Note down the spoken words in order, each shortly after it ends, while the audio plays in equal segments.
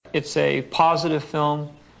It's a positive film.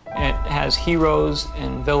 It has heroes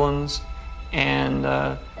and villains, and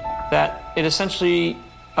that it essentially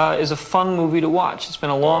is a fun movie to watch. It's been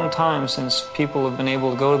a long time since people have been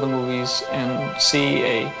able to go to the movies and see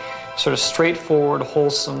a sort of straightforward,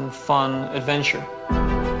 wholesome, fun adventure.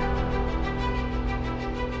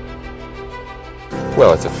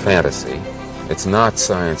 Well, it's a fantasy. It's not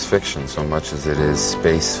science fiction so much as it is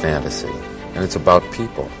space fantasy. And it's about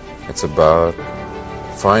people. It's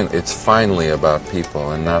finally about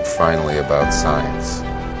people and not finally about science.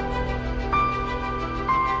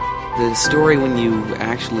 The story, when you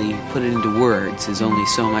actually put it into words, is only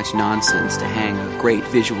so much nonsense to hang a great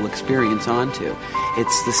visual experience onto.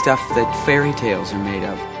 It's the stuff that fairy tales are made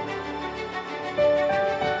of.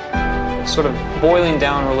 Sort of boiling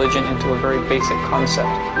down religion into a very basic concept.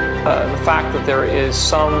 The fact that there is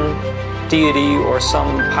some deity or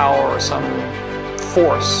some power or some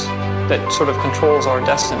force that sort of controls our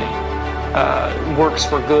destiny works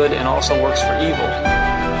for good and also works for evil.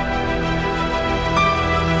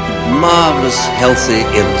 Marvellous, healthy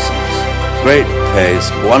innocence. Great pace,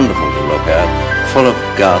 wonderful to look at, full of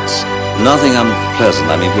guts, nothing unpleasant.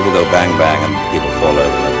 I mean, people go bang bang and people fall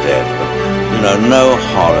over and are dead, but, no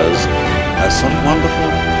horrors. A sort of wonderful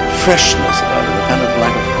freshness about it, a kind of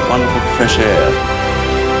like a wonderful fresh air.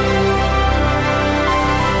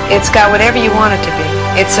 It's got whatever you want it to be.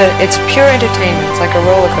 It's pure entertainment. It's like a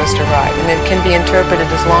roller coaster ride, and it can be interpreted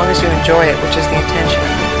as long as you enjoy it, which is the intention of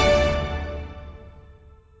it.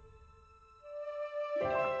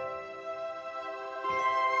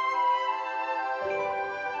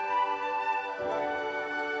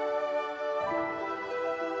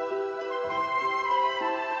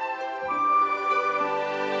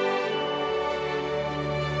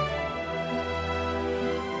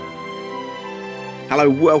 Hello,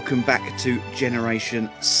 welcome back to Generation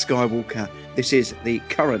Skywalker. This is the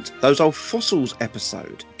current Those Old Fossils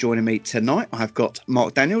episode. Joining me tonight, I've got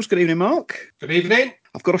Mark Daniels. Good evening, Mark. Good evening.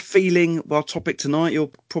 I've got a feeling our topic tonight, you're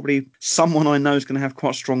probably someone I know is going to have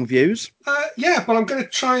quite strong views. Yeah, but I'm going to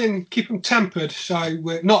try and keep them tempered. So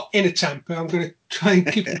not in a temper. I'm going to try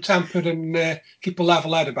and keep them tempered and keep a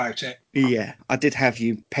level head about it. Yeah, I did have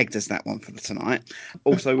you pegged as that one for tonight.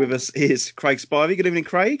 Also with us is Craig Spivey. Good evening,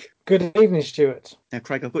 Craig. Good evening, Stuart. Now,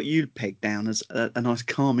 Craig, I've got you pegged down as a nice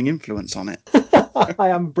calming influence on it. I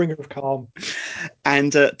am a bringer of calm.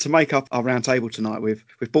 And to make up our round table tonight, we've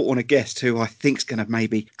brought on a guest who I think is going to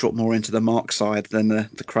maybe drop more into the Mark side than the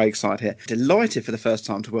Craig side here. Delighted for the first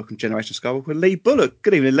time to welcome Generation Skywalker, Lee Bullock.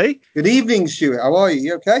 Good evening, Lee. Good evening, Stuart. How are you?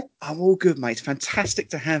 You okay? I'm all good, mate. It's fantastic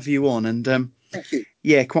to have you on. And thank you.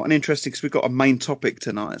 Yeah, quite an interesting, because we've got a main topic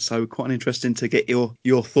tonight, so quite an interesting to get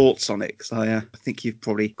your thoughts on it. So I think you've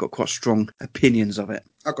probably got quite strong opinions of it.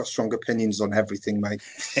 I've got strong opinions on everything, mate.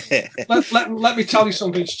 let me tell you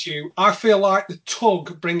something, Stu. I feel like the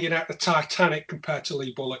tug bringing out the Titanic compared to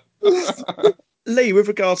Lee Bullock. Lee, with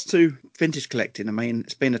regards to vintage collecting, I mean,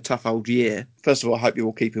 it's been a tough old year. First of all, I hope you're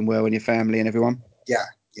all keeping well and your family and everyone. Yeah,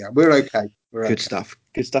 we're okay. Good stuff.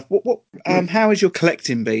 How has your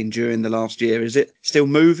collecting been during the last year? Is it still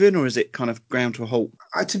moving, or is it kind of ground to a halt?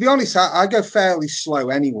 To be honest, I go fairly slow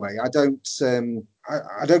anyway. I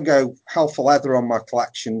don't go hell for leather on my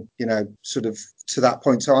collection, sort of to that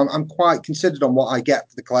point. So I'm quite considered on what I get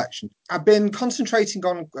for the collection. I've been concentrating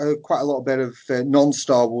on quite a little bit of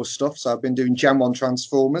non-Star Wars stuff. So I've been doing Gen 1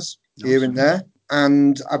 Transformers here and there.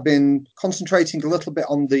 And I've been concentrating a little bit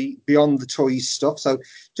on the Beyond the Toys stuff. So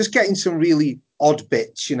just getting some really odd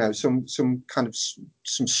bits, some kind of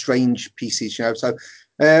some strange pieces, So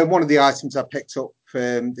one of the items I picked up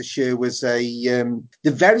this year was the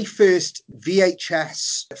very first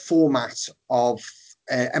VHS format of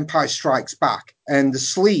Empire Strikes Back, and the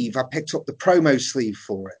sleeve, I picked up the promo sleeve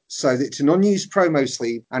for it. So it's an unused promo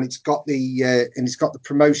sleeve, and it's got the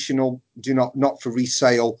promotional not for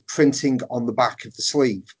resale printing on the back of the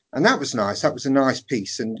sleeve. And that was nice. That was a nice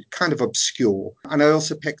piece and kind of obscure. And I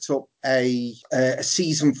also picked up a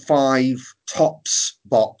season 5 Topps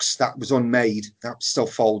box that was unmade, that was still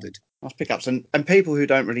folded. Nice pickups. And people who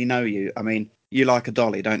don't really know you, I mean, you like a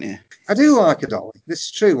dolly, don't you? I do like a dolly. This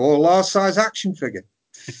is true. Or a large size action figure,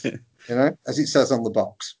 as it says on the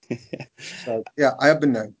box. So yeah, I have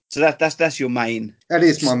been known. So that's your main. That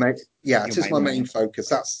is my main. Yeah, it is my main focus.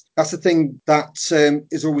 That's the thing that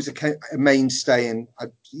is always a mainstay, and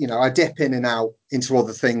I dip in and out into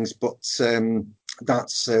other things, but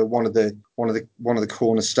that's one of the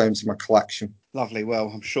cornerstones of my collection. Lovely. Well,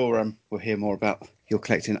 I'm sure we'll hear more about your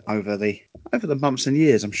collecting over the months and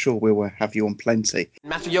years. I'm sure we'll have you on plenty.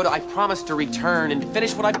 Master Yoda, I promise to return and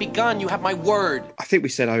finish what I've begun. You have my word. I think we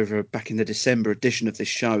said back in the December edition of this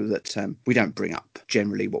show that we don't bring up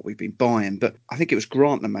generally what we've been buying, but I think it was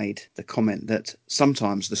Grant that made the comment that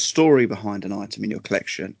sometimes the story behind an item in your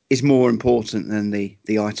collection is more important than the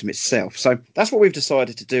item itself. So that's what we've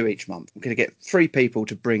decided to do each month. We're going to get 3 people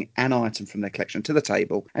to bring an item from their collection to the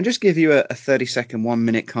table and just give you a 30-second,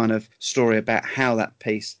 1-minute kind of story about how that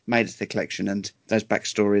piece made it to the collection, and those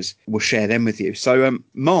backstories, we'll share them with you. So,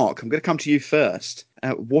 Mark, I'm going to come to you first.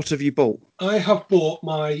 What have you bought? I have bought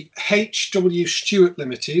my H.W. Stewart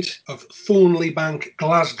Limited of Thornley Bank,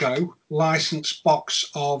 Glasgow, licensed box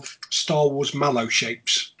of Star Wars Mallow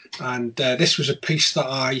shapes. And this was a piece that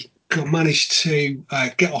I managed to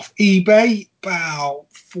get off eBay about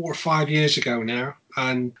 4 or 5 years ago now.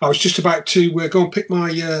 And I was just about to go and pick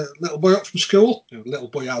my little boy up from school, little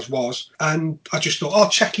boy as was, and I just thought, I'll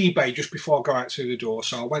check eBay just before I go out through the door.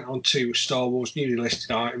 So I went on to Star Wars newly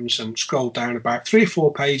listed items and scrolled down about 3 or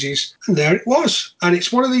 4 pages, and there it was. And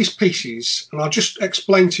it's one of these pieces, and I'll just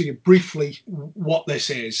explain to you briefly what this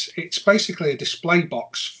is. It's basically a display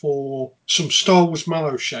box for some Star Wars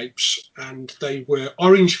Mallow shapes, and they were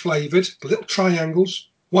orange flavoured, little triangles.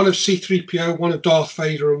 One of C-3PO, one of Darth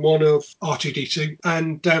Vader, and one of R2-D2.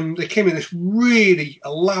 And they came in this really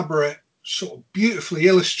elaborate, sort of beautifully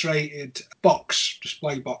illustrated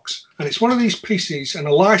display box. And it's one of these pieces, and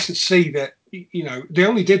a licensee that, they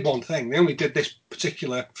only did one thing. They only did this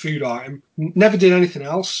particular food item, never did anything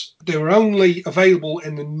else. They were only available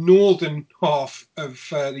in the northern half of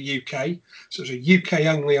the UK. So it's a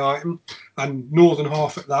UK-only item, and northern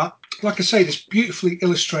half at that. Like I say, this beautifully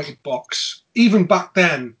illustrated box, even back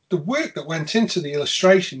then, the work that went into the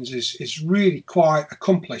illustrations is really quite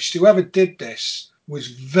accomplished. Whoever did this was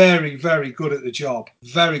very, very good at the job.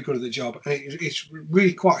 Very good at the job. And it's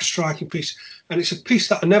really quite a striking piece. And it's a piece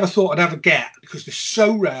that I never thought I'd ever get because they're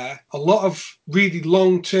so rare. A lot of really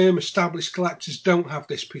long-term established collectors don't have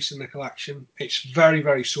this piece in their collection. It's very,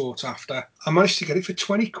 very sought after. I managed to get it for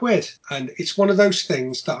 20 quid. And it's one of those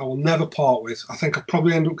things that I will never part with. I think I'll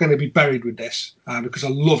probably end up going to be buried with this because I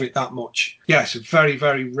love it that much. Yeah, it's a very,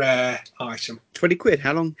 very rare item. 20 quid.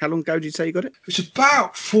 How long ago did you say you got it? It's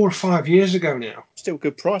about 4 or 5 years ago now. Still a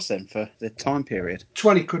good price then for the time period.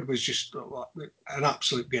 20 quid was just an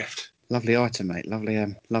absolute gift. Lovely item, mate. Lovely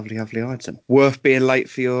item. Worth being late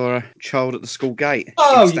for your child at the school gate.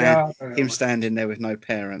 Oh, him standing there with no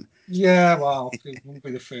parent. Yeah, well, it won't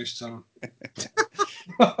be the first time.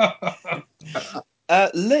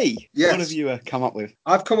 Lee, yes. What have you come up with?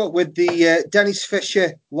 I've come up with the Dennis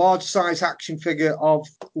Fisher large-size action figure of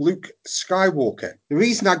Luke Skywalker. The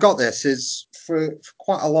reason I got this is for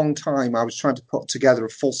quite a long time I was trying to put together a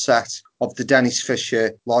full set of the Dennis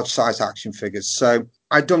Fisher large-size action figures. So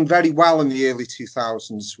I'd done very well in the early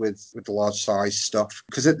 2000s with the large-size stuff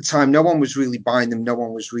because at the time no one was really buying them, no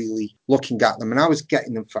one was really looking at them, and I was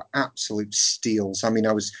getting them for absolute steals. I mean,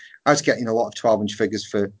 I was getting a lot of 12-inch figures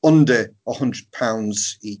for under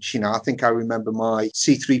 £100 each. I think I remember my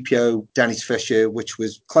C-3PO Dennis Fisher, which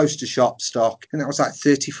was close to shop stock, and that was like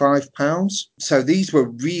 £35. So these were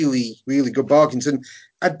really, really good bargains. And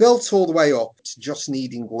I'd built all the way up to just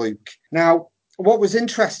needing Luke. Now, what was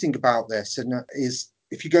interesting about this is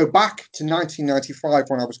if you go back to 1995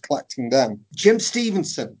 when I was collecting them, Jim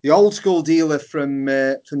Stevenson, the old school dealer from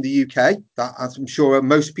the UK, that I'm sure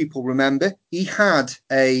most people remember, he had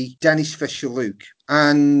a Dennis Fisher Luke.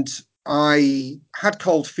 And I had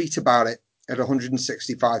cold feet about it at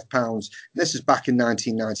 £165. This is back in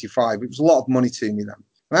 1995. It was a lot of money to me then.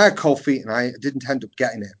 And I had cold feet and I didn't end up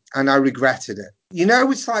getting it. And I regretted it.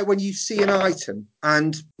 It's like when you see an item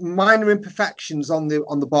and minor imperfections on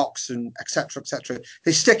the box and et cetera,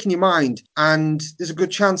 they stick in your mind. And there's a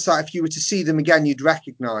good chance that if you were to see them again, you'd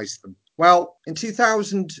recognize them. Well, in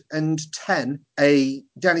 2010, a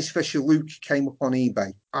Dennis Fisher Luke came up on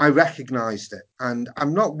eBay. I recognized it. And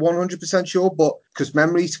I'm not 100% sure, but because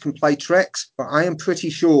memories can play tricks, but I am pretty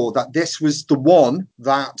sure that this was the one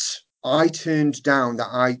that I turned down, that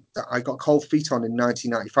I got cold feet on in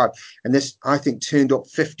 1995. And this, I think, turned up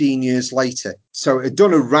 15 years later. So it had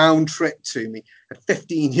done a round trip to me, a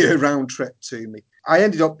 15-year round trip to me. I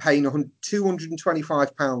ended up paying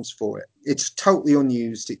 £225 for it. It's totally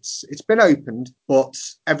unused. It's been opened, but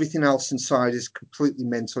everything else inside is completely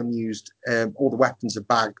mint, unused. All the weapons are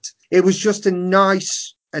bagged. It was just a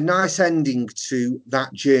nice a nice ending to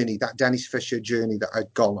that journey, that Dennis Fisher journey that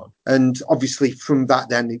I'd gone on. And obviously from that,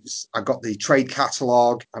 then I got the trade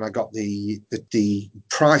catalogue and I got the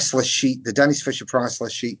price list sheet, the Dennis Fisher price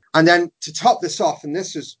list sheet. And then to top this off, and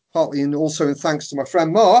this was partly and also in thanks to my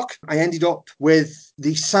friend Mark, I ended up with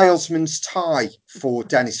the salesman's tie for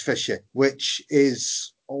Dennis Fisher, which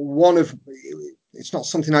is one of... It's not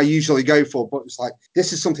something I usually go for, but it's like,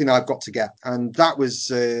 this is something I've got to get. And that was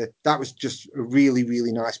just a really,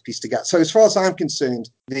 really nice piece to get. So as far as I'm concerned,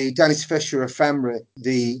 the Dennis Fisher ephemera,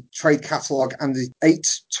 the trade catalogue, and the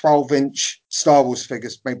 12-inch Star Wars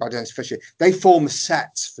figures made by Dennis Fisher, they form a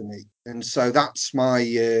set for me. And so that's my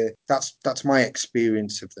that's my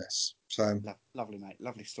experience of this. So lovely, mate.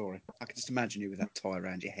 Lovely story. I can just imagine you with that tie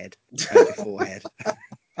around your head, around your forehead.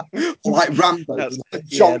 Like Rambo.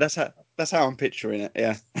 Yeah, that's how I'm picturing it.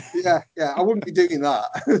 Yeah. Yeah. I wouldn't be doing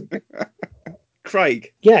that.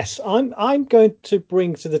 Craig. Yes, I'm going to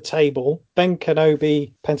bring to the table Ben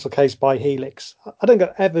Kenobi pencil case by Helix. I don't think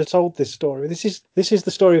I've ever told this story. This is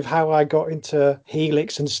the story of how I got into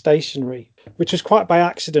Helix and stationery, which was quite by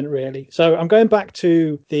accident, really. So I'm going back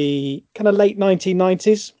to the kind of late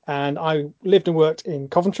 1990s, and I lived and worked in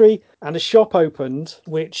Coventry, and a shop opened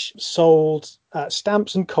which sold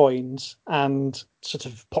stamps and coins and sort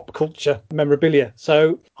of pop culture memorabilia.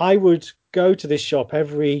 So I would go to this shop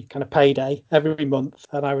every kind of payday, every month,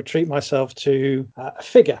 and I would treat myself to a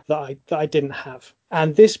figure that I didn't have.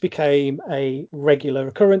 And this became a regular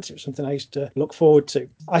occurrence. It was something I used to look forward to.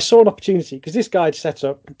 I saw an opportunity because this guy had set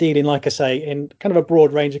up dealing, like I say, in kind of a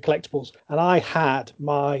broad range of collectibles. And I had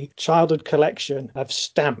my childhood collection of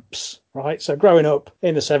stamps, right? So growing up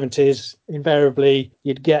in the 70s, invariably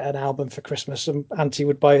you'd get an album for Christmas and Auntie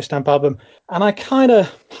would buy a stamp album. And I kind of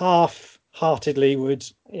half-heartedly would,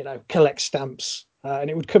 collect stamps.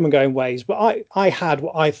 And it would come and go in waves. But I had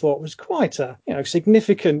what I thought was quite a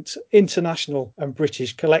significant international and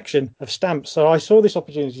British collection of stamps. So I saw this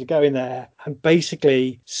opportunity to go in there and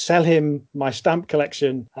basically sell him my stamp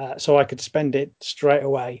collection so I could spend it straight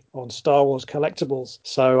away on Star Wars collectibles.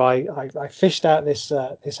 So I fished out this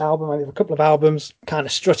album. I have a couple of albums, kind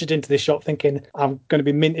of strutted into this shop thinking I'm going to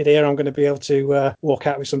be minted here. I'm going to be able to walk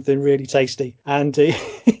out with something really tasty. And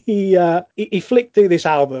he flicked through this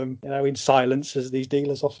album, in silence, as these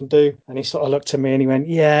dealers often do. And he sort of looked at me and he went,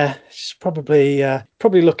 "Yeah, it's probably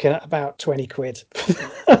looking at about 20 quid."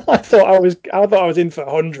 I thought I was in for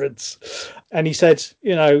hundreds. And he said,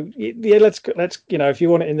 let's if you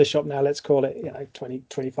want it in the shop now, let's call it 20,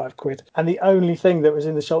 25 quid. And the only thing that was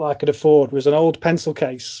in the shop that I could afford was an old pencil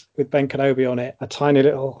case with Ben Kenobi on it, a tiny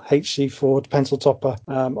little H.C. Ford pencil topper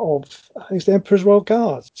of I think the Emperor's Royal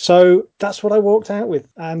Guard. So that's what I walked out with.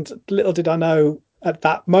 And little did I know at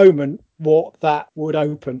that moment what that would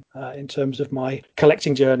open in terms of my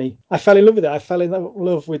collecting journey. I fell in love with it. I fell in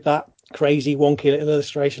love with that crazy, wonky little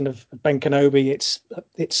illustration of Ben Kenobi.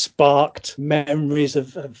 It sparked memories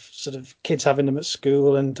of sort of kids having them at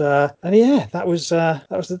school, and yeah, that was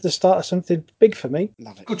the start of something big for me.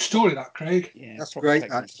 Love it. Good story, that, Craig. Yeah, that's great.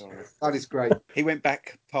 That is great. He went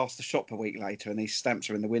back past the shop a week later, and these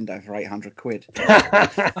stamps are in the window for 800 quid.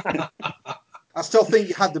 I still think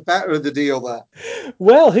you had the better of the deal there.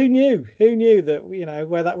 Well, who knew? Who knew that,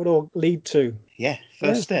 where that would all lead to? Yeah,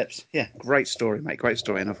 first steps. Yeah, great story, mate. Great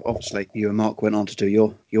story. And obviously, you and Mark went on to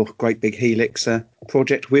do your great big Helix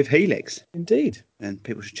project with Helix. Indeed. And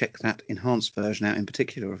people should check that enhanced version out in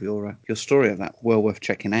particular of your story of that. Well worth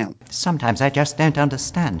checking out. Sometimes I just don't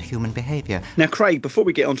understand human behaviour. Now, Craig, before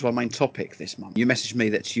we get on to our main topic this month, you messaged me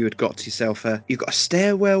that you had got yourself you've got a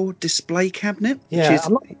stairwell display cabinet. Yeah,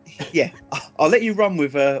 yeah. I'll let you run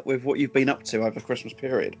with what you've been up to over the Christmas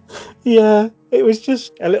period. Yeah, it was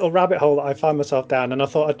just a little rabbit hole that I found myself down, and I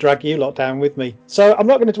thought I'd drag you lot down with me. So I'm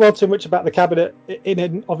not going to dwell too much about the cabinet in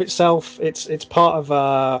and of itself. It's part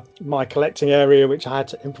of my collecting area, which I had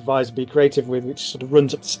to improvise and be creative with, which sort of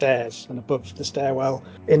runs up the stairs and above the stairwell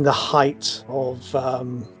in the height of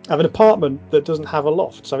an apartment that doesn't have a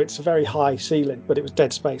loft. So it's a very high ceiling, but it was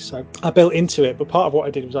dead space. So I built into it. But part of what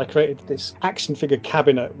I did was I created this action figure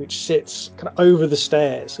cabinet, which sits kind of over the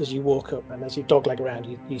stairs as you walk up, and as you dogleg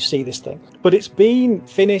around, you see this thing. But it's been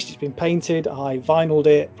finished, it's been painted. I vinyled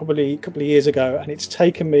it probably a couple of years ago, and it's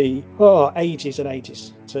taken me ages and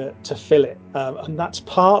ages to fill it. And that's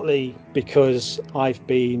partly because I've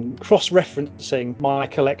been cross-referencing my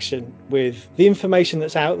collection with the information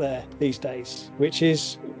that's out there these days, which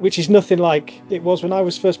is which is nothing like it was when I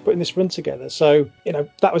was first putting this run together. So,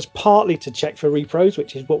 that was partly to check for repros,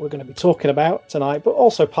 which is what we're going to be talking about tonight, but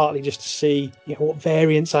also partly just to see, what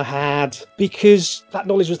variants I had, because that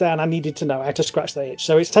knowledge was there and I needed to know how to scratch the itch.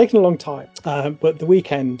 So it's taken a long time, but the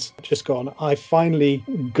weekend just gone, I finally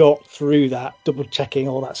got through that, double checking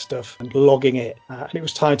all that stuff and logging it, and it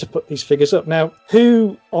was time to put these figures up. Now,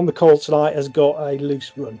 who on the call tonight has got a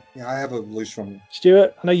loose run? Yeah, I have a loose run.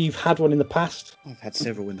 Stuart, I know you've had one in the past. I've had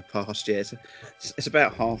several in the past, yeah. It's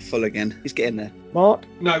about half full again. It's getting there. Mark?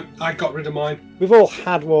 No, I got rid of mine. We've all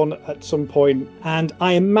had one at some point, and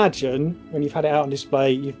I imagine when you've had it out on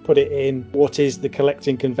display, you've put it in what is the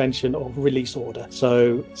collecting convention of release order.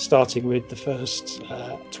 So starting with the first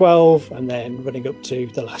 12 and then running up to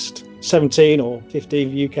the last 17 or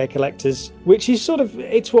 15 UK collectors, which is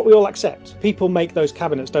it's what we all accept. People make those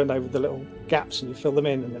cabinets, don't they, with the little gaps, and you fill them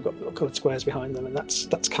in and they've got little coloured squares behind them, and that's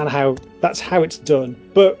kind of how it's done.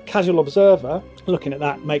 But casual observer looking at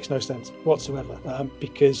that makes no sense whatsoever,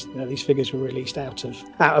 because these figures were released out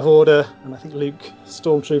of order, and I think Luke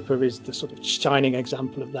Stormtrooper is the sort of shining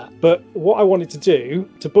example of that. But what I wanted to do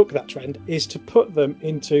to book that trend is to put them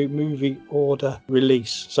into movie order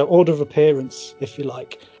release, so order of appearance, if you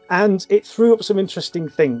like. And it threw up some interesting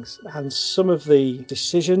things, and some of the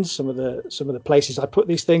decisions, some of the places I put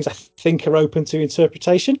these things, I think are open to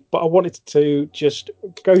interpretation. But I wanted to just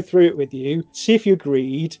go through it with you, see if you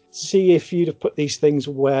agreed, see if you'd have put these things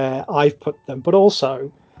where I've put them, but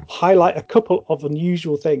also highlight a couple of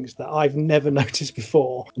unusual things that I've never noticed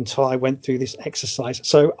before until I went through this exercise.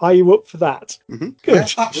 So are you up for that? Mm-hmm. Good.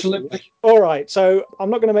 Yeah, absolutely. All right, so I'm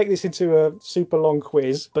not going to make this into a super long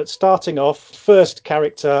quiz, but starting off, first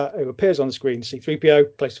character who appears on the screen,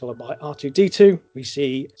 C-3PO, closely followed by R2-D2. We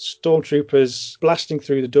see stormtroopers blasting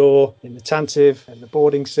through the door in the Tantive and the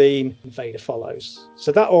boarding scene, and Vader follows.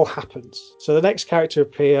 So that all happens. So the next character to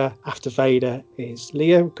appear after Vader is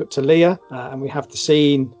Leia. We cut to Leia, and we have the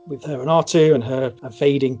scene with her and R2 and her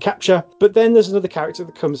evading capture. But then there's another character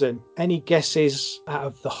that comes in. Any guesses out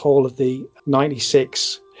of the whole of the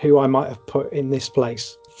 96 who I might have put in this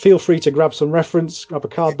place? Feel free to grab some reference, grab a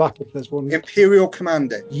card back if there's one. Imperial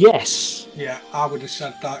Commander. Yes. Yeah, I would have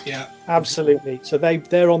said that, yeah. Absolutely. So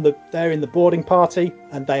they're in the boarding party,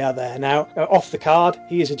 and they are there now. Off the card,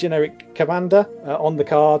 he is a generic commander. On the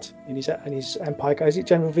card in his Empire card, is it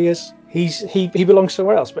General Viers? He belongs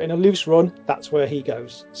somewhere else, but in a loose run, that's where he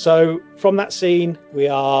goes. So from that scene, we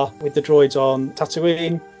are with the droids on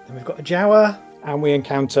Tatooine, and we've got a Jawa, and we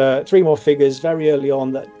encounter 3 more figures very early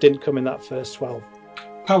on that didn't come in that first 12.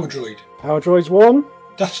 Power droid. Power droid's 1.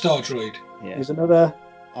 Death Star droid. Yeah. There's another.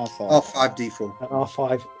 R5D4. And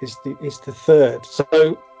R5 is the third.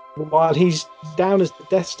 So while he's down as the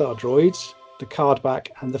Death Star droids, the card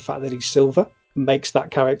back and the fact that he's silver makes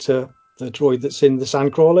that character the droid that's in the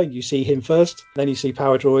Sandcrawler. You see him first, then you see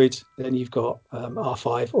Power Droid, then you've got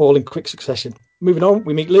R5, all in quick succession. Moving on,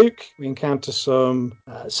 we meet Luke, we encounter some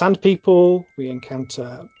Sand People, we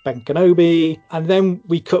encounter Ben Kenobi, and then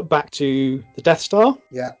we cut back to the Death Star.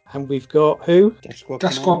 Yeah. And we've got who? Death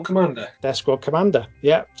Squad Commander. Death Squad Commander.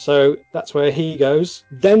 Yeah, so that's where he goes.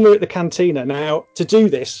 Then we're at the cantina. Now, to do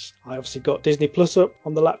this, I obviously got Disney Plus up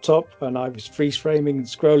on the laptop, and I was freeze framing and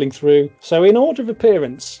scrolling through. So in order of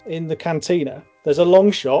appearance in the cantina, there's a long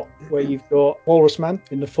shot where you've got Walrus Man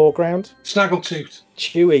in the foreground. Snaggletooth.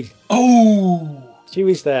 Chewie. Oh!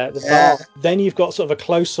 Chewie's there at the bar. Then you've got sort of a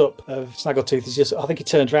close-up of Snaggletooth. I think he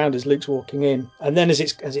turns around as Luke's walking in. And then as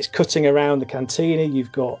it's cutting around the cantina,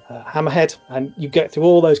 you've got Hammerhead. And you get through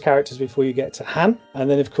all those characters before you get to Han. And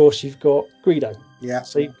then, of course, you've got Greedo. Yeah.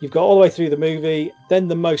 So you've got all the way through the movie. Then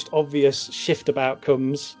the most obvious shift about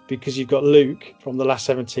comes because you've got Luke from the last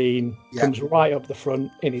 17 comes right up the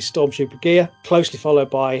front in his Stormtrooper gear, closely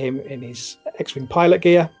followed by him in his X-Wing pilot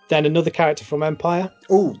gear. Then another character from Empire.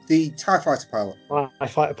 Oh, the TIE Fighter pilot. TIE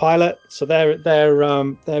Fighter pilot. So they're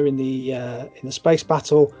in the space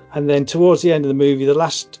battle. And then towards the end of the movie, the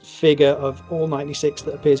last figure of all 96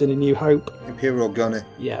 that appears in A New Hope. Imperial Gunner.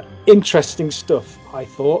 Yeah. Interesting stuff, I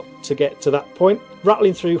thought, to get to that point.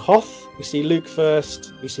 Rattling through Hoth, we see Luke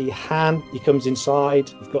first, we see Han, he comes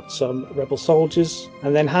inside, we've got some rebel soldiers,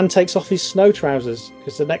 and then Han takes off his snow trousers,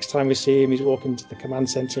 because the next time we see him, he's walking to the command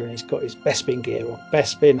centre and he's got his Bespin gear on.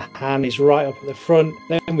 Bespin, Han is right up at the front,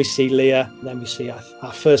 then we see Leia, and then we see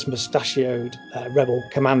our first mustachioed rebel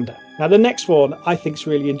commander. Now the next one I think is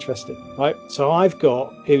really interesting, right? So I've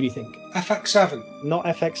got, who do you think? FX7. Not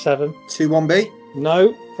FX7. 21B?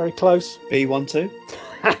 No, very close. B12.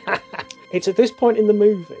 It's at this point in the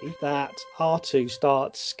movie that R2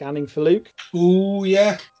 starts scanning for Luke. Ooh,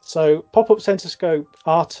 yeah. So pop-up sensor scope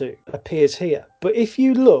R2 appears here. But if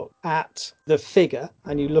you look at the figure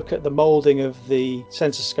and you look at the moulding of the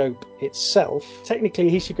sensor scope itself, technically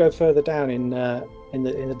he should go further down in the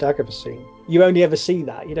Dagobah scene. You only ever see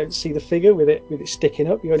that. You don't see the figure with it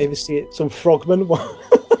sticking up. You only ever see it some frogman.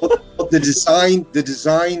 The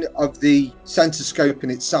design of the sensor scope in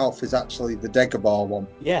itself is actually the Dagobah one.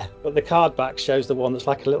 Yeah, but the card back shows the one that's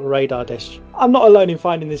like a little radar dish. I'm not alone in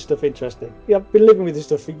finding this stuff interesting. Yeah, I've been living with this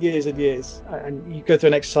stuff for years and years, and you go through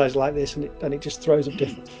an exercise like this, and it just throws up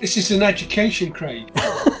different. This is an education, Craig.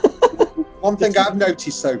 One thing I've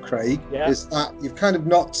noticed, though, Craig, is that you've kind of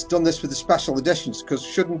not done this with the special editions, because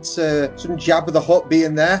shouldn't Jabba the Hutt be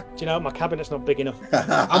in there? Do you know, my cabinet's not big enough. And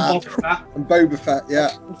Boba Fett. And Boba Fett, yeah.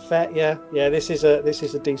 Fett, yeah. This is a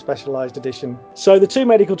despecialized edition. So the two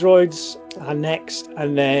medical droids are next,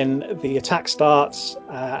 and then the attack starts,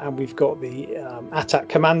 and we've got the ATAT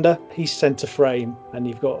commander. He's center frame, and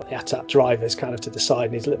you've got the ATAT drivers kind of to the side,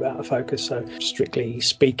 and he's a little bit out of focus. So strictly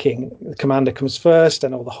speaking, the commander comes first,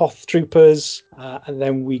 and all the Hoth troopers. And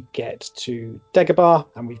then we get to Dagobah,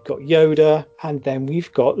 and we've got Yoda, and then we've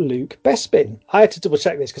got Luke Bespin. I had to double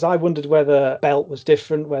check this because I wondered whether belt was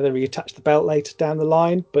different, whether he attached the belt later down the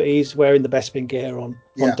line, but he's wearing the Bespin gear on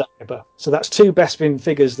Dagobah. So that's two Bespin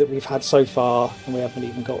figures that we've had so far, and we haven't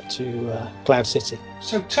even got to Cloud City.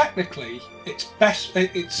 So technically, it's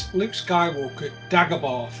Luke Skywalker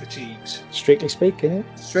Dagobah fatigues. Strictly speaking,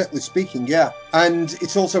 yeah. Strictly speaking, yeah. And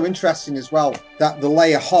it's also interesting as well that the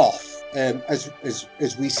Leia Hoth, as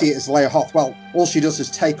we see it as Leia Hoth, well, all she does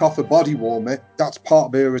is take off a body warmer. That's part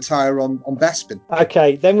of her attire on Bespin.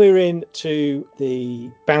 Okay, then we're into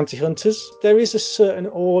the bounty hunters. There is a certain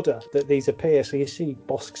order that these appear. So you see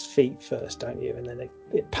Bosk's feet first, don't you? And then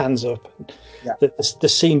it pans up. And the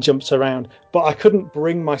scene jumps around. But I couldn't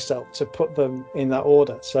bring myself to put them in that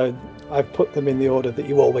order. So I've put them in the order that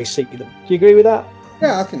you always see them. Do you agree with that?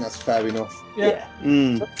 Yeah, I think that's fair enough. Yeah.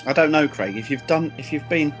 I don't know, Craig. If you've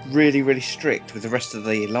been really, really strict with the rest of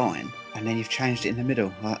the line, and then you've changed it in the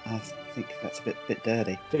middle, I think that's a bit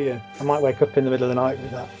dirty. Do you? I might wake up in the middle of the night with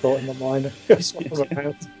that thought in my mind.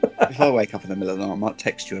 If I wake up in the middle of the night, I might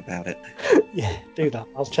text you about it. Yeah, do that.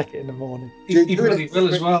 I'll check it in the morning. He really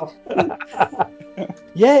will as well.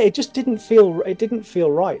 Yeah, it just didn't feel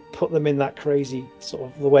right. Put them in that crazy sort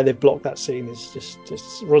of the way they blocked that scene is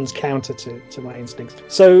just runs counter to my instincts.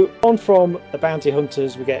 So on from the bounty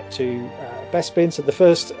hunters, we get to Bespin. So the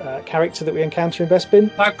first character that we encounter in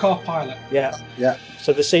Bespin, Car pilot. Yeah. Yeah.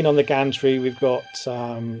 So the scene on the gantry, we've got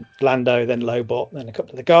Lando, then Lobot, then a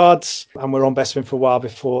couple of the guards, and we're on Bespin for a while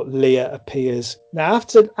before Leia appears. Now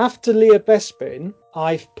after Leia Bespin,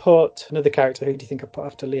 I've put another character. Who do you think I put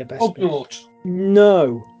after Leia Bespin?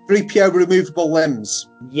 No. 3PO removable limbs.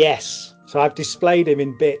 Yes. So I've displayed him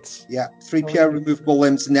in bits. Yeah, 3PO removable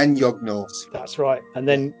limbs and then Yugnaut. That's right. And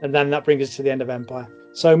then that brings us to the end of Empire.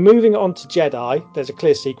 So moving on to Jedi, there's a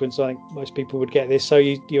clear sequence. I think most people would get this. So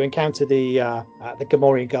you encounter the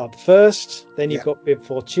Gamorrean Guard first, then you've got Bib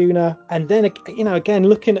Fortuna, and then again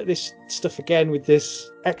looking at this stuff again with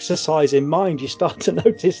this exercise in mind, you start to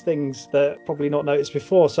notice things that probably not noticed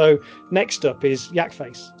before. So next up is Yak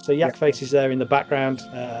Face. So Yak Face is there in the background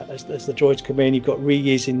as the droids come in. You've got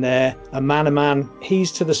Reyes in there, a Man.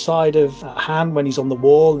 He's to the side of Han when he's on the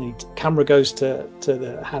wall, and the camera goes to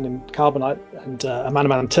the Han in Carbonite, and a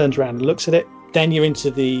Man turns around and looks at it. Then you're into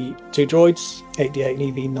the two droids, 88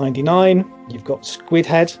 and EV99. You've got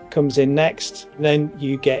Squidhead comes in next. Then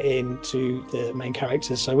you get into the main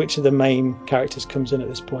characters. So which of the main characters comes in at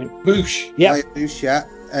this point? Boosh. Yeah. Boosh, yeah.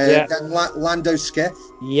 Then Lando Skiff.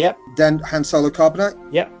 Yep. Then Han Solo Carbonite.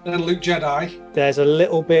 Yep. Then Luke Jedi. There's a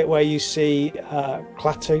little bit where you see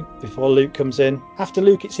Klaatu before Luke comes in. After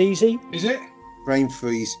Luke, it's easy. Is it? Brain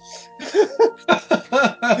freeze.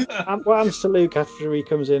 What happens to Luke after he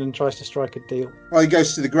comes in and tries to strike a deal? Well, he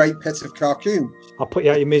goes to the Great Pit of Carkoon. I'll put you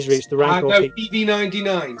out of your misery. It's the Rancor Keeper.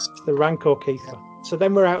 EV99. It's the Rancor Keeper. So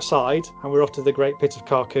then we're outside and we're off to the Great Pit of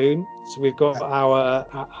Carkoon. So we've got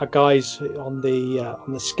our guys on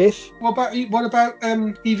the skiff. What about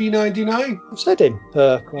EV99? I've said him.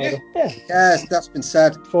 Yeah. Yes, that's been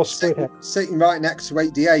said. For Squidhead. Sitting right next to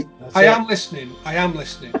 88. I am listening.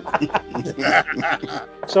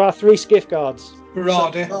 So our three skiff guards.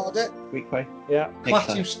 Barada. Weequay. Yeah.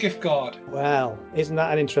 Klaatu skiff guard. Well, isn't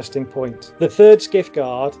that an interesting point? The third skiff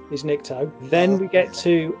guard is Nikto. Then we get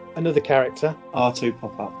to another character. R2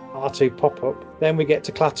 pop up. R2 pop-up. Then we get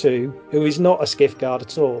to Klaatu, who is not a skiff guard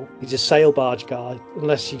at all. He's a sail barge guy,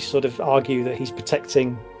 unless you sort of argue that he's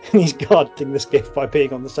protecting and he's guarding the skiff by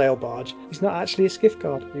being on the sail barge. He's not actually a skiff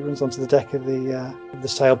guard. He runs onto the deck of the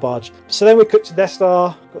sail barge. So then we cut to Death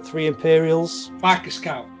Star. Got 3 Imperials. Biker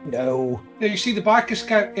Scout. No. Yeah, you see the Biker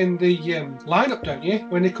Scout in the lineup, don't you?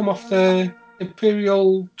 When they come off the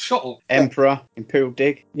Imperial shuttle. Emperor, Imperial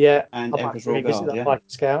Dig. Yeah. And I might Emperor's Royal revisit Guard, that yeah. Biker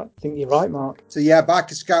Scout. I think you're right, Mark. So yeah,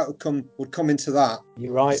 Biker Scout would come into that.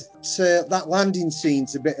 You're right. So that landing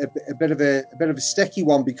scene's a bit of a sticky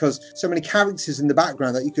one, because so many characters in the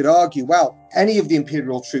background that you could argue, well, any of the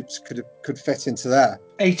Imperial troops could fit into there.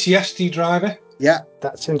 ATST driver. Yeah.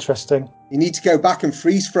 That's interesting. You need to go back and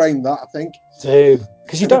freeze frame that, I think. Do.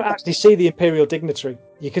 Because you don't actually see the Imperial dignitary.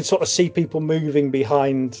 You can sort of see people moving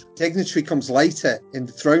behind. Dignitary comes later in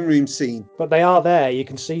the throne room scene. But they are there, you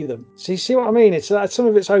can see them. So you see what I mean? It's some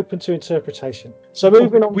of it's open to interpretation. So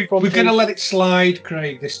moving on We're going to let it slide,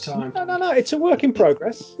 Craig, this time. No, it's a work in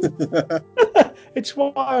progress. It's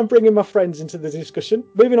why I'm bringing my friends into the discussion.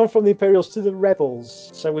 Moving on from the Imperials to the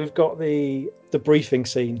Rebels. So we've got the briefing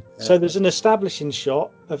scene. Yeah. So there's an establishing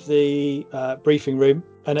shot of the briefing room.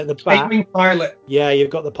 And at the back... A-wing pilot. Yeah,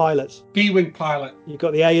 you've got the pilots. B-wing pilot. You've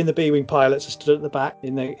got the A and the B-wing pilots are stood at the back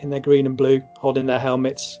in their green and blue, holding their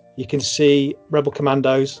helmets. You can see Rebel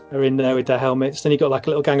Commandos are in there with their helmets. Then you've got like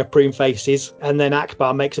a little gang of prune faces. And then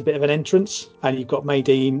Akbar makes a bit of an entrance. And you've got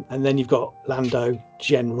Maydeen. And then you've got Lando,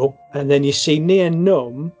 General. And then you see Nien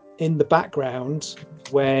Nunb in the background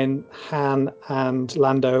when Han and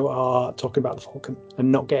Lando are talking about the Falcon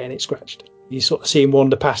and not getting it scratched. You sort of see him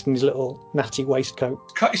wander past in his little natty waistcoat.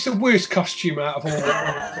 It's the worst costume out of all.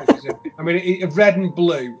 I mean, red and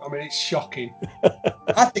blue. I mean, it's shocking.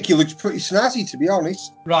 I think he looks pretty snazzy, to be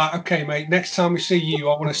honest. Right, okay, mate. Next time we see you,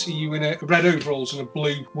 I want to see you in a red overalls and a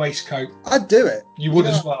blue waistcoat. I'd do it. You would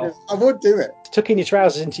as well. I would do it. Tucking your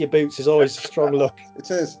trousers into your boots is always a strong look.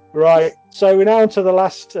 It is. Right. So we're now into the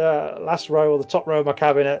last row, or the top row of my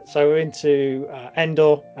cabinet. So we're into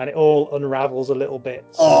Endor, and it all unravels a little bit.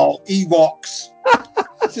 So... Oh, Ewoks.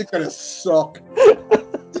 This is going to suck.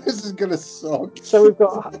 This is going to suck. So we've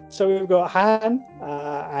got Han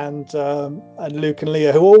and Luke and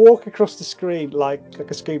Leia, who all walk across the screen like a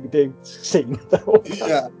Scooby-Doo scene.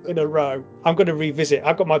 Yeah. In a row. I'm going to revisit.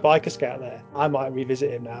 I've got my Biker Scout there. I might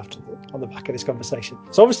revisit him now on the back of this conversation.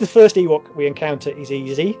 So obviously the first Ewok we encounter is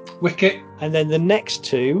easy. Wicket. And then the next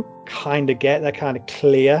two they're kind of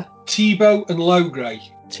clear. Teebo and Logray.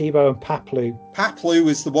 Teebo and Paplu. Paplu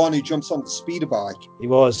is the one who jumps on the speeder bike. He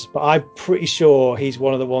was, but I'm pretty sure he's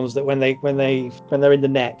one of the ones that when they're in the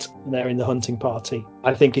net and they're in the hunting party,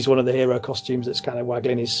 I think he's one of the hero costumes that's kind of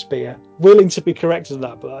waggling his spear. Willing to be corrected on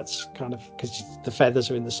that, but that's kind of because the feathers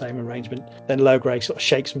are in the same arrangement. Then Logray sort of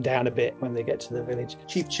shakes them down a bit when they get to the village.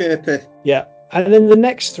 Chief Chirpy. Yeah, and then the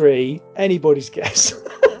next three, anybody's guess.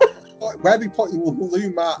 Where are we putting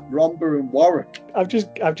Lumat, Romba and Warwick? I've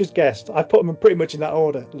just guessed. I've put them pretty much in that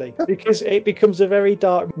order, Lee, because it becomes a very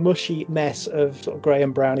dark, mushy mess of sort of grey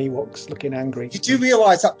and brown Ewoks looking angry. You do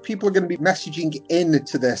realise that people are going to be messaging in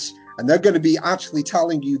to this, and they're going to be actually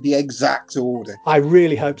telling you the exact order. I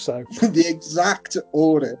really hope so. The exact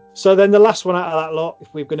order. So then the last one out of that lot,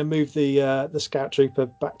 if we're going to move the Scout Trooper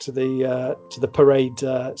back to the parade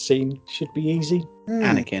scene, should be easy.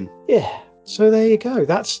 Anakin. Yeah. So there you go.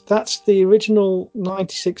 That's the original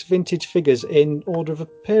 96 vintage figures in order of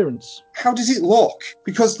appearance. How does it look?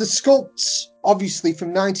 Because the sculpts, obviously, from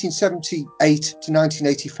 1978 to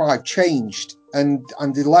 1985 changed. And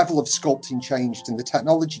the level of sculpting changed and the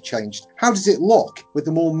technology changed. How does it look with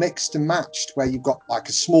them all mixed and matched, where you've got like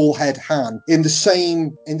a small head Han in the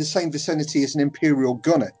same vicinity as an Imperial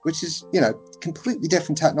gunner, which is, completely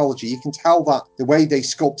different technology. You can tell that the way they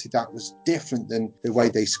sculpted that was different than the way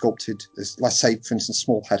they sculpted, let's say, for instance,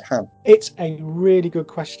 small head Han. It's a really good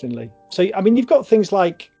question, Lee. So, I mean, you've got things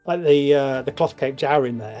like the cloth cape Jawa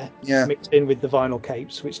in there, mixed in with the vinyl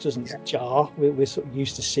capes, which doesn't jar. We're sort of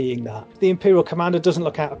used to seeing that. The Imperial Commander doesn't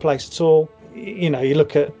look out of place at all. You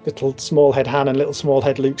look at little small head Han and little small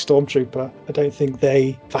head Luke Stormtrooper. I don't think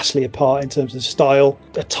they vastly apart in terms of style.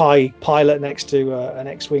 A TIE pilot next to an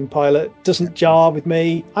X-Wing pilot doesn't jar with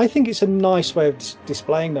me. I think it's a nice way of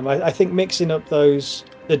displaying them. I think mixing up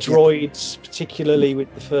the droids, particularly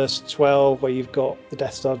with the first 12, where you've got the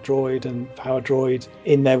Death Star droid and Power droid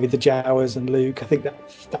in there with the Jawas and Luke, I think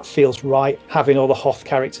that feels right. Having all the Hoth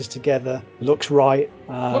characters together looks right.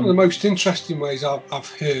 One of the most interesting ways I've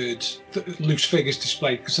heard loose figures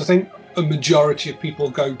displayed, because I think a majority of people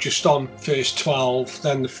go just on first 12,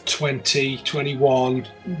 then the 20, 21,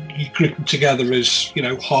 you group them together as,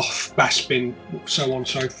 Hoth, Bespin, so on and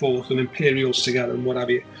so forth, and Imperials together and what have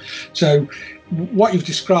you. So what you've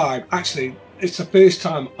described, actually, it's the first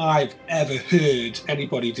time I've ever heard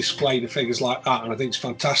anybody display the figures like that, and I think it's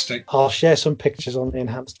fantastic. I'll share some pictures on the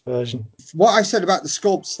enhanced version. What I said about the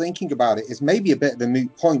sculpts, thinking about it, is maybe a bit of a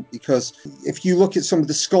moot point, because if you look at some of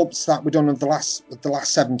the sculpts that were done of the last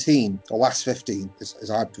 17 or last 15,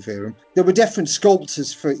 as I prefer them, there were different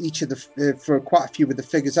sculptors for each of for quite a few of the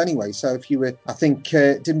figures anyway. So if you were, I think,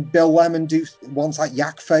 didn't Bill Lemon do ones like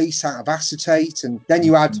Yak Face out of acetate, and then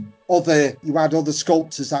you had other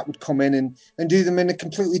sculptors that would come in and do them in a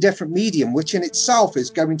completely different medium, which in itself is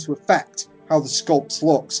going to affect how the sculpt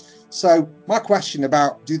looks. So my question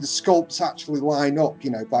about, do the sculpts actually line up?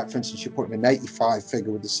 Like, for instance, you're putting an 85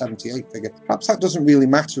 figure with a 78 figure. Perhaps that doesn't really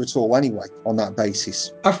matter at all anyway on that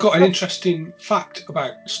basis. I've got an interesting fact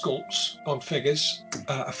about sculpts on figures.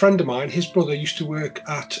 A friend of mine, his brother used to work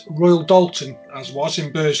at Royal Dalton, as was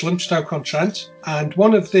in Burslem, Stoke-on-Trent. And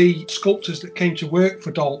one of the sculptors that came to work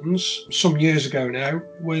for Dalton's some years ago now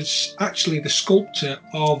was actually the sculptor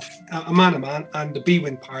of a Man-O-Man and the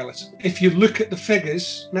B-Wing pilot. If you look at the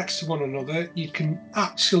figures next to one another, you can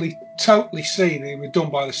actually totally see they were done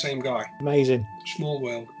by the same guy. Amazing. Small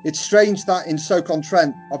world. It's strange that in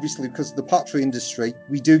Stoke-on-Trent, obviously because of the pottery industry,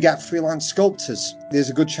 we do get freelance sculptors. There's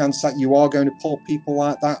a good chance that you are going to pull people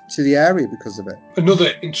like that to the area because of it.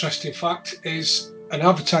 Another interesting fact is an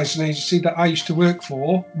advertising agency that I used to work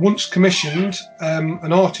for once commissioned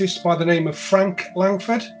an artist by the name of Frank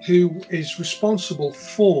Langford, who is responsible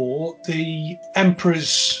for the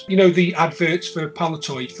Emperor's, the adverts for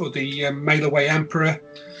Palitoy, for the Mail Away Emperor.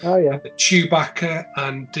 Oh yeah, Chewbacca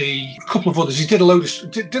and a couple of others. He did a load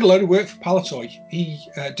of work for Palitoy. He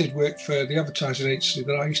did work for the advertising agency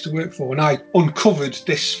that I used to work for, and I uncovered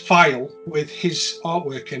this file with his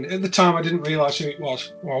artwork in. At the time, I didn't realise who it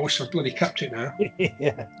was. Well, I wish I'd bloody kept it now.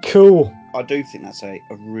 Yeah, cool. I do think that's a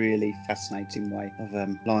really fascinating way of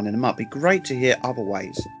lining them up. It'd be great to hear other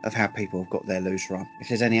ways of how people have got their loose run. If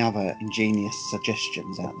there's any other ingenious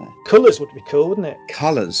suggestions out there. Colours would be cool, wouldn't it?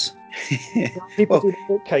 Colours. People do the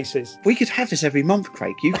bookcases. We could have this every month,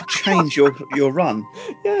 Craig. You could change your run.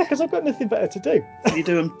 Yeah, because I've got nothing better to do. You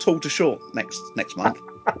do them tall to short next month.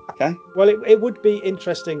 Okay. Well, it would be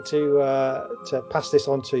interesting to pass this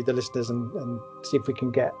on to the listeners and see if we can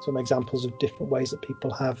get some examples of different ways that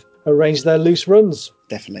people have arranged their loose runs.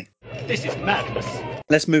 Definitely. This is madness.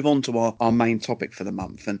 Let's move on to our main topic for the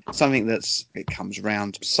month, and something it comes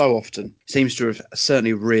round so often, seems to have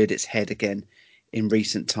certainly reared its head again in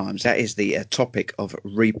recent times. That is the topic of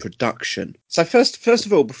reproduction. So first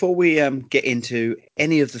of all, before we get into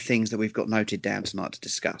any of the things that we've got noted down tonight to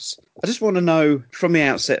discuss, I just want to know from the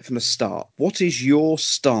outset, from the start, what is your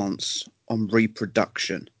stance on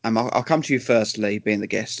reproduction? I'll come to you first, Lee, being the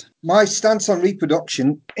guest. My stance on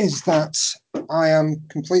reproduction is that I am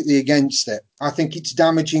completely against it. I think it's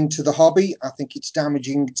damaging to the hobby. I think it's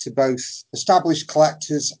damaging to both established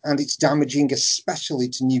collectors, and it's damaging especially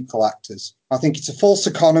to new collectors. I think it's a false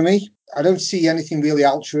economy. I don't see anything really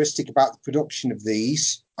altruistic about the production of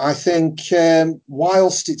these. I think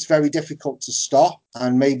whilst it's very difficult to stop,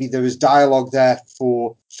 and maybe there is dialogue there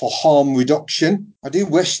for harm reduction, I do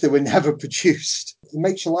wish they were never produced. It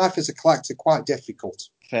makes your life as a collector quite difficult.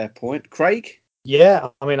 Fair point. Craig? Yeah,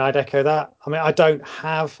 I'd echo that. I don't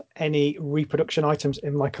have any reproduction items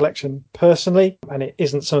in my collection personally, and it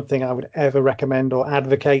isn't something I would ever recommend or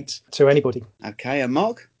advocate to anybody. Okay, and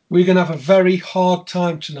Mark? We're going to have a very hard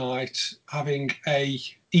time tonight having a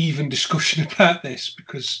even discussion about this,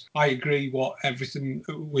 because I agree with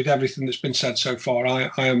everything that's been said so far. I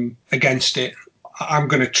am against it. I'm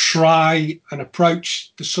going to try and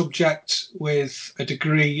approach the subject with a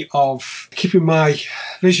degree of keeping my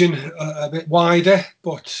vision a bit wider.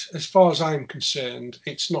 But as far as I'm concerned,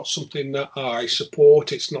 it's not something that I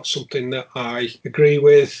support. It's not something that I agree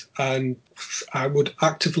with, and I would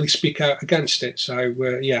actively speak out against it. So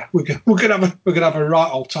we're gonna have a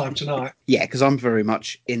right old time tonight. Yeah, because I'm very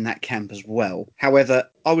much in that camp as well. However,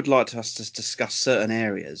 I would like us to discuss certain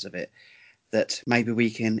areas of it that maybe we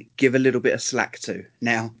can give a little bit of slack to.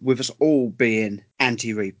 Now, with us all being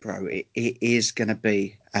anti-repro, it is going to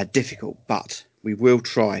be difficult, but we will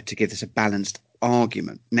try to give this a balanced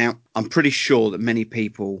argument. Now, I'm pretty sure that many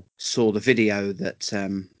people saw the video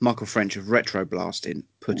that Michael French of Retro Blasting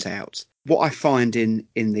put out what I find in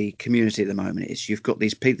the community at the moment is you've got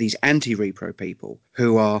these anti-repro people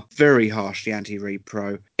who are very harshly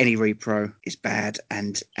anti-repro. Any repro is bad,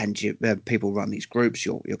 and people run these groups.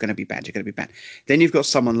 You're going to be bad. You're going to be bad. Then you've got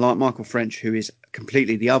someone like Michael French, who is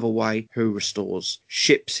completely the other way, who restores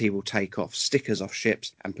ships. He will take off stickers off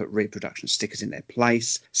ships and put reproduction stickers in their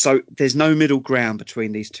place. So there's no middle ground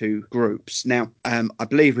between these two groups. Now, I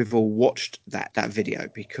believe we've all watched that video,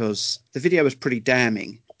 because the video was pretty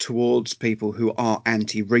damning towards people who are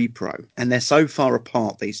anti-repro, and they're so far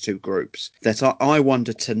apart, these two groups, that I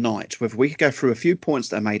wonder tonight whether we could go through a few points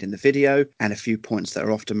that are made in the video and a few points that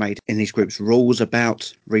are often made in these groups' rules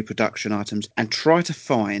about reproduction items, and try to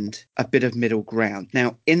find a bit of middle ground.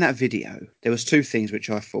 Now, in that video, there was two things which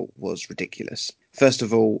I thought was ridiculous. First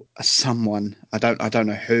of all, someone, I don't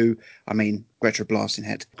know who, I mean, Gretchen Blasting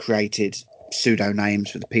had created pseudo-names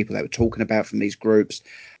for the people they were talking about from these groups.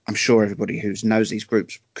 I'm sure everybody who knows these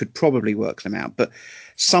groups could probably work them out, but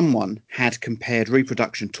someone had compared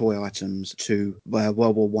reproduction toy items to World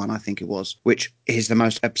War I, I think it was, which is the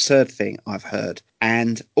most absurd thing I've heard.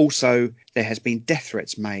 And also, there has been death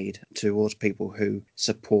threats made towards people who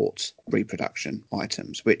support reproduction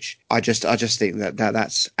items, which I just think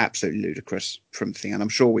that's absolutely ludicrous from thing, and I'm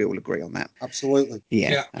sure we all agree on that. Absolutely.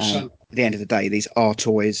 Yeah. At the end of the day, these are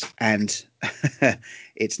toys, and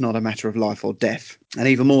it's not a matter of life or death. And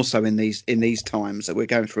even more so in these times that we're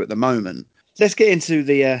going through at the moment. Let's get into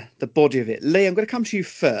the body of it. Lee, I'm going to come to you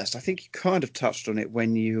first. I think you kind of touched on it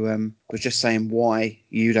when you was just saying why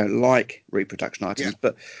you don't like reproduction items. Yeah.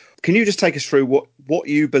 But can you just take us through what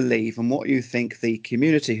you believe and what you think the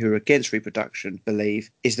community who are against reproduction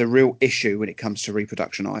believe is the real issue when it comes to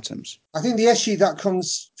reproduction items? I think the issue that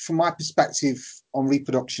comes from my perspective on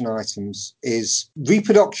reproduction items is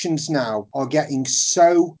reproductions now are getting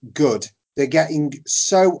so good. They're getting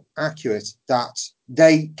so accurate that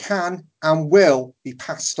they can and will be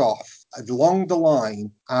passed off along the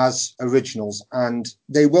line as originals, and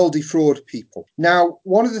they will defraud people. Now,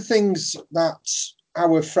 one of the things that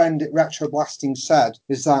our friend at Retro Blasting said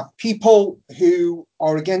is that people who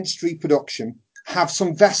are against reproduction have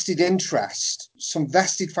some vested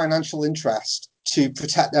financial interest to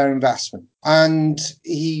protect their investment. And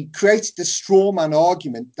he created the straw man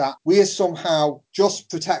argument that we are somehow just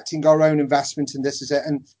protecting our own investment and this is it,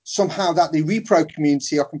 and somehow that the repro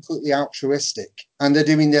community are completely altruistic and they're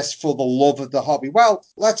doing this for the love of the hobby. Well,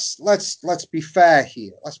 let's be fair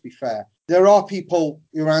here. Let's be fair. There are people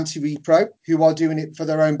who are anti-repro who are doing it for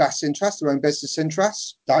their own best interest, their own business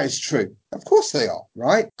interests. That is true. Of course they are,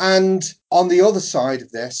 right? And on the other side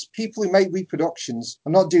of this, people who make reproductions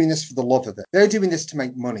are not doing this for the love of it. They're doing this to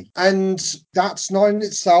make money. And that's not in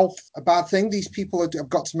itself a bad thing. These people have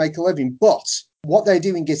got to make a living. But what they're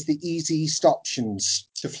doing is the easiest options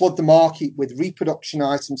to flood the market with reproduction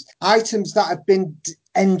items that have been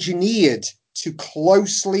engineered to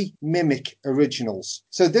closely mimic originals.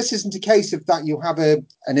 So this isn't a case of that you have an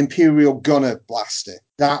Imperial Gunner blaster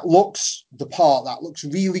that looks the part, that looks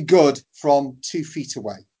really good from 2 feet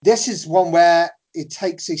away. This is one where it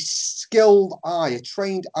takes a skilled eye, a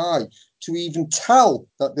trained eye, to even tell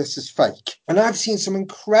that this is fake. And I've seen some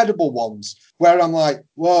incredible ones where I'm like,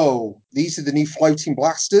 whoa, these are the new floating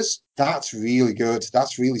blasters. That's really good.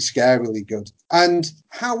 That's really scarily good. And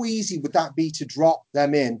how easy would that be to drop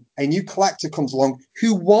them in? A new collector comes along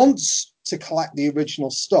who wants to collect the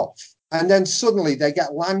original stuff. And then suddenly they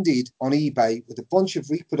get landed on eBay with a bunch of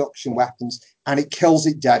reproduction weapons and it kills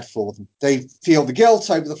it dead for them. They feel the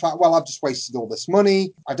guilt over the fact, well, I've just wasted all this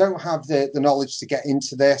money. I don't have the knowledge to get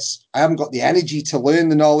into this. I haven't got the energy to learn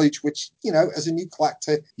the knowledge, which, you know, as a new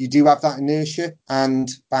collector, you do have that inertia,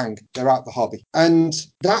 and bang, they're out the hobby. And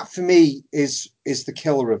that for me is the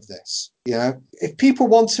killer of this. You know, if people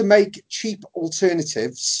want to make cheap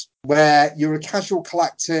alternatives where you're a casual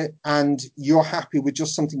collector and you're happy with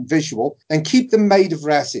just something visual, then keep them made of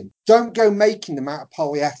resin. Don't go making them out of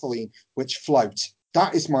polyethylene, which float.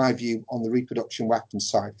 That is my view on the reproduction weapons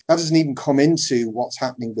side. That doesn't even come into what's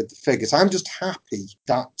happening with the figures. I'm just happy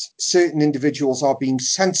that certain individuals are being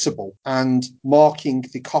sensible and marking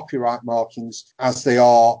the copyright markings as they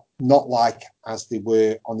are, not like as they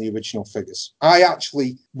were on the original figures. I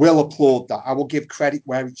actually will applaud that. I will give credit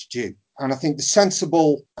where it's due. And I think the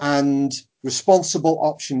sensible and responsible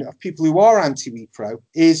option of people who are anti-repro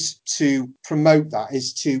is to promote that,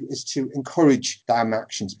 is to encourage damn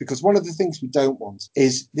actions. Because one of the things we don't want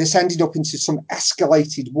is this ending up into some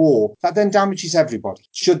escalated war that then damages everybody.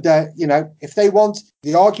 Should there, you know, if they want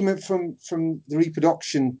The argument from the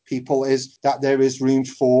reproduction people is that there is room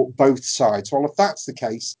for both sides. Well, if that's the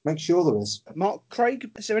case, make sure there is. Mark, Craig,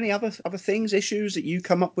 is there any other things, issues that you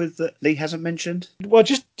come up with that Lee hasn't mentioned? Well,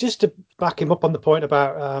 just to back him up on the point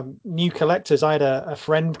about new collectors, I had a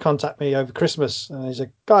friend contact me over Christmas. He's a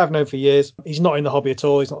guy I've known for years. He's not in the hobby at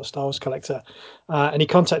all. He's not a Star Wars collector. And he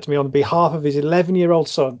contacted me on behalf of his 11-year-old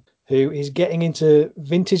son, who is getting into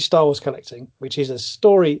vintage Star Wars collecting, which is a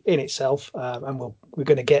story in itself. And we're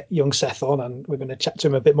going to get young Seth on, and we're going to chat to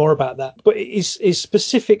him a bit more about that. But his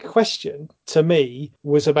specific question to me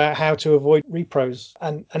was about how to avoid repros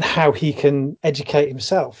and how he can educate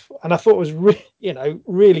himself. And I thought was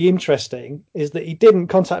really interesting is that he didn't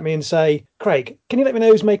contact me and say, Craig, can you let me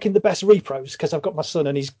know who's making the best repros? Because I've got my son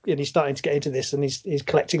and he's starting to get into this and he's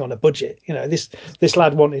collecting on a budget. This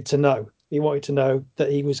lad wanted to know. He wanted to know that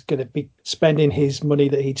he was going to be spending his money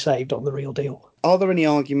that he'd saved on the real deal. Are there any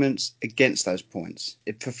arguments against those points?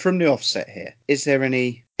 From the offset here, is there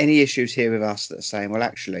any issues here with us that are saying, well,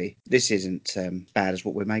 actually, this isn't bad as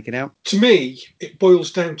what we're making out? To me, it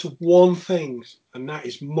boils down to one thing, and that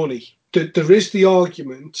is money. There is the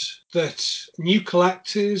argument that new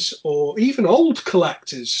collectors or even old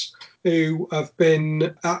collectors who have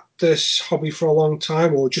been at this hobby for a long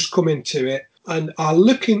time or just come into it and are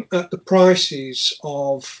looking at the prices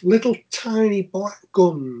of little tiny black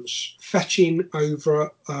guns fetching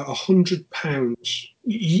over £100.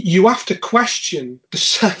 You have to question the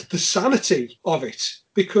sanity of it,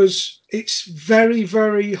 because it's very,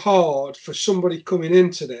 very hard for somebody coming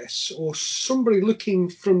into this or somebody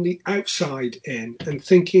looking from the outside in and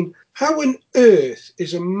thinking, how on earth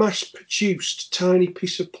is a mass-produced tiny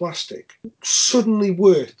piece of plastic suddenly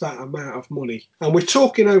worth that amount of money? And we're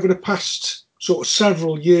talking over the past sort of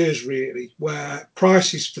several years, really, where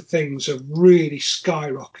prices for things have really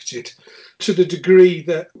skyrocketed to the degree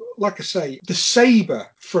that, like I say, the Sabre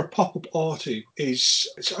for a pop-up R2 it's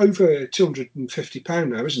over £250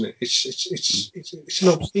 now, isn't it? It's an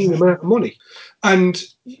obscene amount of money. And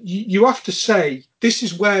you have to say, this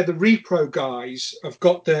is where the repro guys have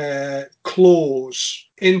got their claws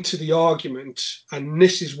into the argument, and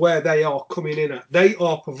this is where they are coming in at. They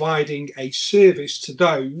are providing a service to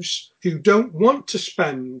those who don't want to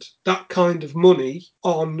spend that kind of money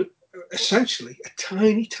on essentially a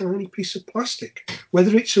tiny, tiny piece of plastic.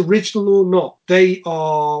 Whether it's original or not, they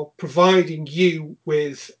are providing you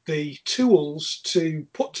with the tools to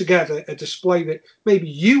put together a display that maybe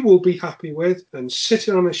you will be happy with and sit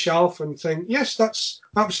it on a shelf and think, yes, that's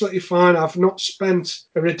absolutely fine. I've not spent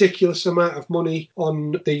a ridiculous amount of money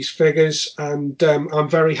on these figures, and I'm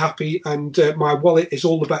very happy, and my wallet is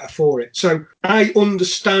all the better for it. So I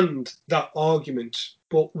understand that argument.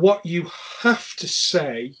 But what you have to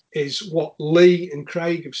say is what Lee and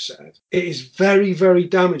Craig have said. It is very, very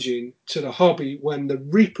damaging to the hobby when the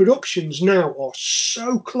reproductions now are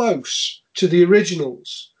so close to the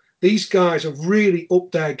originals. These guys have really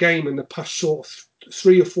upped their game in the past sort of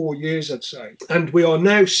 3 or 4 years, I'd say. And we are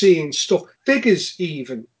now seeing figures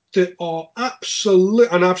even, that are absolute,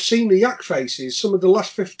 and I've seen the yak faces, some of the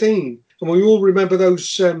last 15. And we all remember those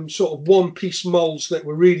sort of one-piece molds that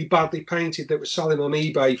were really badly painted that were selling on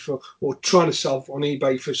eBay or trying to sell on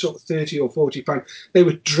eBay for sort of £30 or £40. They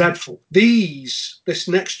were dreadful. This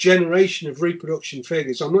next generation of reproduction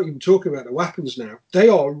figures, I'm not even talking about the weapons now, they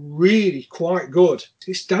are really quite good.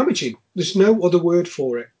 It's damaging. There's no other word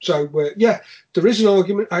for it. So, there is an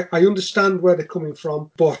argument. I understand where they're coming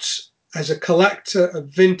from, but as a collector of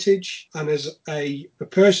vintage and as a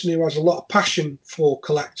person who has a lot of passion for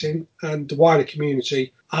collecting and the wider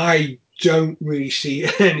community, I don't really see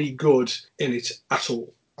any good in it at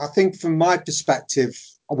all. I think from my perspective,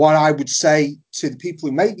 what I would say to the people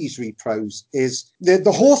who make these repros is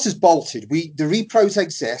the horse is bolted. The repros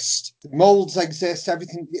exist, the molds exist,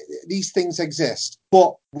 everything, these things exist.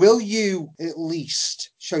 But will you at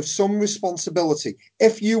least show some responsibility?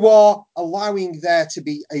 If you are allowing there to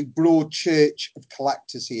be a broad church of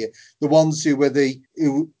collectors here, the ones who are the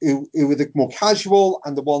more casual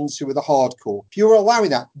and the ones who are the hardcore, if you're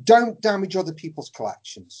allowing that, don't damage other people's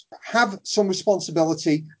collections. Have some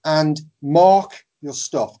responsibility and mark your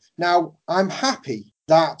stuff. Now, I'm happy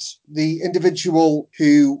that the individual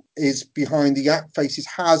who is behind the yak faces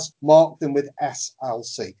has marked them with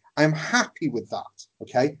SLC. I'm happy with that.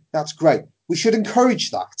 Okay, that's great. We should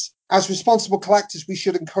encourage that. As responsible collectors, we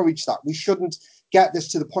should encourage that. We shouldn't get this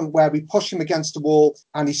to the point where we push him against the wall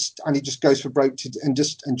and he just goes for broke and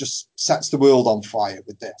just sets the world on fire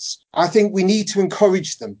with this. I think we need to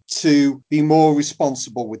encourage them to be more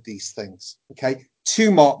responsible with these things. Okay,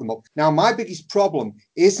 to mark them up. Now, my biggest problem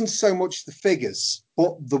isn't so much the figures,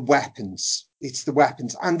 but the weapons. it's the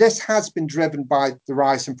weapons. And this has been driven by the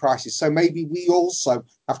rise in prices. So maybe we also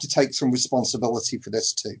have to take some responsibility for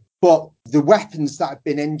this too. But the weapons that have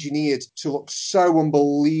been engineered to look so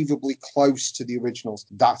unbelievably close to the originals,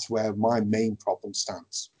 that's where my main problem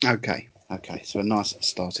stands. Okay, so a nice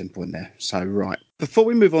starting point there. So, right. Before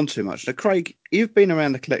we move on too much, now, Craig, you've been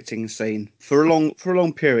around the collecting scene for a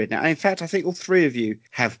long period now. In fact, I think all three of you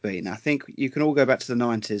have been. I think you can all go back to the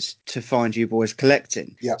 90s to find you boys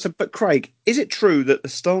collecting. Yeah. So, but Craig, is it true that the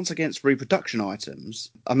stance against reproduction items,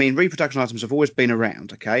 I mean, reproduction items have always been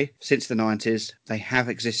around, okay? Since the 90s, they have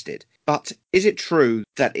existed. But is it true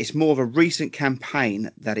that it's more of a recent campaign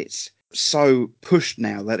that it's so pushed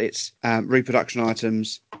now that it's reproduction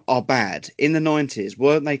items are bad? In the 90s,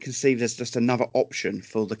 weren't they conceived as just another option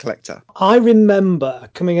for the collector? I remember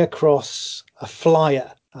coming across a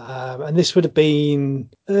flyer, and this would have been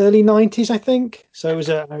early 90s, I think. So it was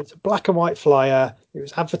a black and white flyer. It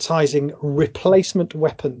was advertising replacement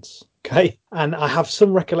weapons. Okay. And I have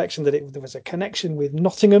some recollection that there was a connection with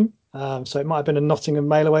Nottingham. So it might have been a Nottingham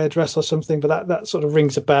mail away address or something, but that sort of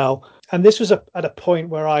rings a bell. And this was at a point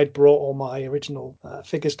where I'd brought all my original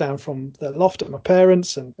figures down from the loft at my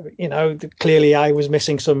parents. And, clearly I was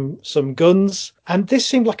missing some guns. And this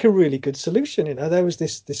seemed like a really good solution. There was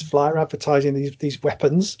this flyer advertising these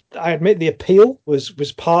weapons. I admit the appeal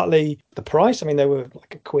was partly the price. I mean, they were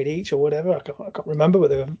like £1 each or whatever. I can't remember, but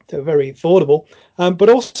they were very affordable. But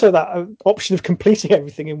also that option of completing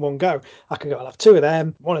everything in one go. I could go, I'll have two of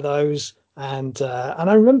them, one of those. And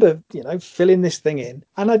I remember, filling this thing in.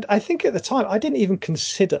 And I think at the time, I didn't even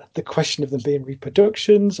consider the question of them being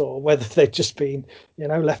reproductions or whether they'd just been,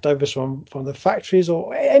 leftovers from the factories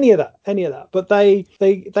or any of that. But they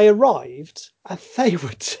arrived and they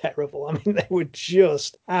were terrible. I mean, they were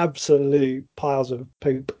just absolute piles of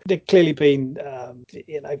poop. They'd clearly been,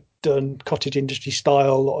 done cottage industry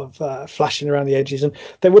style, a lot of flashing around the edges, and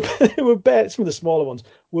they were some of the smaller ones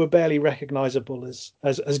were barely recognizable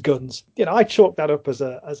as guns. I chalked that up as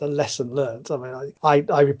a lesson learned. I mean,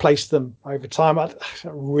 I replaced them over time. I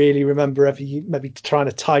don't really remember ever maybe trying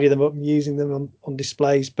to tidy them up and using them on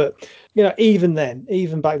displays, but even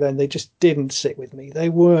back then, they just didn't sit with me. They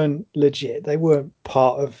weren't legit. They weren't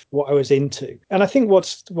part of what I was into. And I think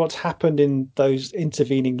what's happened in those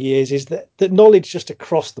intervening years is that knowledge just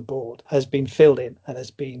across the board has been filled in and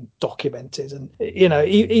has been documented. And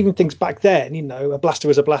even things back then, a blaster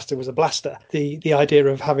was a blaster was a blaster. The idea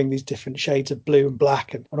of having these different shades of blue and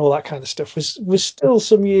black and all that kind of stuff was still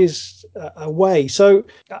some years away. So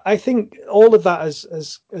I think all of that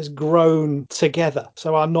has grown together.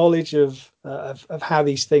 So our knowledge of how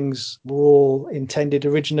these things were all intended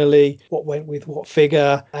originally, what went with what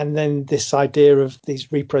figure, and then this idea of these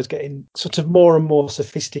repros getting sort of more and more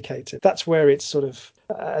sophisticated. That's where it's sort of,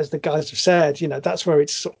 as the guys have said, that's where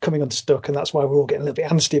it's sort of coming unstuck, and that's why we're all getting a little bit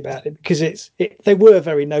antsy about it, because they were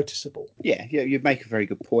very noticeable. Yeah, you make a very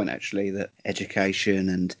good point, actually, that education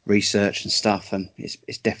and research and stuff, and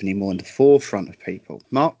it's definitely more in the forefront of people.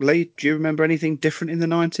 Mark, Lee, do you remember anything different in the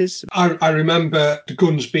 90s? I remember the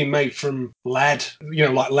guns being made from lead,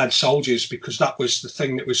 like lead soldiers, because that was the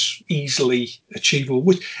thing that was easily achievable.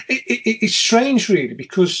 It's strange, really,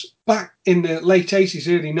 because back in the late 80s,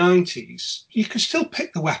 early 90s, you could still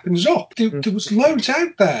pick the weapons up. There was loads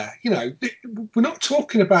out there. We're not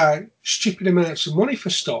talking about stupid amounts of money for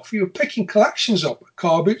stuff. You were picking collections up at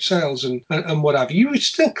car boot sales and whatever. You were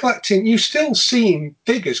still collecting, you were still seeing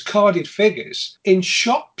figures, carded figures, in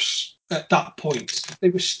shops. At that point, they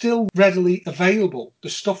were still readily available. The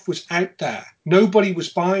stuff was out there. Nobody was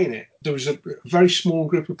buying it. There was a very small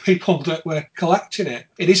group of people that were collecting it.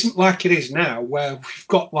 It isn't like it is now, where we've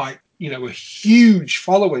got a huge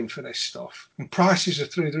following for this stuff and prices are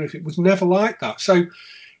through the roof. It was never like that. So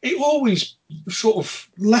it always sort of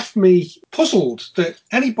left me puzzled that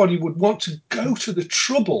anybody would want to go to the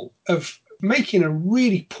trouble of making a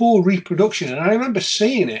really poor reproduction. And I remember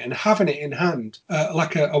seeing it and having it in hand,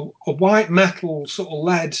 like a white metal sort of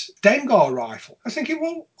lead Dengar rifle. I was thinking,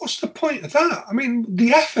 well, what's the point of that? I mean,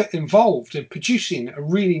 the effort involved in producing a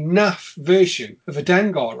really naff version of a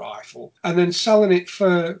Dengar rifle and then selling it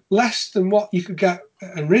for less than what you could get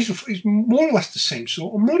an original for is more or less the same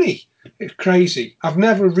sort of money. It's crazy. I've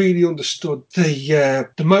never really understood the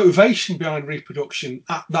motivation behind reproduction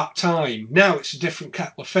at that time. Now it's a different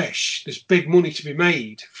kettle of fish. There's big money to be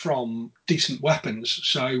made from decent weapons.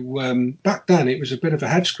 So back then it was a bit of a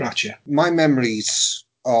head scratcher. My memories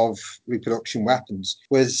of reproduction weapons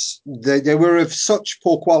was they were of such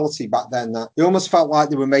poor quality back then that they almost felt like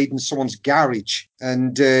they were made in someone's garage,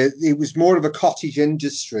 and it was more of a cottage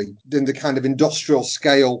industry than the kind of industrial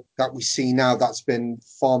scale that we see now that's been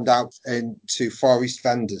farmed out into Far East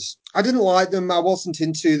vendors. I didn't like them. I wasn't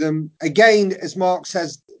into them. Again, as Mark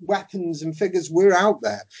says, weapons and figures were out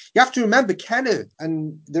there. You have to remember, Kenner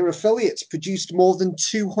and their affiliates produced more than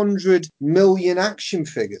 200 million action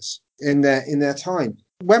figures in their time.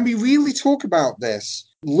 When we really talk about this,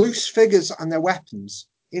 loose figures and their weapons,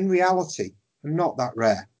 in reality, are not that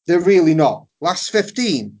rare. They're really not. Last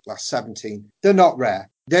 15, last 17, they're not rare.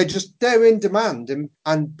 They're in demand.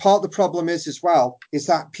 And part of the problem is as well, is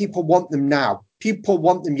that people want them now. People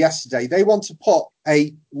want them yesterday. They want to put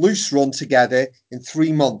a loose run together in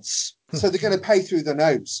 3 months. So they're going to pay through their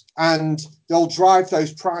nose and they'll drive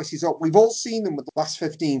those prices up. We've all seen them with the last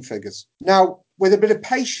 15 figures. Now, with a bit of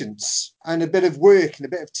patience and a bit of work and a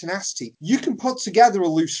bit of tenacity, you can put together a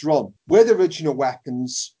loose run with original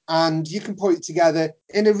weapons and you can put it together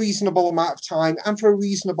in a reasonable amount of time and for a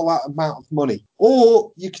reasonable amount of money.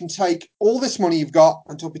 Or you can take all this money you've got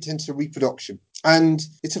and dump it into reproduction. And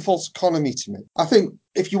it's a false economy to me. I think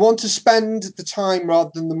if you want to spend the time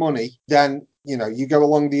rather than the money, then you go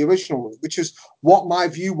along the original route, which is what my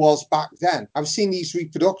view was back then. I've seen these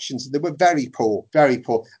reproductions and they were very poor, very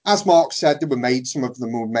poor. As Mark said, some of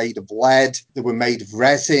them were made of lead, they were made of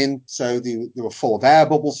resin, so they were full of air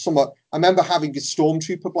bubbles. I remember having a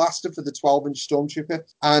Stormtrooper blaster for the 12-inch Stormtrooper,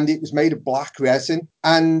 and it was made of black resin,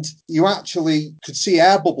 and you actually could see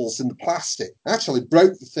air bubbles in the plastic. I actually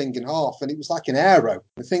broke the thing in half, and it was like an Aero.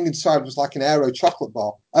 The thing inside was like an Aero chocolate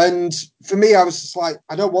bar. And for me, I was just like,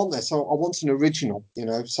 I don't want this. I want an original,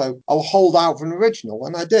 so I'll hold out for an original,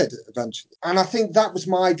 and I did eventually. And I think that was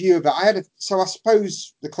my view of it. So I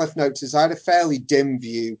suppose the Cliff Notes is I had a fairly dim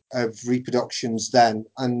view of reproductions then,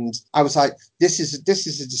 and I was like, this is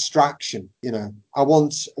a distraction. I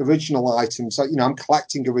want original items. I'm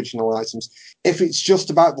collecting original items. If it's just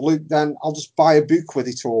about the loot, then I'll just buy a book with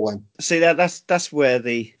it all in. See, that's where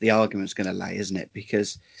the argument's going to lay, isn't it?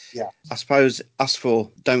 Because I suppose us four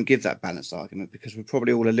don't give that balanced argument because we're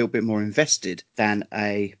probably all a little bit more invested than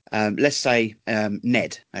let's say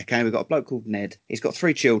Ned. Okay, we've got a bloke called Ned. He's got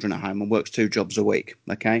 3 children at home and works 2 jobs a week.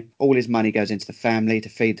 Okay, all his money goes into the family to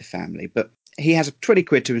feed the family, but he has 20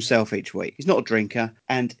 quid to himself each week. He's not a drinker,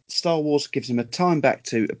 and Star Wars gives him a time back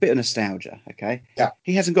to a bit of nostalgia, okay? Yeah.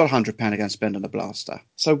 He hasn't got £100 to go and spend on a blaster.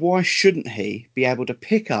 So why shouldn't he be able to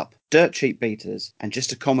pick up dirt cheap beaters and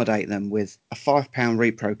just accommodate them with a £5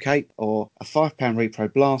 repro cape or a £5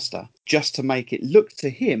 repro blaster just to make it look to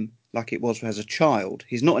him like it was as a child?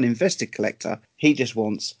 He's not an invested collector. He just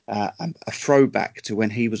wants a throwback to when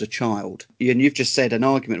he was a child. And you've just said an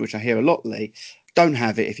argument which I hear a lot, Lee. Don't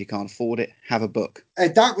have it if you can't afford it. Have a book.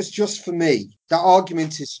 That was just for me. That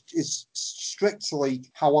argument is strictly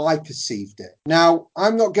how I perceived it. Now,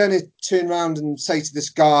 I'm not going to turn around and say to this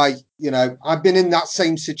guy, I've been in that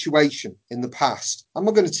same situation in the past. I'm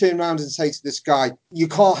not going to turn around and say to this guy, you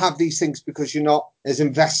can't have these things because you're not as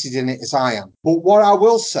invested in it as I am. But what I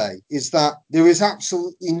will say is that there is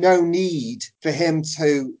absolutely no need for him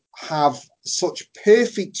to have such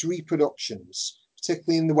perfect reproductions,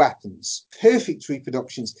 particularly in the weapons, perfect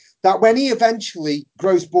reproductions, that when he eventually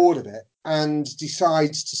grows bored of it and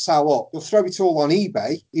decides to sell up, he'll throw it all on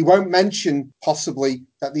eBay. He won't mention possibly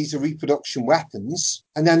that these are reproduction weapons,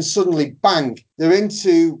 and then suddenly, bang, they're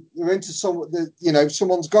into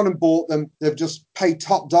someone's gone and bought them. They've just paid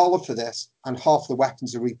top dollar for this, and half the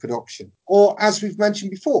weapons are reproduction. Or, as we've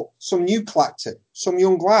mentioned before, some new collector, some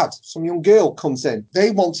young lad, some young girl comes in.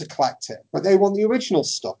 They want to collect it, but they want the original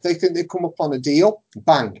stuff. They think they've come up on a deal.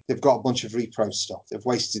 Bang, they've got a bunch of repro stuff. They've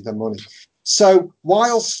wasted their money. So,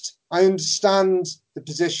 whilst I understand the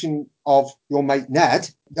position of your mate Ned,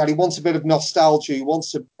 that he wants a bit of nostalgia, he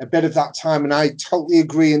wants a bit of that time, and I totally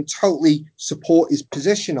agree and totally support his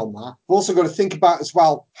position on that. We've also got to think about as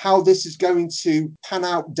well how this is going to pan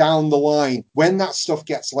out down the line when that stuff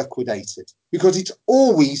gets liquidated, because it's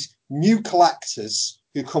always new collectors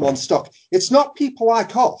who come on stock. It's not people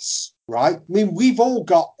like us, right? I mean, we've all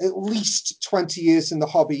got at least 20 years in the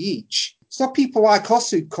hobby each. It's not people like us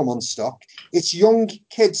who come on stock. It's young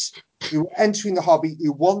kids who are entering the hobby,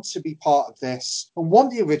 who want to be part of this and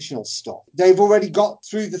want the original stuff. They've already got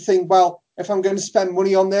through the thing, well, if I'm going to spend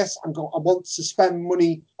money on this, I want to spend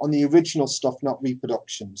money on the original stuff, not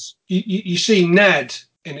reproductions. You see, Ned,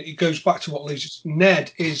 and it goes back to what Lee said,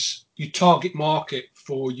 Ned is your target market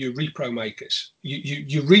for your repro makers.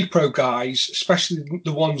 Your repro guys, especially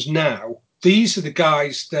the ones now, these are the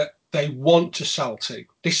guys that they want to sell to.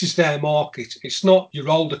 This is their market. It's not your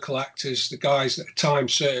older collectors, the guys that are time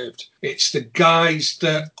served. It's the guys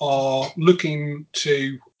that are looking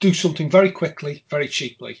to do something very quickly, very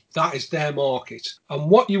cheaply. That is their market. And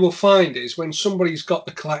what you will find is when somebody's got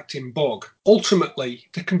the collecting bug, ultimately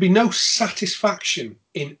there can be no satisfaction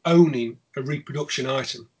in owning a reproduction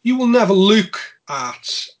item. You will never look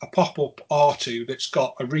at a pop-up R2 that's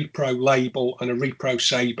got a repro label and a repro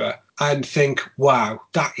saber and think, wow,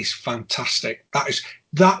 that is fantastic.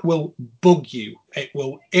 That will bug you. It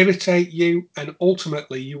will irritate you, and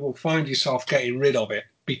ultimately you will find yourself getting rid of it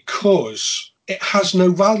because it has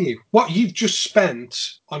no value. What you've just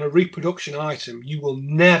spent on a reproduction item, you will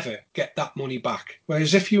never get that money back.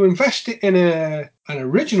 Whereas if you invest it in an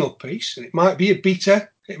original piece, and it might be a beta,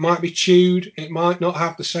 it might be chewed, it might not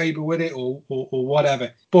have the saber with it or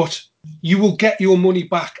whatever, but you will get your money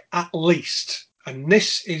back at least. And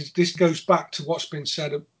this goes back to what's been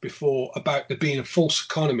said before about there being a false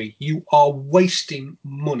economy. You are wasting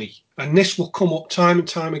money. And this will come up time and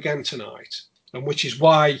time again tonight. And which is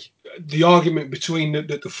why the argument between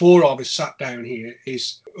the four of us sat down here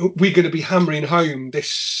is we're going to be hammering home this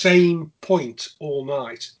same point all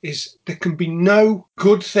night, is there can be no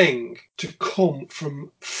good thing to come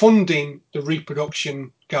from funding the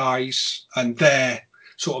reproduction guys and their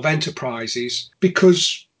sort of enterprises,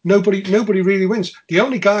 because nobody really wins. The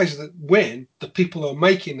only guys that win, the people who are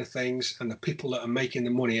making the things and the people that are making the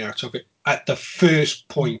money out of it at the first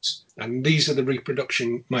point. And these are the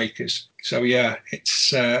reproduction makers. So yeah,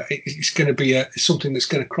 it's going to be something that's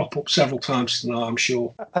going to crop up several times tonight, I'm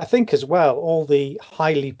sure. I think as well, all the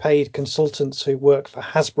highly paid consultants who work for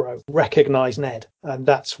Hasbro recognise Ned, and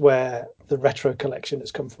that's where the retro collection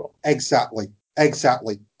has come from. Exactly.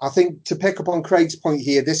 I think to pick up on Craig's point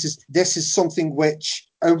here, this is something which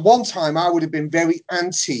at one time I would have been very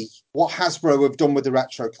anti what Hasbro have done with the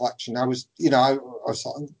retro collection. I was like,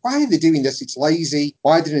 why are they doing this? It's lazy.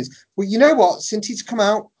 Why are they doing this? Well, you know what? Since it's come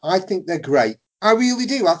out, I think they're great. I really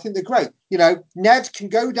do. I think they're great. You know, Ned can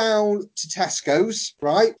go down to Tesco's,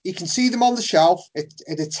 right? You can see them on the shelf at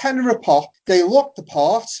a tenner a pop. They look the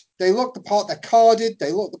part. They're carded.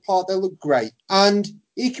 They look the part. They look great. And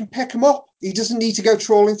he can pick them up. He doesn't need to go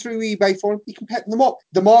trawling through eBay for them. He can pick them up.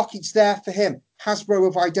 The market's there for him. Hasbro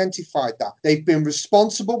have identified that. They've been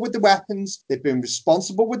responsible with the weapons. They've been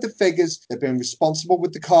responsible with the figures. They've been responsible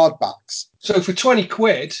with the card backs. So for 20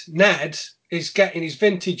 quid, Ned is getting his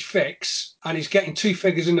vintage fix and he's getting two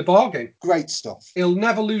figures in the bargain. Great stuff. He'll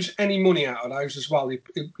never lose any money out of those as well.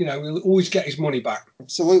 He'll always get his money back.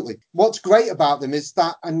 Absolutely. What's great about them is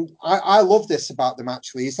that, and I love this about them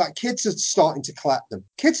actually, is that kids are starting to collect them.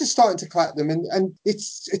 And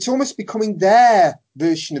it's almost becoming their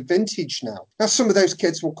version of vintage now. Now, some of those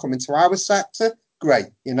kids will come into our sector. Great,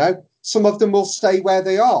 you know. Some of them will stay where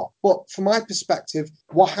they are. But from my perspective,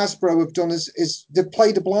 what Hasbro have done is they've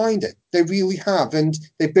played a blinder. They really have, and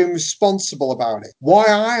they've been responsible about it. Why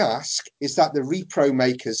I ask is that the repro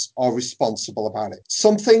makers are responsible about it.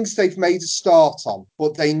 Some things they've made a start on,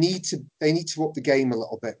 but they need to up the game a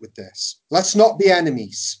little bit with this. Let's not be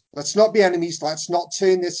enemies. Let's not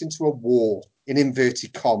turn this into a war, in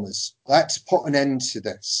inverted commas. Let's put an end to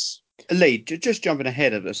this. Lee, just jumping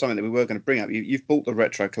ahead of something that we were going to bring up. You've bought the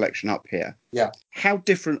retro collection up here. Yeah. How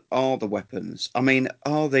different are the weapons? I mean,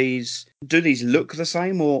 do these look the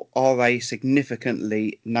same, or are they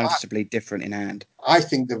significantly, noticeably different in hand? I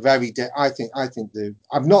think they're very.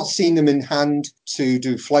 I've not seen them in hand to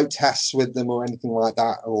do float tests with them or anything like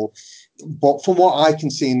that. But from what I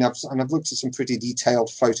can see, and I've looked at some pretty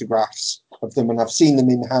detailed photographs of them, and I've seen them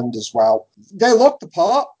in hand as well. They look the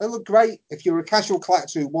part. They look great. If you're a casual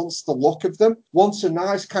collector who wants the look of them, wants a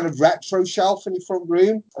nice kind of retro shelf in your front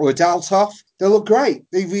room or a Deltoff, they look great.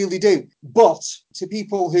 They really do. But to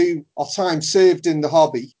people who are time served in the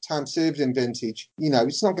hobby, time served in vintage,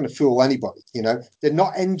 it's not going to fool anybody. They're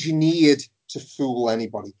not engineered to fool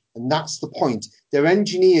anybody. And that's the point. They're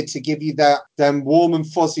engineered to give you them warm and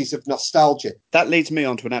fuzzies of nostalgia. That leads me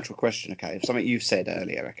on to a natural question, okay? Something you've said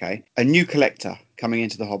earlier, okay? A new collector coming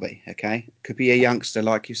into the hobby, okay? Could be a youngster,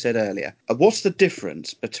 like you said earlier. What's the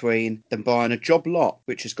difference between them buying a job lot,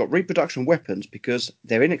 which has got reproduction weapons because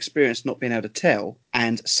they're inexperienced not being able to tell,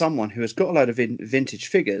 and someone who has got a load of vintage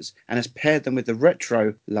figures and has paired them with the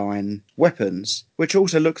retro line weapons, which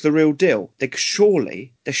also look the real deal? They're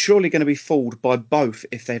surely going to be fooled by both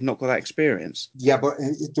if they've not got that experience. Yeah, but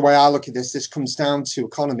the way I look at this comes down to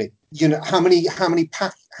economy. How many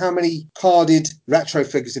carded retro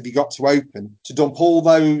figures have you got to open to dump all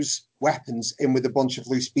those weapons in with a bunch of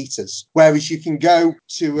loose beaters? Whereas you can go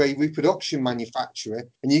to a reproduction manufacturer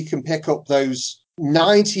and you can pick up those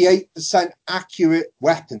 98% accurate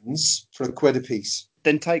weapons for £1 a piece.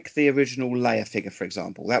 Then take the original Leia figure, for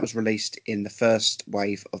example. That was released in the first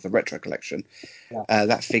wave of the retro collection. Yeah.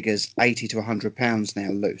 That figure's £80 to £100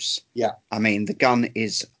 now loose. Yeah. I mean, the gun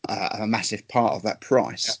is a massive part of that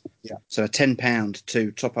price. Yeah. So a £10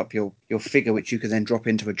 to top up your figure, which you can then drop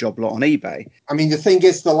into a job lot on eBay. I mean, the thing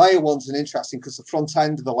is, the Leia one's an interesting because the front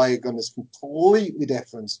end of the Leia gun is completely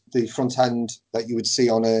different. The front end that you would see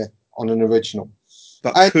on an original.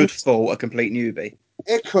 But could fall a complete newbie.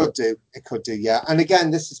 It could do, yeah. And again,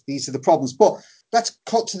 these are the problems. But let's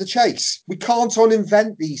cut to the chase. We can't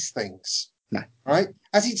uninvent these things. No. Right?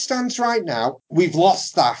 As it stands right now, we've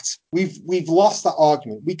lost that. We've lost that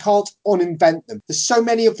argument. We can't uninvent them. There's so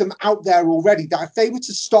many of them out there already that if they were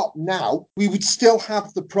to stop now, we would still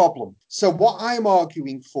have the problem. So what I'm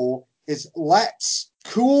arguing for is let's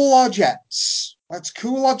cool our jets. Let's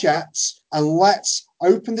cool our jets and let's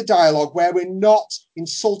open the dialogue where we're not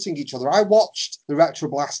insulting each other. I watched the retro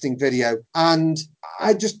blasting video and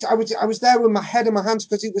I was there with my head in my hands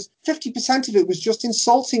because it was 50% of it was just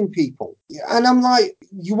insulting people. And I'm like,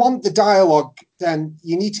 you want the dialogue, then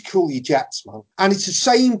you need to cool your jets, man. And it's the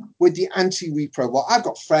same with the anti-repro lot. I've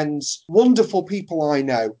got friends, wonderful people I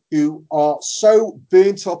know who are so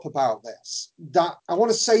burnt up about this that I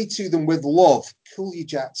want to say to them with love, cool your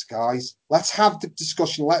jets, guys. Let's have the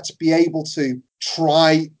discussion. Let's be able to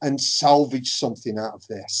try and salvage something out of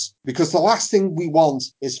this. Because the last thing we want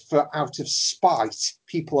is for out of spite,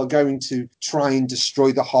 people are going to try and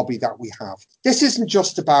destroy the hobby that we have. This isn't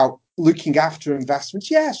just about looking after investments.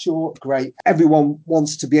 Yeah, sure, great. Everyone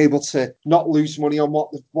wants to be able to not lose money on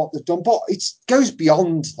what they've done, but it goes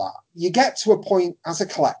beyond that. You get to a point as a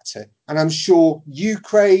collector, and I'm sure you,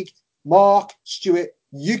 Craig, Mark, Stuart,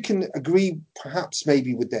 you can agree perhaps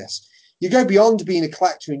maybe with this. You go beyond being a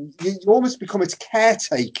collector and you almost become its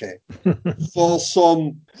caretaker for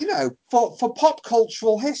some, for pop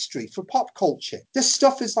cultural history, for pop culture. This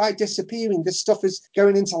stuff is like disappearing. This stuff is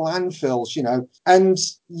going into landfills, and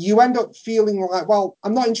you end up feeling like, well,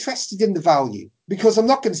 I'm not interested in the value because I'm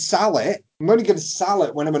not going to sell it. I'm only going to sell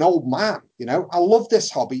it when I'm an old man. I love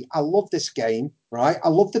this hobby. I love this game, right? I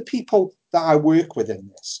love the people that I work with in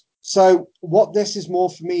this. So what this is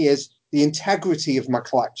more for me is the integrity of my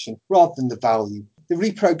collection rather than the value. The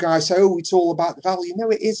repro guys say, oh, it's all about the value. No,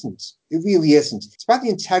 it isn't. It really isn't. It's about the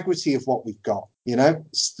integrity of what we've got.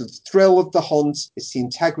 It's the thrill of the hunt. It's the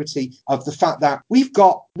integrity of the fact that we've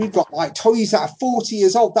got like toys that are 40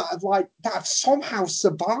 years old that have somehow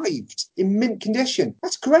survived in mint condition.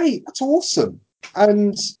 That's great. That's awesome.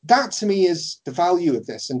 And that to me is the value of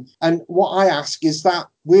this. And what I ask is that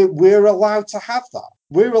we're allowed to have that.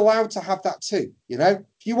 We're allowed to have that too. If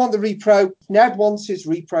you want the repro, Ned wants his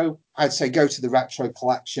repro, I'd say go to the retro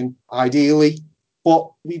collection, ideally.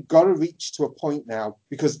 But we've got to reach to a point now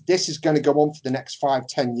because this is going to go on for the next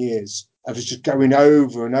 5-10 years of us just going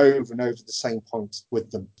over and over and over the same point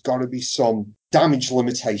with them. Got to be some damage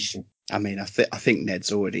limitation. I mean, I think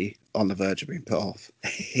Ned's already on the verge of being put off.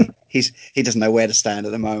 He doesn't know where to stand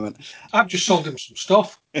at the moment. I've just sold him some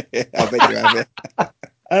stuff. I bet you have, yeah.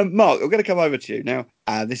 Mark, I'm going to come over to you now.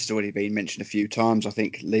 This has already been mentioned a few times. I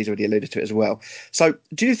think Lee's already alluded to it as well. So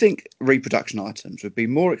do you think reproduction items would be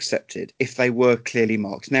more accepted if they were clearly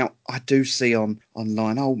marked? Now, I do see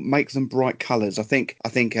online, make them bright colours. I think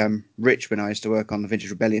Rich, when I used to work on the Vintage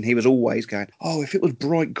Rebellion, he was always going, if it was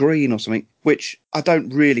bright green or something, which I don't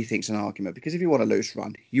really think is an argument, because if you want a loose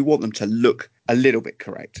run, you want them to look a little bit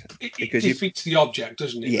correct. It defeats the object,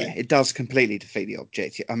 doesn't it? Yeah, it does completely defeat the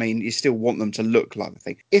object. I mean, you still want them to look like the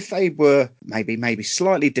thing. If they were maybe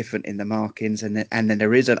slightly different in the markings, and then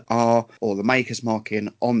there is an R or the maker's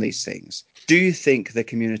marking on these things, do you think the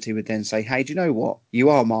community would then say, hey, do you know what? You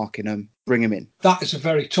are marking them, bring them in? That is a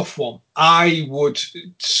very tough one. I would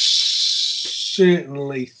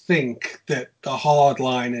certainly think that the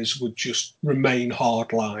hardliners would just remain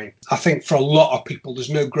hardline. I think for a lot of people, there's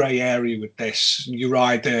no grey area with this. You're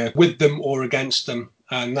either with them or against them.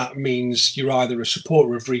 And that means you're either a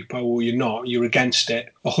supporter of repo or you're not. You're against it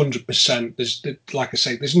 100%. Like I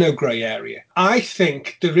say, there's no grey area. I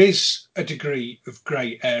think there is a degree of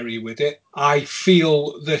grey area with it. I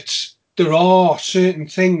feel that there are certain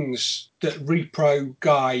things that repro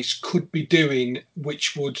guys could be doing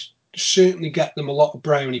which would certainly get them a lot of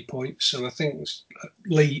brownie points. And I think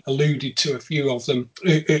Lee alluded to a few of them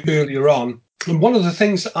earlier on. And one of the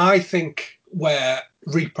things that I think where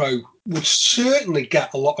repro would certainly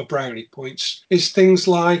get a lot of brownie points is things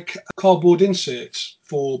like cardboard inserts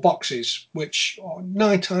for boxes, which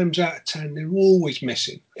 9 times out of 10, they're always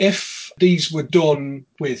missing. If these were done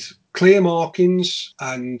with clear markings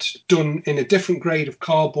and done in a different grade of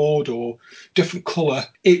cardboard or different colour,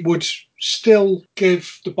 it would still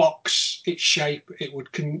give the box its shape. It would,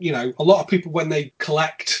 a lot of people, when they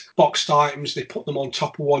collect boxed items, they put them on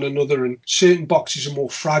top of one another, and certain boxes are more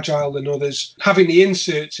fragile than others. Having the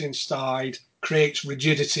inserts inside creates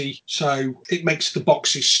rigidity, so it makes the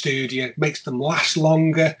boxes sturdier, makes them last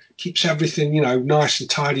longer, keeps everything, nice and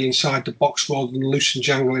tidy inside the box rather than loose and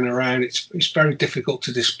jangling around. It's very difficult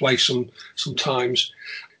to display sometimes.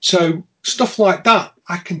 So stuff like that,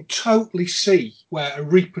 I can totally see where a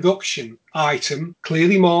reproduction item,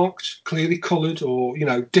 clearly marked, clearly coloured, or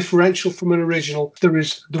differential from an original, there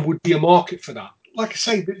would be a market for that. Like I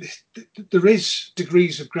say, there is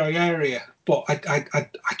degrees of grey area, but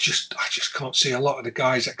I just can't see a lot of the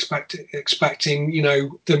guys expecting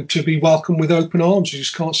them to be welcomed with open arms. You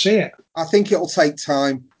just can't see it. I think it'll take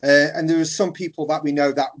time, and there are some people that we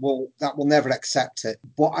know that will never accept it.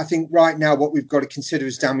 But I think right now what we've got to consider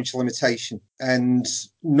is damage limitation and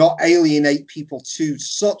not alienate people to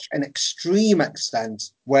such an extreme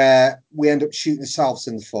extent where we end up shooting ourselves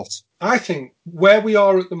in the foot. I think where we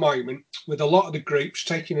are at the moment, with a lot of the groups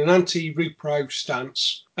taking an anti-repro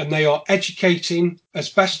stance, and they are educating as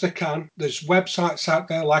best they can. There's websites out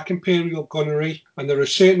there like Imperial Gunnery, and there are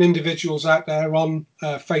certain individuals out there on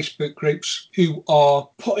Facebook groups who are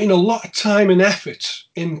putting a lot of time and effort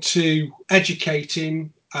into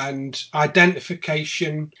educating and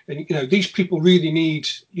identification, and these people really need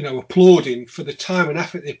applauding for the time and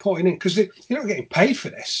effort they're putting in, because they're not getting paid for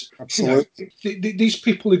this. Absolutely. These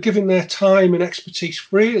people are giving their time and expertise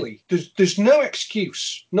freely. There's no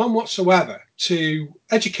excuse, none whatsoever, to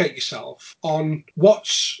educate yourself on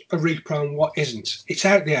what's a repro and what isn't. It's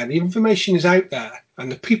out there. The information is out there, and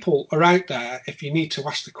the people are out there if you need to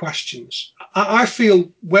ask the questions. I feel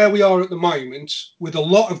where we are at the moment with a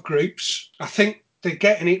lot of groups, I think they're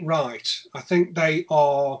getting it right. I think they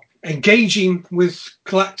are engaging with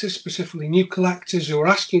collectors, specifically new collectors who are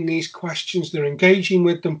asking these questions. They're engaging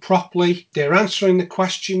with them properly. They're answering the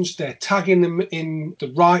questions. They're tagging them in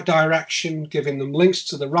the right direction, giving them links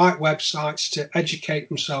to the right websites to educate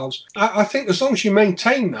themselves. I think as long as you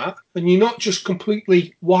maintain that, and you're not just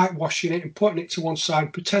completely whitewashing it and putting it to one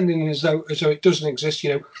side, pretending as though it doesn't exist.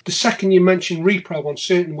 The second you mention repro on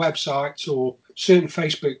certain websites or certain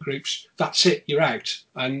Facebook groups, that's it, you're out.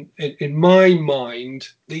 And in my mind,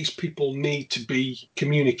 these people need to be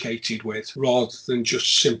communicated with rather than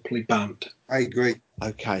just simply banned. I agree.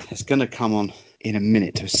 Okay, it's going to come on in a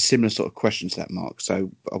minute to a similar sort of question to that, Mark. So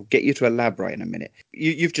I'll get you to elaborate in a minute.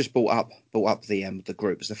 You've just brought up the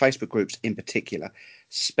groups, the Facebook groups in particular,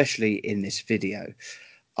 especially in this video,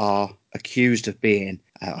 are accused of being,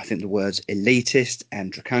 I think the words elitist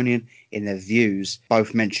and draconian in their views,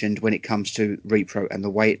 both mentioned when it comes to repro and the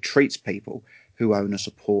way it treats people who own or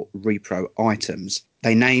support repro items.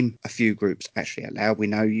 They name a few groups actually aloud. We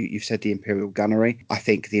know you've said the Imperial Gunnery. I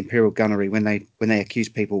think the Imperial Gunnery, when they accuse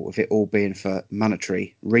people of it all being for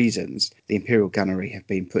monetary reasons, the Imperial Gunnery have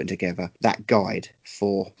been putting together that guide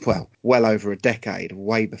for, well over a decade,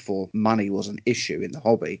 way before money was an issue in the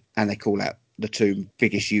hobby. And they call out the two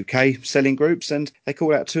biggest UK selling groups, and they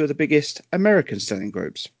call out two of the biggest American selling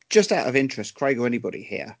groups. Just out of interest, Craig or anybody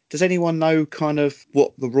here, does anyone know kind of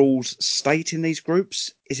what the rules state in these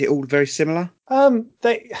groups? Is it all very similar?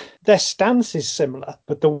 Their stance is similar,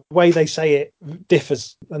 but the way they say it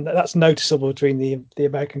differs, and that's noticeable between the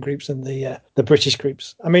American groups and the British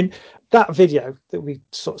groups. I mean, that video that we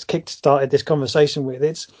sort of kick-started this conversation with,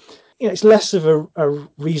 it's less of a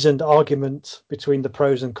reasoned argument between the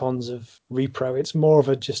pros and cons of repro. It's more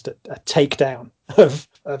of just a takedown of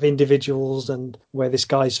individuals and where this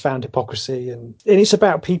guy's found hypocrisy, and it's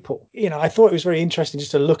about people. I thought it was very interesting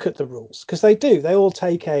just to look at the rules, because they all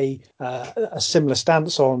take a similar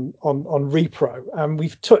stance on repro, and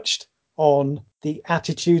we've touched on the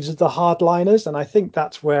attitudes of the hardliners, and I think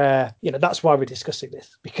that's why we're discussing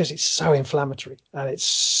this, because it's so inflammatory and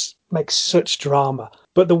makes such drama.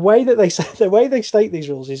 But the way they state these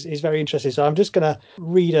rules is very interesting. So I'm just going to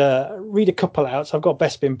read a couple out. So I've got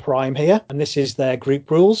Bespin Prime here, and this is their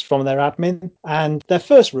group rules from their admin. And their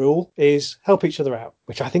first rule is help each other out,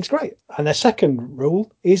 which I think is great. And their second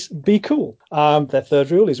rule is be cool. Their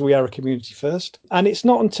third rule is we are a community first. And it's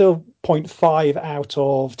not until 0.5 out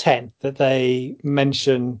of 10 that they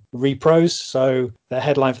mention repros. So their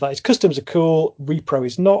headline for that is customs are cool, repro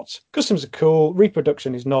is not. Customs are cool,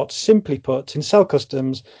 reproduction is not. Simply put, in sell customs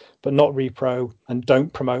but not repro, and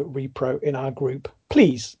don't promote repro in our group,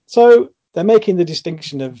 please. So they're making the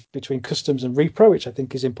distinction between customs and repro, which I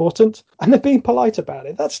think is important, and they're being polite about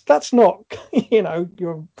it. That's not,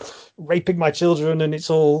 you're raping my children, and it's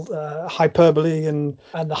all hyperbole and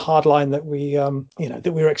the hard line that we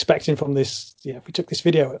that we were expecting from this. If we took this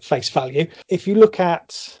video at face value. If you look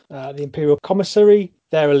at the Imperial Commissary,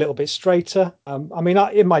 they're a little bit straighter.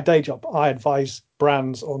 In my day job, I advise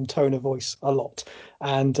brands on tone of voice a lot,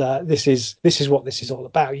 and this is what this is all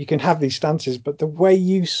about. You can have these stances, but the way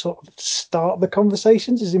you sort of start the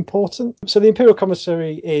conversations is important. So the Imperial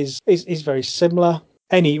Commissary is very similar.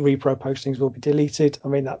 Any repro postings will be deleted. I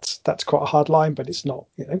mean, that's quite a hard line, but it's not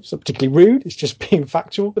it's not particularly rude. It's just being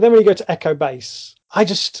factual. But then when you go to Echo Base, I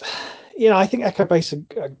think Echo Base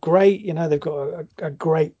are great. They've got a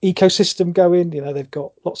great ecosystem going. They've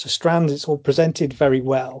got lots of strands. It's all presented very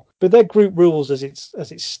well. But their group rules, as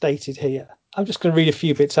it's stated here, I'm just going to read a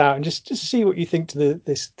few bits out and just see what you think to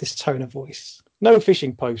this tone of voice. No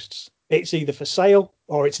phishing posts. It's either for sale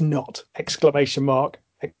or it's not! !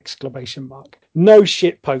 No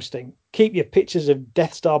shit posting. Keep your pictures of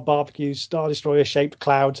Death Star barbecues, Star Destroyer shaped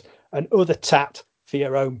clouds, and other tat for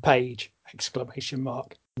your own page! !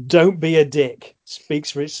 Don't be a dick.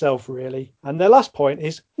 Speaks for itself, really. And their last point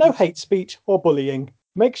is no hate speech or bullying.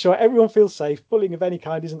 Make sure everyone feels safe. Bullying of any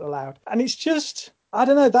kind isn't allowed. And it's just, I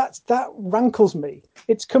don't know, that rankles me.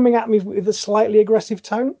 It's coming at me with a slightly aggressive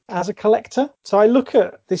tone as a collector. So I look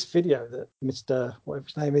at this video that Mr. whatever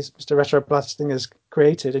his name is, Mr. Retroblasting has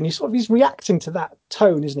created, and he's reacting to that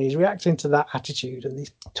tone, isn't he? He's reacting to that attitude and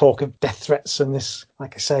this talk of death threats and this,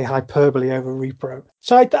 like I say, hyperbole over repro.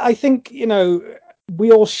 So I think, we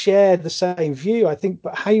all share the same view, I think,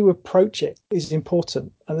 but how you approach it is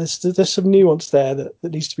important. And there's some nuance there that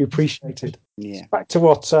needs to be appreciated. Yeah. Back to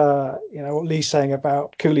what what Lee's saying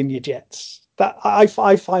about cooling your jets. That I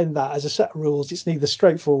find that as a set of rules, it's neither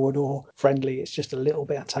straightforward or friendly. It's just a little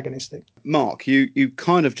bit antagonistic. Mark, you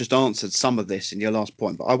kind of just answered some of this in your last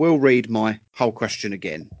point, but I will read my whole question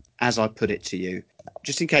again as I put it to you,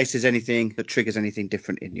 just in case there's anything that triggers anything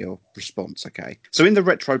different in your response, okay? So in the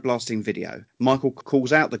Retro Blasting video, Michael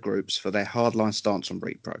calls out the groups for their hardline stance on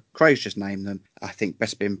repro. Craig's just named them. I think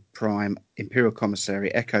Bespin Prime, Imperial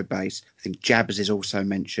Commissary, Echo Base. I think Jabbers is also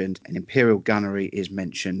mentioned, and Imperial Gunnery is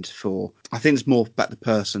mentioned for, I think it's more about the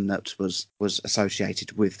person that was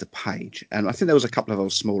associated with the page. And I think there was a couple of other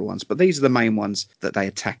smaller ones, but these are the main ones that they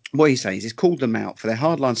attacked. What he says is called them out for their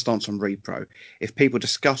hardline stance on repro. If people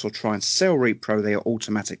discuss or try and sell repro, they are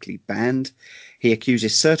automatically banned. He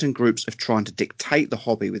accuses certain groups of trying to dictate the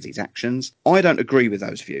hobby with these actions. I don't agree with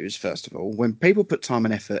those views, first of all. When people put time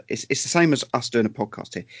and effort, it's the same as us doing a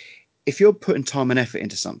podcast here. If you're putting time and effort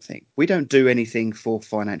into something, we don't do anything for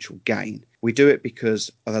financial gain. We do it because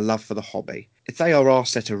of a love for the hobby. If they are our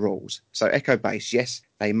set of rules, so Echo Base, yes,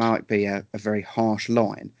 they might be a very harsh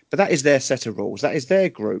line, but that is their set of rules. That is their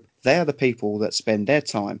group. They are the people that spend their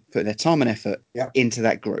time, putting their time and effort into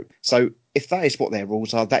that group. So if that is what their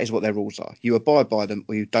rules are, that is what their rules are. You abide by them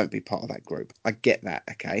or you don't be part of that group. I get that,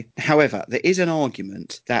 okay? However, there is an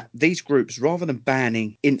argument that these groups, rather than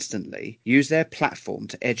banning instantly, use their platform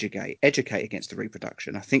to educate against the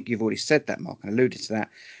reproduction. I think you've already said that, Mark, and alluded to that,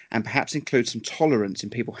 and perhaps include some tolerance in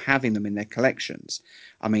people having them in their collections.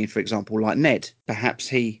 I mean, for example, like Ned, perhaps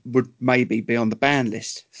he would maybe be on the ban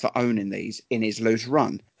list for owning these in his loose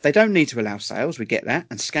run. They don't need to allow sales, we get that,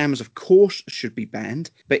 and scammers of course should be banned,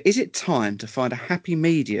 but is it time to find a happy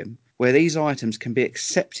medium where these items can be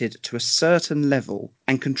accepted to a certain level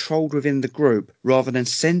and controlled within the group, rather than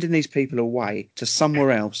sending these people away to somewhere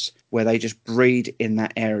else where they just breed in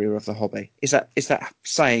that area of the hobby? It's that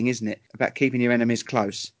saying, isn't it, about keeping your enemies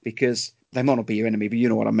close? Because they might not be your enemy, but you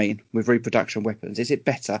know what I mean, with reproduction weapons. Is it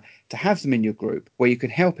better to have them in your group where you can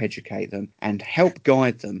help educate them and help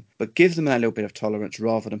guide them, but give them that little bit of tolerance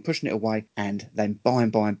rather than pushing it away and then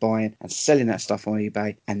buying and selling that stuff on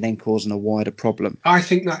eBay and then causing a wider problem? I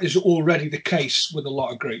think that is already the case with a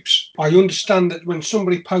lot of groups. I understand that when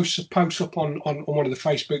somebody posts up on one of the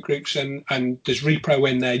Facebook groups and there's repro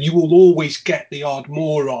in there, you will always get the odd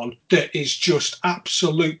moron that is just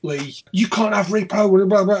absolutely, you can't have repro,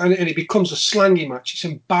 blah, blah, and it becomes a slangy match. It's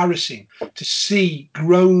embarrassing to see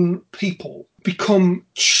grown people become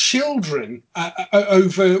children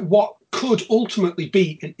over what could ultimately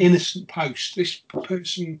be an innocent post. This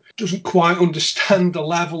person doesn't quite understand the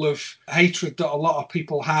level of hatred that a lot of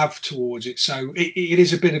people have towards it. So it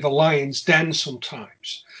is a bit of a lion's den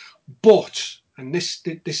sometimes. But, and this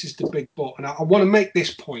is the big but, and I want to make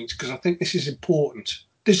this point because I think this is important.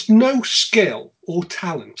 There's no skill or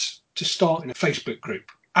talent to start in a Facebook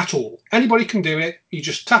group at all. Anybody can do it. You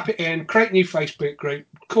just tap it in, create a new Facebook group,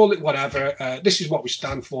 call it whatever. This is what we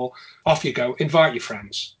stand for. Off you go. Invite your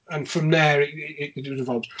friends. And from there, it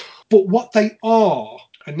evolves. But what they are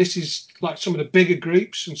and this is like some of the bigger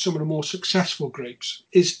groups and some of the more successful groups,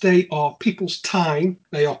 is they are people's time,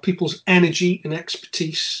 they are people's energy and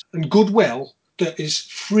expertise and goodwill that is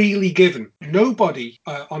freely given. Nobody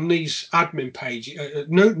on these admin pages,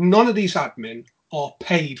 none of these admin are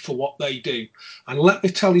paid for what they do. And let me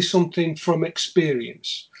tell you something from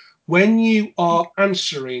experience. When you are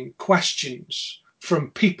answering questions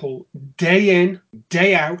from people day in,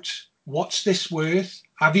 day out, what's this worth?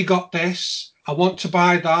 Have you got this? I want to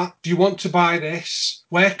buy that. Do you want to buy this?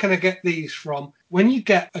 Where can I get these from? When you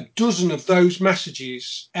get a dozen of those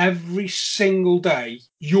messages every single day,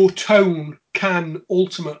 your tone can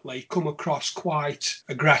ultimately come across quite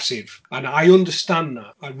aggressive. And I understand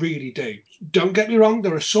that. I really do. Don't get me wrong.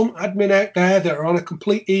 There are some admin out there that are on a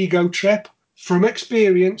complete ego trip. From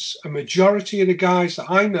experience, a majority of the guys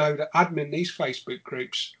that I know that admin these Facebook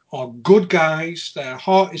groups are good guys. Their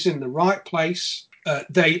heart is in the right place.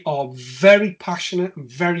 They are very passionate and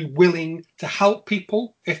very willing to help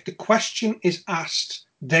people. If the question is asked,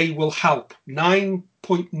 they will help 99%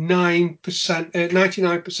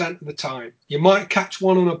 of the time. You might catch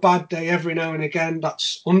one on a bad day every now and again.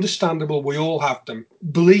 That's understandable. We all have them.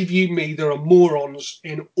 Believe you me, there are morons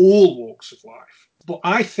in all walks of life. But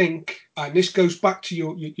I think, and this goes back to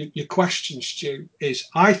your question, Stu, is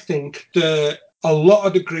I think that a lot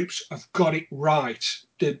of the groups have got it right.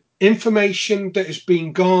 The information that is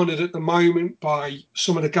being garnered at the moment by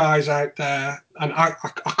some of the guys out there, and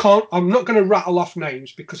I'm not going to rattle off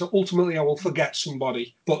names because ultimately I will forget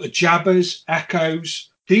somebody, but the Jabbers, Echoes,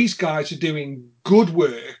 these guys are doing good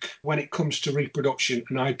work when it comes to reproduction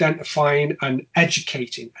and identifying and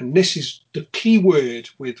educating. And this is the key word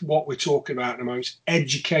with what we're talking about at the moment,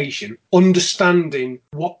 education, understanding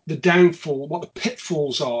what the downfall, what the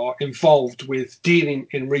pitfalls are involved with dealing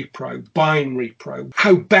in repro, buying repro.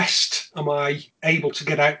 How best am I able to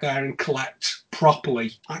get out there and collect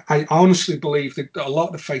properly? I honestly believe that a lot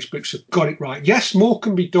of the Facebooks have got it right. Yes, more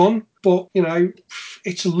can be done, but, you know,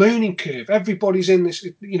 it's a learning curve. Everybody's in this,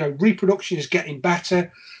 you know, reproduction is getting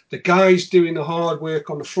better. The guys doing the hard work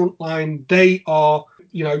on the front line, they are,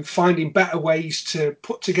 you know, finding better ways to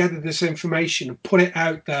put together this information and put it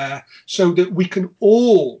out there so that we can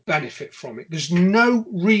all benefit from it. There's no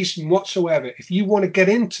reason whatsoever, if you want to get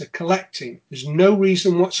into collecting, there's no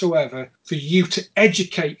reason whatsoever for you to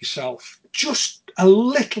educate yourself just a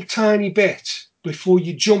little tiny bit before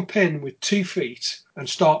you jump in with 2 feet and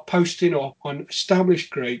start posting up on established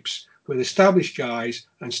groups with established guys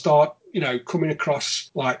and start, you know, coming across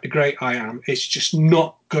like the great I am. It's just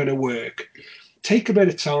not going to work. Take a bit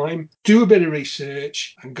of time, do a bit of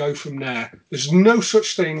research, and go from there. There's no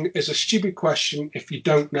such thing as a stupid question if you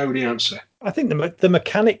don't know the answer. I think the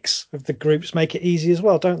mechanics of the groups make it easy as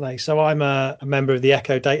well, don't they? So I'm a member of the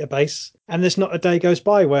Echo database, and there's not a day goes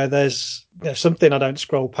by where there's something I don't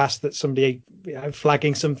scroll past that somebody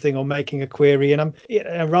flagging something or making a query, and I'm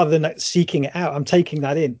rather than seeking it out, I'm taking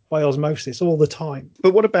that in by osmosis all the time.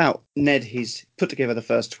 But what about Ned? He's put together the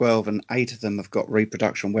first 12 and 8 of them have got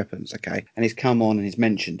reproduction weapons, okay? And he's come on and he's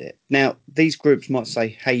mentioned it. Now, these groups might say,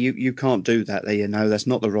 hey, you can't do that, you know, that's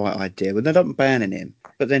not the right idea. Well, they're not banning him.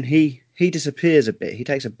 But then he disappears a bit. He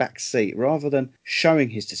takes a back seat. Rather than showing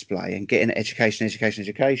his display and getting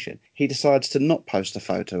education, he decides to not post a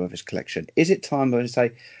photo of his collection. Is it time to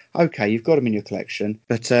say, okay, you've got them in your collection,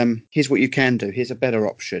 but here's what you can do. Here's a better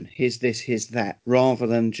option. Here's this, here's that, rather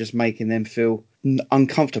than just making them feel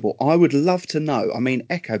uncomfortable. I would love to know. I mean,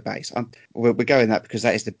 Echo Base, we're going that because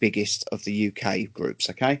that is the biggest of the UK groups,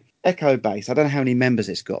 okay? Echo Base, I don't know how many members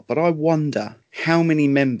it's got, but I wonder how many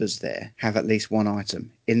members there have at least one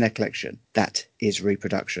item in their collection that is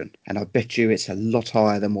reproduction. And I bet you it's a lot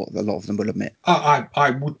higher than what a lot of them will admit.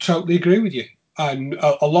 I would totally agree with you. And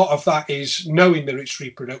a lot of that is knowing that it's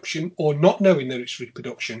reproduction or not knowing that it's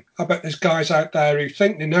reproduction. I bet there's guys out there who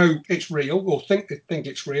think they know it's real or think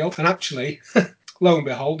it's real, and actually, lo and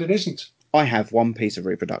behold, it isn't. I have one piece of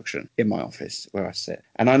reproduction in my office where I sit,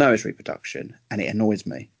 and I know it's reproduction, and it annoys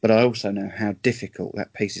me, but I also know how difficult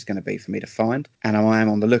that piece is going to be for me to find, and I am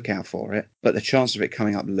on the lookout for it, but the chance of it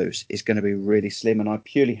coming up loose is going to be really slim, and I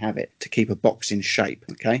purely have it to keep a box in shape,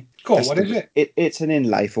 okay? Cool, what is it? It's an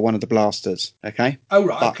inlay for one of the blasters, okay? Oh,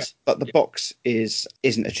 right, okay. But the box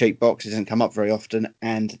isn't a cheap box, it doesn't come up very often,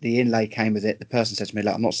 and the inlay came with it. The person said to me,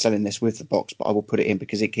 look, I'm not selling this with the box, but I will put it in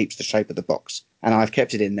because it keeps the shape of the box, and I've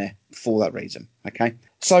kept it in there for that reason, okay?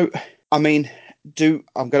 So, I mean,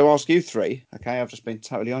 I'm going to ask you three, okay? I've just been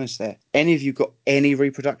totally honest there. any of you got any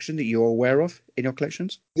reproduction that you're aware of in your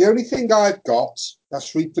collections? The only thing I've got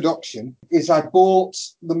that's reproduction is I bought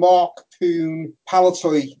the Mark Poon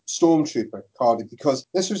Palatoy Stormtrooper card because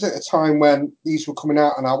this was at a time when these were coming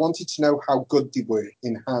out and I wanted to know how good they were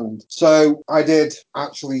in hand. So I did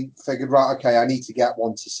actually figured, right, okay, I need to get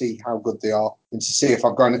one to see how good they are and to see if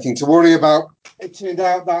I've got anything to worry about. It turned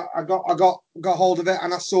out that I got hold of it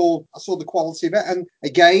and I saw the quality of it. And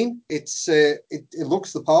again, it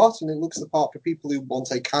looks the part, and it looks the part for people who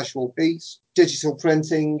want a casual piece. Digital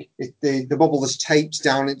printing, the bubble is taped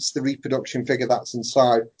down. It's the reproduction figure that's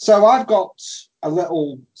inside. So I've got a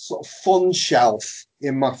little sort of fun shelf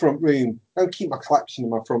in my front room. I don't keep my collection in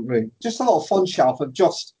my front room. Just a little fun shelf of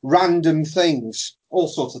just random things. All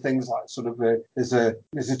sorts of things like sort of there's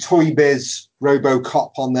a Toy Biz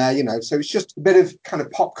RoboCop on there, you know. So it's just a bit of kind of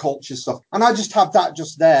pop culture stuff, and I just have that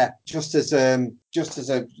just there, just as a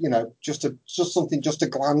you know, just something just to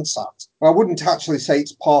glance at. I wouldn't actually say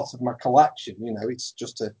it's part of my collection, you know. It's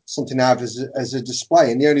just something I have as a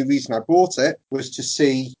display, and the only reason I bought it was to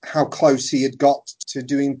see how close he had got to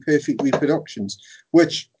doing perfect reproductions,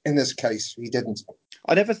 which in this case he didn't.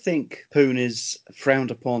 I never think Poon is frowned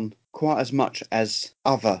upon quite as much as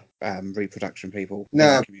other reproduction people in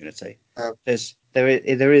the community.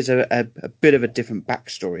 There is a bit of a different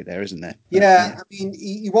backstory there, isn't there? Yeah, I mean,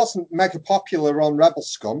 he wasn't mega popular on Rebel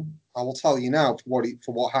Scum. I will tell you now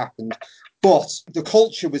for what happened, but the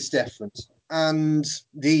culture was different, and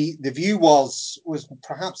the view was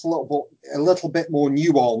perhaps a little bit more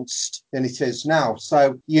nuanced than it is now.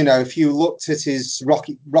 So, you know, if you looked at his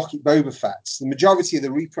Rocket Boba Fett's, the majority of the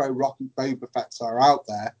repro Rocket Boba Fett's that are out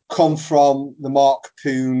there come from the Mark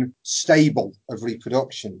Poon stable of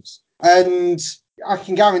reproductions. And I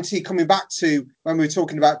can guarantee, coming back to when we were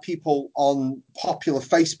talking about people on popular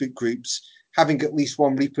Facebook groups having at least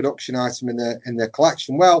one reproduction item in their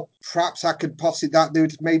collection, well, perhaps I could posit that they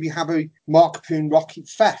would maybe have a Mark Poon Rocket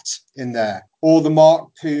Fett in there, or the Mark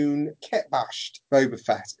Poon Kit Bashed Boba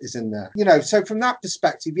Fett is in there. You know, so from that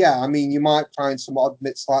perspective, yeah, I mean, you might find some odd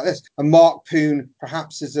bits like this. And Mark Poon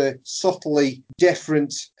perhaps has a subtly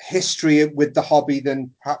different history with the hobby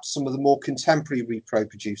than perhaps some of the more contemporary repro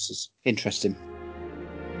producers. Interesting.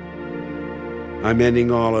 I'm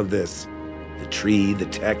ending all of this. The tree, the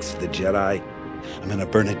text, the Jedi. I'm going to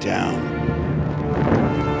burn it down.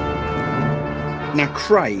 Now,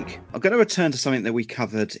 Craig, I'm going to return to something that we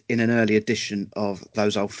covered in an early edition of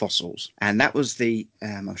Those Old Fossils. And that was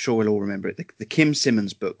I'm sure we'll all remember it, the Kim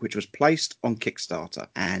Simmons book, which was placed on Kickstarter.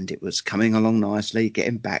 And it was coming along nicely,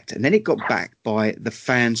 getting backed. And then it got backed by The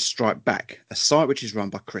Fans Strike Back, a site which is run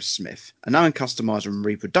by Chris Smith, a known customizer and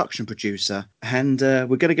reproduction producer. And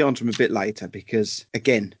we're going to get onto him a bit later because,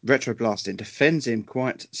 again, Retro Blasting defends him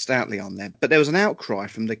quite stoutly on there. But there was an outcry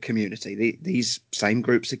from the community. These same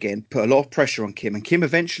groups, again, put a lot of pressure on Kim, and Kim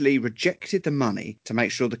eventually rejected the money to make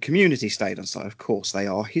sure the community stayed on side. Of course, they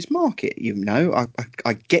are his market. You know,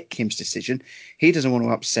 I get Kim's decision. He doesn't want to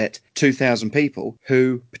upset 2,000 people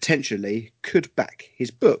who potentially could back his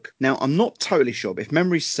book. Now, I'm not totally sure, but if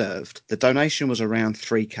memory served, the donation was around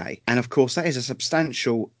 3k. And of course, that is a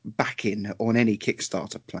substantial backing on any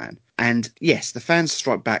Kickstarter plan. And yes, The Fans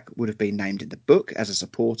Strike Back would have been named in the book as a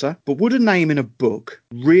supporter, but would a name in a book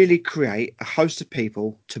really create a host of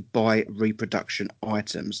people to buy reproduction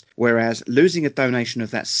items? Whereas losing a donation of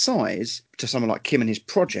that size to someone like Kim and his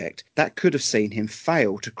project, that could have seen him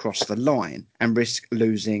fail to cross the line and risk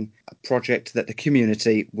losing a project that the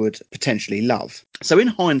community would potentially love. So in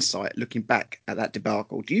hindsight, looking back at that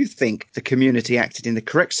debacle, do you think the community acted in the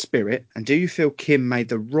correct spirit, and do you feel Kim made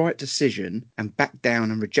the right decision and backed down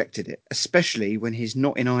and rejected it, especially when he's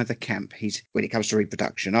not in either camp? When it comes to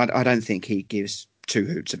reproduction, I don't think he gives two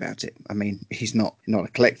hoots about it. I mean, he's not a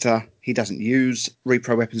collector. He doesn't use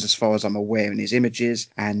repro weapons as far as I'm aware in his images,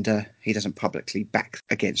 and he doesn't publicly back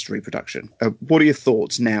against reproduction. What are your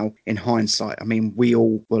thoughts now in hindsight? I mean, we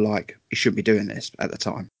all were like, he shouldn't be doing this at the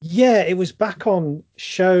time. Yeah, it was back on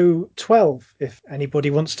show 12, if anybody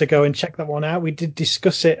wants to go and check that one out. We did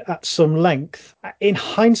discuss it at some length. In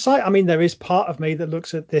hindsight, I mean, there is part of me that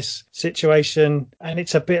looks at this situation and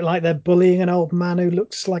it's a bit like they're bullying an old man who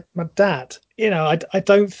looks like my dad. You know, I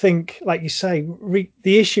don't think, like you say,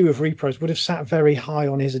 the issue of repros would have sat very high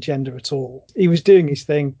on his agenda at all. He was doing his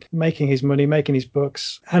thing, making his money, making his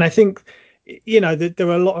books. And I think, you know, there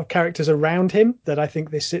were a lot of characters around him that I think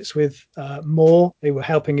this sits with more. They were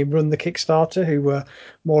helping him run the Kickstarter, who were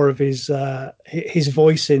more of his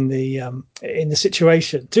voice in the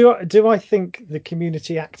situation. Do I think the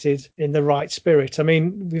community acted in the right spirit? I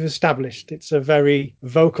mean, we've established it's a very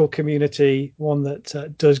vocal community, one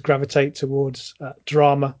that does gravitate towards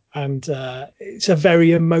drama And it's a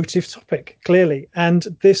very emotive topic, clearly. And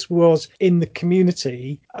this was in the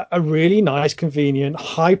community a really nice, convenient,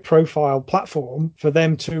 high-profile platform for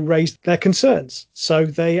them to raise their concerns. So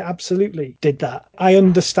they absolutely did that. I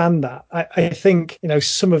understand that. I think,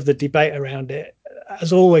 some of the debate around it,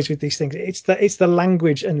 as always with these things, it's the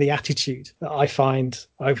language and the attitude that I find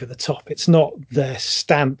over the top. It's not their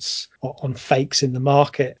stance on fakes in the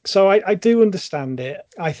market. So I do understand it.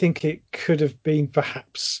 I think it could have been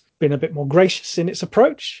perhaps been a bit more gracious in its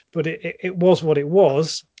approach, but it was what it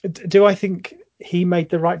was. Do I think he made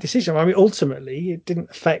the right decision? I mean, ultimately, it didn't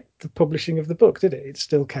affect the publishing of the book, did it? It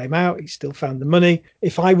still came out. He still found the money.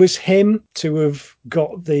 If I was him, to have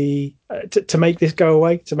got the to make this go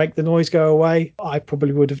away, to make the noise go away, I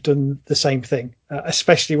probably would have done the same thing.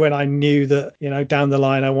 Especially when I knew that, down the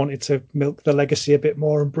line I wanted to milk the legacy a bit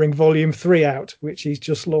more and bring Volume 3 out, which he's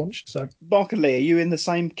just launched. So, Mark and Lee, are you in the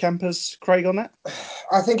same camp as Craig on that?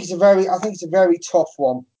 I think it's a very tough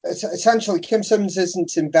one. Essentially, Kim Simmons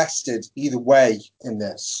isn't invested either way in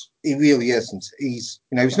this. He really isn't. He's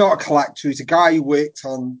not a collector. He's a guy who worked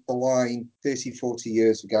on the line 30, 40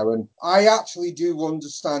 years ago. And I actually do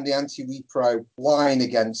understand the anti-repro line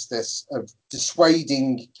against this of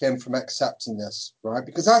dissuading Kim from accepting this, right?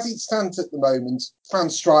 Because as it stands at the moment,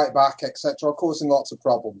 fans strike back, etc., are causing lots of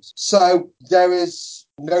problems. So there is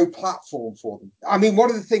no platform for them. I mean,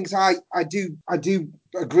 one of the things I do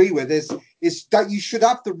agree with is that you should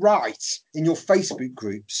have the right in your Facebook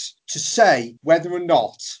groups to say whether or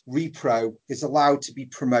not repro is allowed to be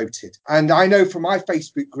promoted. And I know from my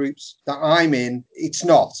Facebook groups that I'm in, it's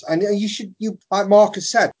not. And you like Mark has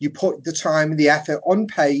said, you put the time and the effort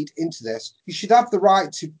unpaid into this. You should have the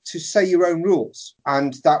right to say your own rules,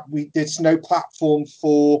 and that there's no platform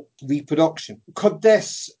for reproduction. Could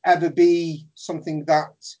this ever be something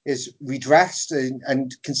that is redressed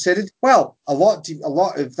and considered? Well, a lot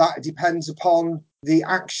of that depends upon the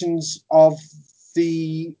actions of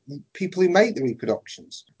the people who make the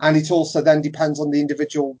reproductions. And it also then depends on the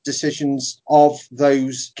individual decisions of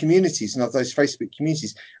those communities and of those Facebook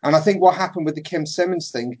communities. And I think what happened with the Kim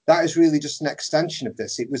Simmons thing, that is really just an extension of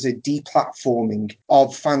this. It was a deplatforming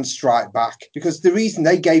of Fan Strike Back, because the reason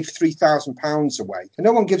they gave £3,000 away, and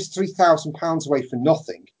no one gives £3,000 away for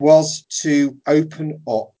nothing, was to open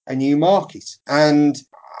up a new market. And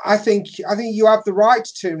I think you have the right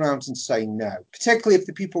to turn around and say no, particularly if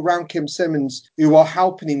the people around Kim Simmons who are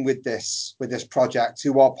helping him with this project,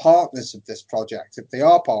 who are partners of this project, if they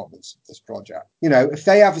are partners of this project, if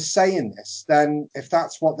they have a say in this, then if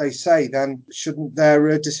that's what they say, then shouldn't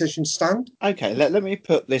their decision stand? Okay, let me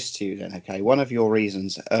put this to you then, okay? One of your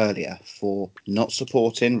reasons earlier for not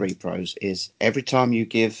supporting repros is every time you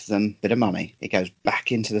give them a bit of money, it goes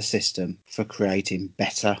back into the system for creating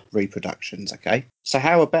better reproductions, okay? So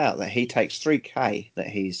how about that he takes $3,000 that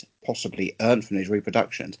he's possibly earned from these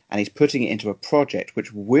reproductions and he's putting it into a project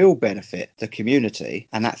which will benefit the community,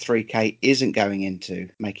 and that $3,000 isn't going into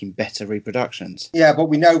making better reproductions? Yeah, but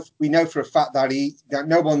we know for a fact that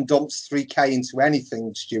no one dumps $3,000 into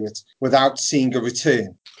anything, Stuart, without seeing a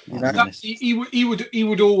return. He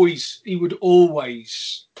would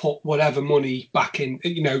always put whatever money back in.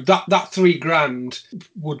 That $3,000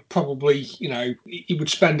 would probably, he would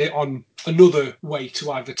spend it on another way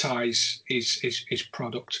to advertise his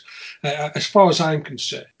product. As far as I'm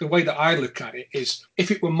concerned, the way that I look at it is,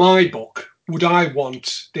 if it were my book, would I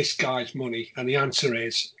want this guy's money? And the answer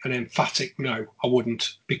is an emphatic no, I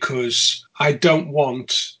wouldn't, because I don't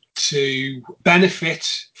want to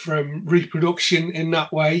benefit from reproduction in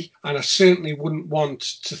that way, and I certainly wouldn't want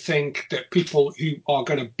to think that people who are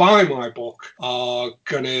going to buy my book are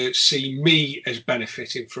going to see me as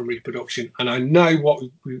benefiting from reproduction. And I know what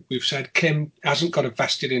we've said, Kim hasn't got a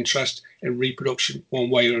vested interest in reproduction one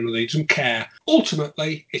way or another. He doesn't care.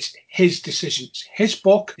 Ultimately, it's his decision. It's his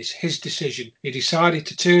book. It's his decision. He decided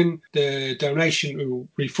to turn the donation, or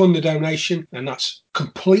refund the donation, and that's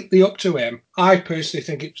completely up to him. I personally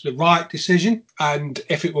think it's the right decision, and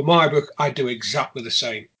if it were my book, I'd do exactly the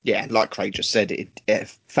same. Yeah, like Craig just said,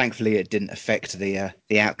 thankfully it didn't affect the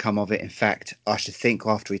outcome of it. In fact, I should think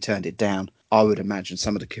after he turned it down, I would imagine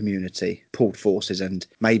some of the community pulled forces and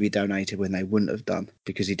maybe donated when they wouldn't have done,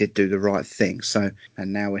 because he did do the right thing. So,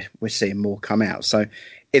 and now we're seeing more come out. So,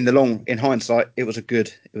 in hindsight, it was a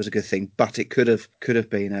good thing, but it could have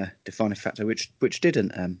been a defining factor which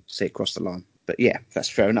didn't see it cross the line. But yeah, that's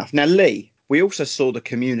fair enough. Now, Lee, we also saw the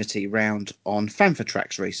community round on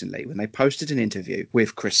Fan4Tracks recently when they posted an interview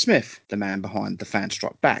with Chris Smith, the man behind the Fan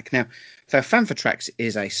Strike Back. Now, So Fanfatrax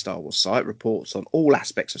is a Star Wars site, reports on all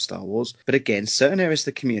aspects of Star Wars, but again, certain areas of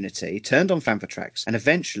the community turned on Fanfatrax, and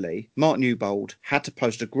eventually Mark Newbold had to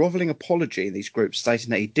post a grovelling apology in these groups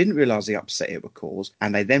stating that he didn't realise the upset it would cause,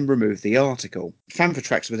 and they then removed the article.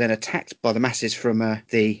 Fanfatrax were then attacked by the masses from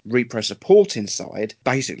the repro supporting side,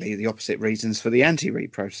 basically the opposite reasons for the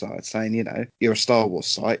anti-repro side, saying, you know, you're a Star Wars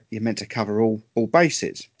site, you're meant to cover all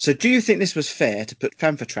bases. So do you think this was fair to put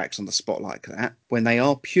Fanfatrax on the spot like that when they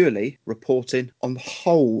are purely reporting on the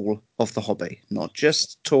whole of the hobby, not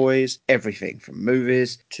just toys, everything from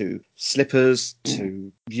movies to slippers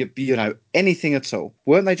to, you know, anything at all?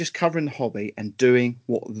 Weren't they just covering the hobby and doing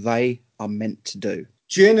what they are meant to do?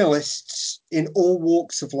 Journalists in all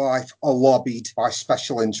walks of life are lobbied by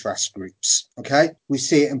special interest groups. Okay, we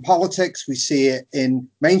see it in politics, we see it in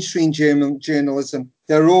mainstream journalism.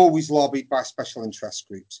 They're always lobbied by special interest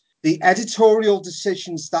groups. The editorial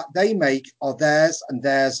decisions that they make are theirs and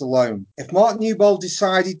theirs alone. If Mark Newbold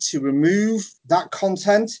decided to remove that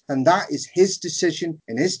content, then that is his decision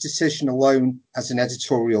and his decision alone as an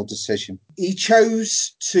editorial decision. He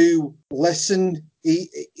chose to listen.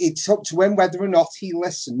 It's up to him whether or not he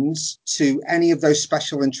listens to any of those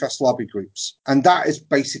special interest lobby groups. And that is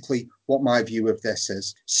basically what my view of this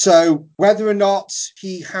is. So whether or not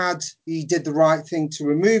he did the right thing to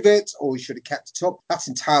remove it or he should have kept it up, that's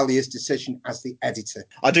entirely his decision as the editor.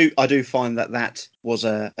 I do find that was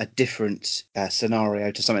a different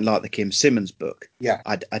scenario to something like the Kim Simmons book. Yeah.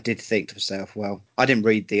 I did think to myself, well, I didn't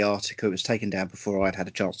read the article. It was taken down before I'd had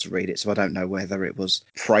a chance to read it, so I don't know whether it was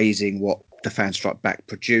praising what the Fan Strike Back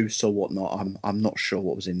produce or whatnot. I'm not sure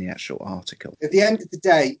what was in the actual article. At the end of the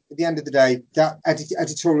day, that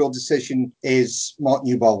editorial decision is Mark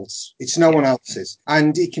Newbold's. It's no one else's,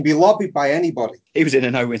 and it can be lobbied by anybody. He was in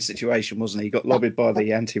a no-win situation, wasn't he? He got lobbied by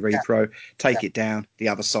the anti-repro, take it down, the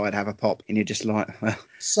other side have a pop, and you're just like, well,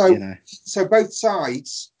 you know. So both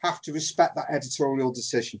sides have to respect that editorial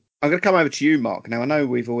decision. I'm going to come over to you, Mark. Now, I know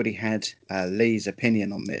we've already had Lee's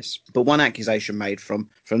opinion on this, but one accusation made from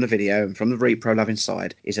the video and from the repro loving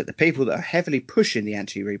side is that the people that are heavily pushing the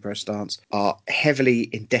anti-repro stance are heavily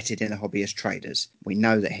indebted in the hobby as traders. We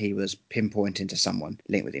know that he was pinpointing to someone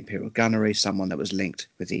linked with the Imperial Gunnery, someone that was linked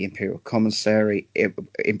with the Imperial Commissary,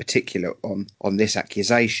 in particular on this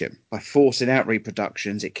accusation. By forcing out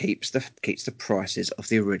reproductions, it keeps the prices of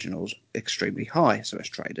the originals extremely high. So as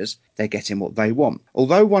traders, they're getting what they want.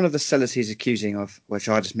 Although one of the sellers he's accusing of, which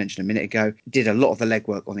I just mentioned a minute ago, did a lot of the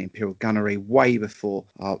legwork on the Imperial Gunnery way before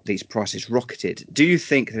these prices rocketed. Do you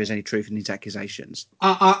think there is any truth in these accusations?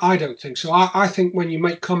 I don't think so. I think when you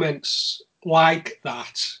make comments like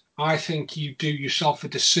that, I think you do yourself a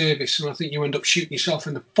disservice, and I think you end up shooting yourself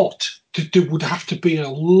in the foot. There would have to be a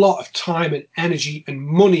lot of time and energy and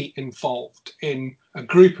money involved in a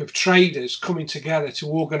group of traders coming together to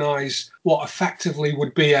organise what effectively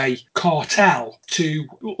would be a cartel, to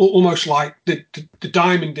almost like the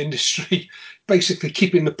diamond industry, basically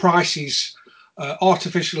keeping the prices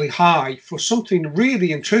artificially high for something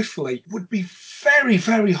really and truthfully would be very,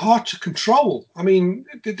 very hard to control. I mean,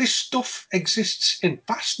 this stuff exists in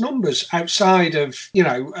vast numbers outside of,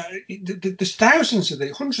 there's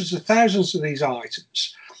hundreds of thousands of these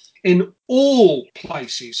items in all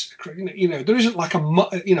places. There isn't like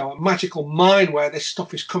a magical mine where this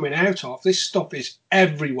stuff is coming out of. This stuff is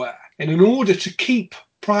everywhere. And in order to keep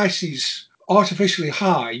prices artificially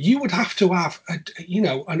high, you would have to have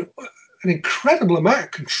an incredible amount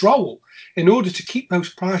of control in order to keep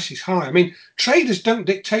those prices high. I mean, traders don't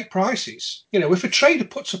dictate prices. If a trader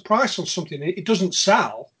puts a price on something and it doesn't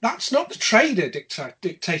sell, that's not the trader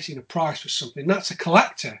dictating a price for something. That's a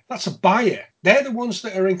collector. That's a buyer. They're the ones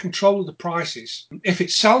that are in control of the prices. If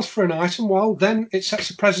it sells for an item, well, then it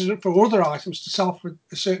sets a precedent for other items to sell for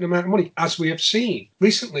a certain amount of money, as we have seen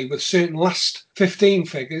recently with certain last 15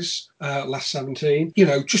 figures, last 17,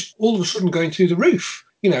 just all of a sudden going through the roof.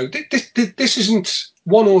 This isn't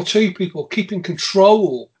one or two people keeping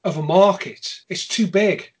control of a market. It's too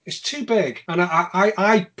big. It's too big. And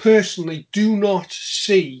I personally do not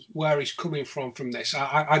see where he's coming from this.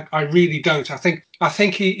 I really don't. I think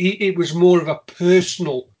it was more of a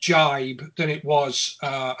personal jibe than it was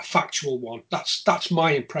a factual one. That's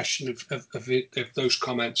my impression of those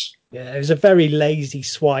comments. Yeah, it was a very lazy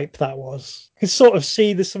swipe, that was. You can sort of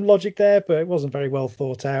see there's some logic there, but it wasn't very well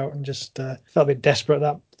thought out, and just felt a bit desperate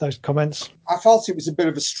at those comments. I felt it was a bit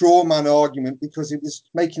of a straw man argument because it was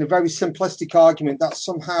making a very simplistic argument that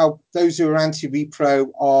somehow those who are anti-repro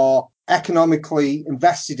are economically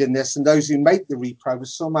invested in this, and those who make the repro are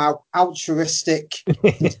somehow altruistic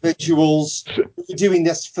individuals who are doing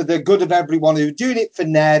this for the good of everyone, who are doing it for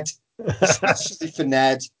Ned, especially for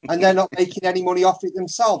Ned, and they're not making any money off it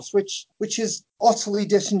themselves, which is utterly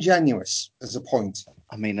disingenuous as a point.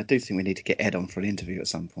 I mean, I do think we need to get Ed on for an interview at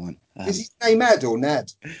some point. Is his name Ed or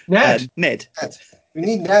Ned? Ned. Ned. We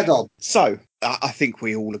need Ned on. So I think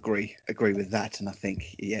we all agree with that, and I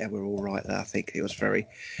think we're all right there. I think it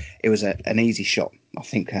was an easy shot. I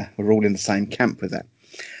think we're all in the same camp with that.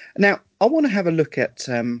 Now, I want to have a look at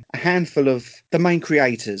a handful of the main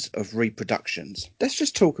creators of reproductions. Let's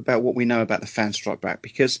just talk about what we know about the Fan Strike Back,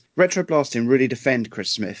 because Retro Blasting really defend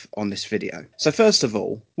Chris Smith on this video. So first of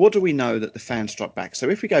all, what do we know that the Fan Strike Back? So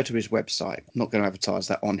if we go to his website, I'm not going to advertise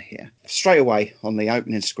that on here. Straight away on the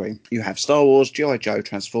opening screen, you have Star Wars, G.I. Joe,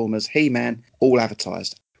 Transformers, He-Man, all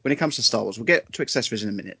advertised. When it comes to Star Wars, we'll get to accessories in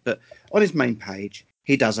a minute, but on his main page,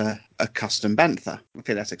 he does a custom bantha. I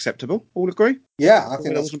think that's acceptable. All agree? Yeah, I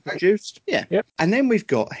think that's produced. Yeah. Yep. And then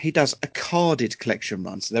he does a carded collection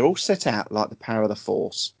run. So they're all set out like the Power of the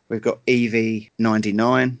Force. We've got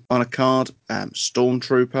EV-99 on a card,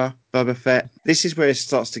 Stormtrooper, Boba Fett. This is where it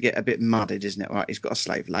starts to get a bit muddied, isn't it? Right, he's got a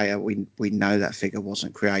slave Leia. We know that figure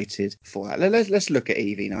wasn't created for that. Let's look at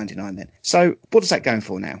EV-99 then. So what does that going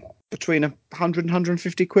for now? Between 100 and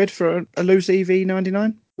 150 quid for a loose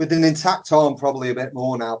EV-99? With an intact arm, probably a bit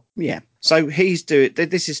more now. Yeah. So he's doing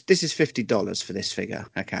this is $50 for this figure.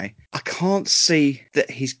 Okay. I can't see that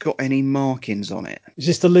he's got any markings on it. Is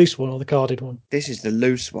this the loose one or the carded one? This is the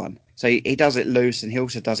loose one. So he does it loose, and he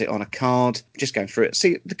also does it on a card. Just going through it.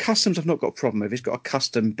 See, the customs I've not got a problem with. He's got a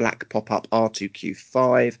custom black pop-up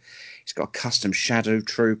R2Q5. He's got a custom Shadow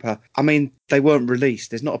Trooper. I mean, they weren't released.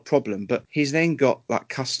 There's not a problem. But he's then got like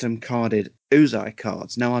custom carded Uzai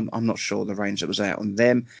cards. Now, I'm not sure the range that was out on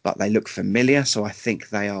them, but they look familiar. So I think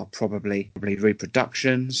they are probably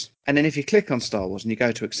reproductions. And then if you click on Star Wars and you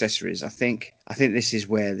go to accessories, I think this is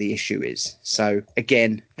where the issue is. So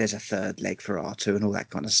again, there's a third leg for R2 and all that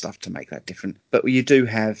kind of stuff to make that different. But you do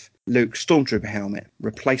have Luke's Stormtrooper helmet,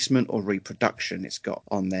 replacement or reproduction it's got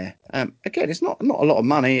on there. Again, it's not a lot of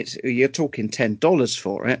money. You're talking $10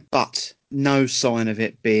 for it, but no sign of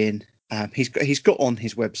it being... He's got on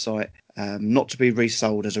his website not to be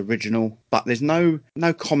resold as original, but there's no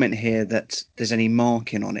comment here that there's any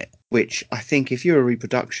marking on it, which I think if you're a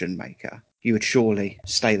reproduction maker, you would surely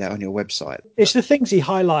stay there on your website. It's the things he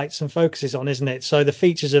highlights and focuses on, isn't it? So the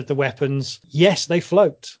features of the weapons, yes, they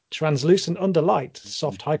float, translucent under light,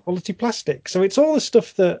 soft, high-quality plastic. So it's all the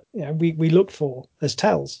stuff that we look for as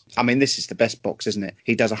tells. I mean, this is the best box, isn't it?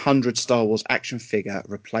 He does 100 Star Wars action figure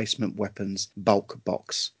replacement weapons bulk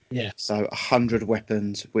box. Yeah. So 100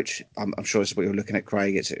 weapons, which I'm sure is what you're looking at,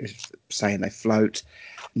 Craig. It's saying they float.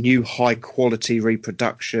 New high quality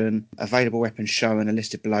reproduction. Available weapons shown and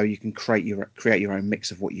listed below. You can create your own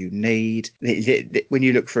mix of what you need. When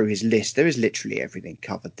you look through his list, there is literally everything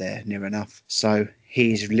covered there, near enough. So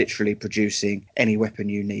he's literally producing any weapon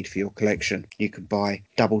you need for your collection. You can buy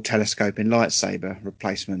double telescoping lightsaber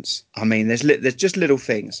replacements. I mean, there's just little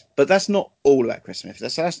things, but that's not all about Chris Smith.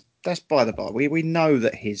 That's by the by. We know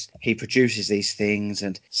that he produces these things,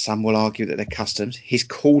 and some will argue that they're customs. He's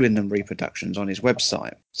calling them reproductions on his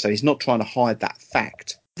website, so he's not trying to hide that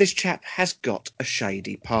fact. This chap has got a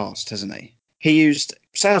shady past, hasn't he? He used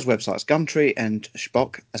sales websites Gumtree and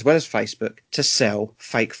Shpock, as well as Facebook, to sell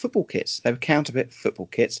fake football kits. They were counterfeit football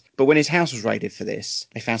kits, but when his house was raided for this,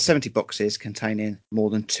 they found 70 boxes containing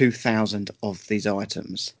more than 2,000 of these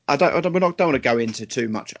items. I don't want to go into too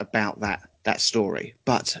much about that story,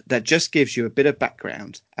 but that just gives you a bit of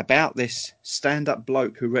background about this stand-up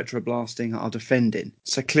bloke who Retro Blasting are defending.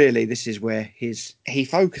 So clearly this is where he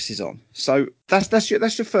focuses on. So that's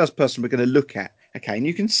your first person we're going to look at. Okay, and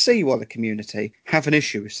you can see why the community have an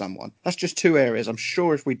issue with someone. That's just two areas. I'm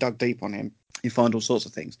sure if we dug deep on him, you find all sorts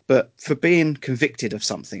of things. But for being convicted of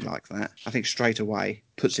something like that, I think straight away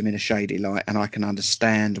puts him in a shady light, and I can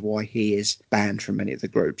understand why he is banned from many of the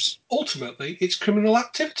groups. Ultimately, it's criminal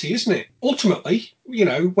activity, isn't it? Ultimately,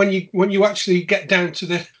 when you actually get down to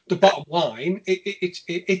the bottom line,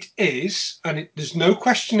 it is, and there's no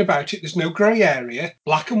question about it. There's no grey area,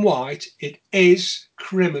 black and white. It is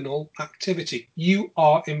criminal activity. You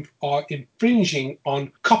are infringing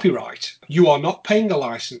on copyright. You are not paying a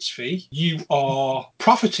license fee. You are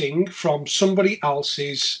profiting from somebody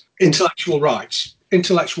else's intellectual rights,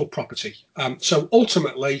 intellectual property. So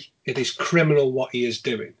ultimately, it is criminal what he is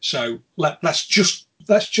doing. So let's just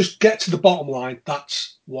get to the bottom line.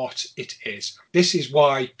 That's what it is. This is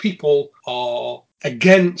why people are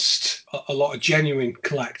against a lot of genuine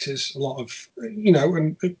collectors, a lot of,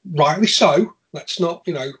 and rightly so. Let's not,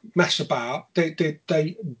 mess about.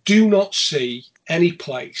 They do not see any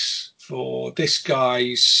place for this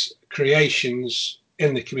guy's creations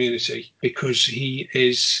in the community because he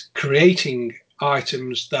is creating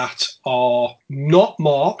items that are not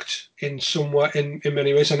marked in some way, in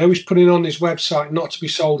many ways. I know he's putting on his website not to be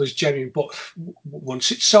sold as genuine, but once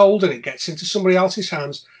it's sold and it gets into somebody else's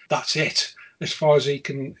hands, that's it. As far as he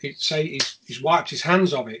can say, he's wiped his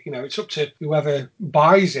hands of it. It's up to whoever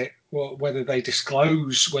buys it, whether they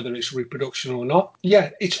disclose whether it's reproduction or not.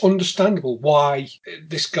 Yeah, it's understandable why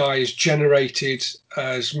this guy has generated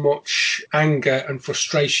as much anger and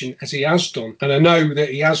frustration as he has done. And I know that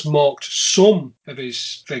he has marked some of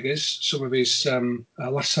his figures, some of his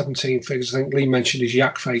last 17 figures. I think Lee mentioned his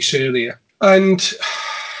yak face earlier. And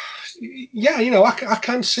yeah, I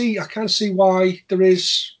can see why there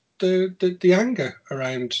is the anger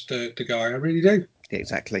around the guy. I really do.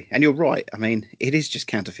 Exactly. And you're right. I mean, it is just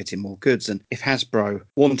counterfeiting more goods. And if Hasbro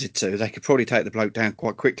wanted to, they could probably take the bloke down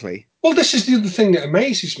quite quickly. Well, this is the other thing that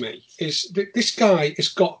amazes me, is that this guy has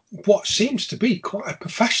got what seems to be quite a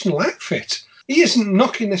professional outfit. He isn't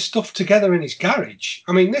knocking this stuff together in his garage.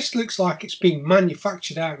 I mean, this looks like it's being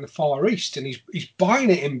manufactured out in the Far East, and he's buying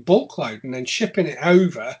it in bulk load and then shipping it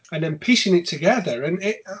over and then piecing it together. And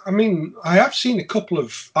I have seen a couple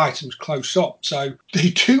of items close up, so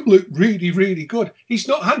they do look really, really good. He's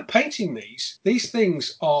not hand painting these. These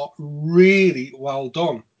things are really well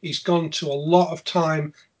done. He's gone to a lot of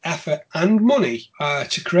time, effort and money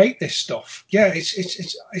to create this stuff. Yeah,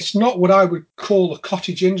 it's not what I would call a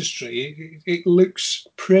cottage industry. It looks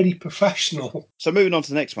pretty professional. So moving on to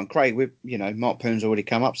the next one, Craig, Mark Poon's already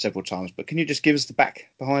come up several times, but can you just give us the back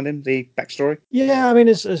behind him, the backstory? Yeah, I mean,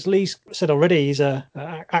 as Lee said already, he's a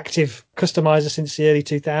active customizer since the early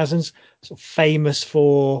 2000s, sort of famous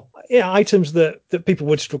for items that people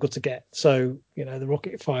would struggle to get. So, the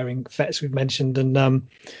rocket firing Fets we've mentioned, and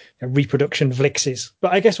reproduction Vlixes.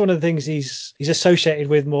 But I guess one of the things he's associated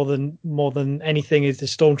with more than anything is the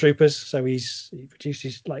Stormtroopers. So he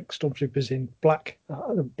produces like Stormtroopers in black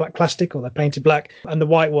plastic, or they're painted black, and the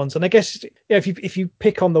white ones. And I guess if you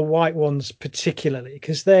pick on the white ones particularly,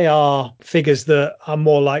 because they are figures that are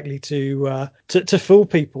more likely to fool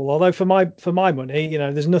people. Although for my money,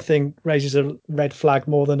 there's nothing raises a red flag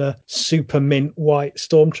more than a super mint white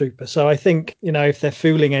Stormtrooper. So I think if they're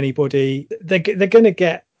fooling anybody, they're going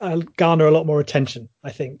to garner a lot more attention,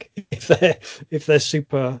 I think, if they're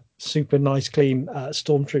super nice, clean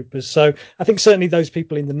Stormtroopers. So I think certainly those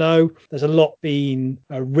people in the know, there's a lot being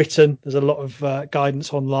written. There's a lot of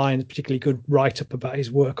guidance online, particularly good write-up about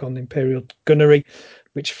his work on Imperial gunnery,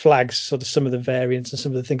 which flags sort of some of the variants and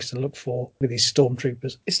some of the things to look for with these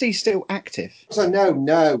Stormtroopers. Is he still active? So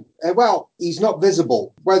no. Well, he's not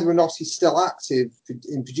visible. Whether or not he's still active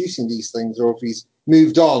in producing these things, or if he's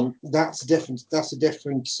moved on, that's a different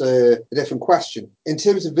question. In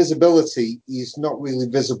terms of visibility, he's not really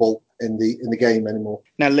visible in the game anymore.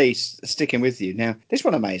 Now, Lee, sticking with you. Now, this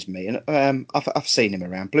one amazed me, and I've seen him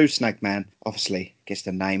around. Blue Snagman, obviously, I guess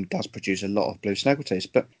the name does produce a lot of Blue Snaggletooths,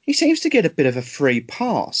 but he seems to get a bit of a free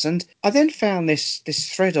pass. And I then found this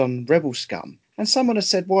thread on Rebel Scum, and someone had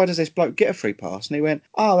said, why does this bloke get a free pass? And he went,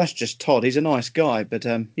 that's just Todd. He's a nice guy, but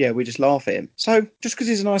we just laugh at him. So just because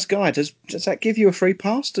he's a nice guy, does that give you a free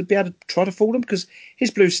pass to be able to try to fool him? Because his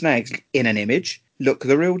blue snags, in an image, look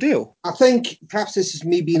the real deal. I think perhaps this is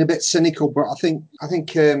me being a bit cynical, but I think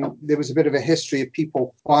there was a bit of a history of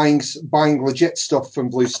people buying legit stuff from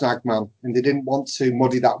Blue Snagman, and they didn't want to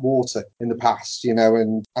muddy that water in the past,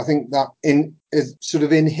 and I think that in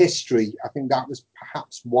history, I think that was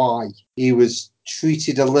perhaps why he was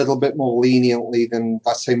treated a little bit more leniently than,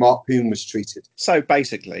 let's say, Mark Poon was treated. So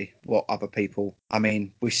basically, what other people,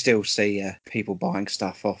 we still see people buying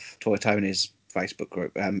stuff off Toy Tony's Facebook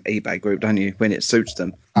group, eBay group, don't you, when it suits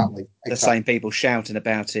them. Exactly. The same people shouting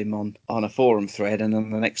about him on a forum thread, and then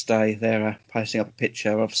the next day they're posting up a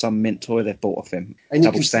picture of some mint toy they've bought off him. And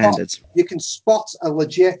double standards. You can spot a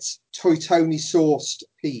legit Toy Tony sourced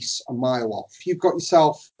piece a mile off. If you've got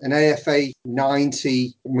yourself an AFA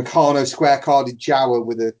 90 Meccano square carded Jawa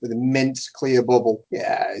with a mint clear bubble,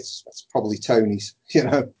 it's probably Tony's.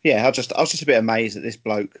 Yeah, I was just a bit amazed that this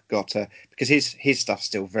bloke got because his stuff's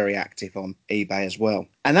still very active on eBay as well.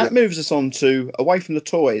 And that moves us on to away from the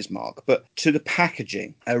toys, Mark, but to the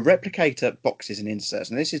packaging. Replicator boxes and inserts.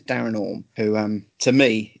 And this is Darren Orme, who to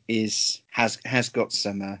me has got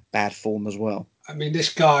some bad form as well. I mean,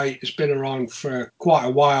 this guy has been around for quite a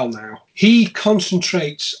while now. He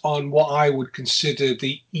concentrates on what I would consider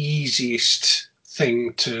the easiest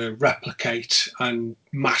thing to replicate and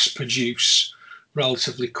mass produce.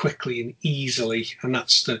 relatively quickly and easily, and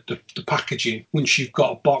that's the packaging. Once you've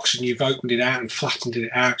got a box and you've opened it out and flattened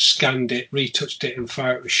it out, scanned it, retouched it in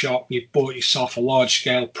Photoshop, you've bought yourself a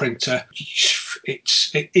large-scale printer,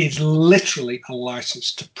 it is literally a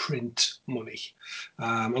license to print money.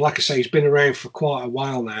 And like I say, he's been around for quite a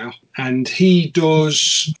while now, and he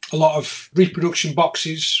does a lot of reproduction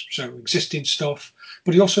boxes, so existing stuff,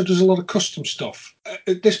 but he also does a lot of custom stuff.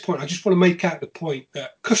 At this point, I just want to make out the point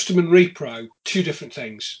that custom and repro, two different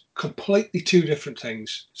things, completely two different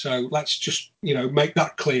things. So let's just, make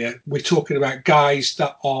that clear. We're talking about guys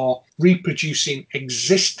that are reproducing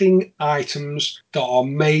existing items that are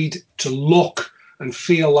made to look and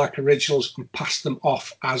feel like originals and pass them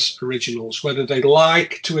off as originals, whether they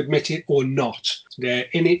like to admit it or not. They're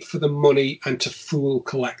in it for the money and to fool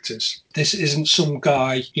collectors. This isn't some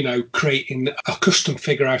guy, creating a custom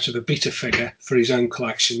figure out of a beta figure for his own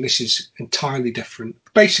collection. This is entirely different.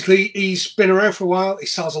 Basically, he's been around for a while. He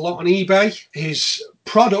sells a lot on eBay. His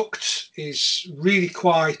product is really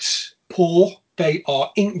quite poor. They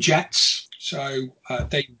are inkjets. So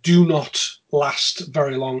they do not last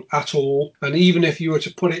very long at all. And even if you were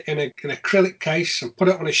to put it in an acrylic case and put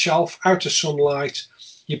it on a shelf out of sunlight,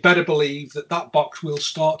 you better believe that box will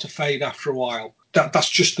start to fade after a while. That's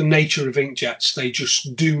just the nature of inkjets. They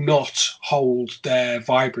just do not hold their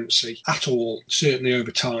vibrancy at all, certainly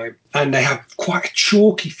over time. And they have quite a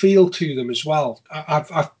chalky feel to them as well.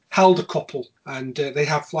 I've held a couple, and they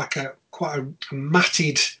have like quite a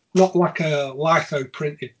matted, not like a litho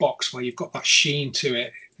printed box where you've got that sheen to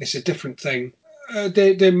it. It's a different thing.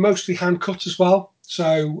 They're mostly hand cut as well.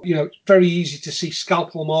 So, it's very easy to see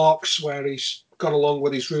scalpel marks where he's got along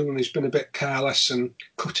with his rule and he's been a bit careless and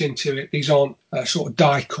cut into it. These aren't sort of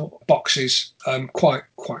die cut boxes, quite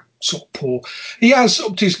sort of poor. He has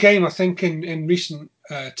upped his game, I think, in recent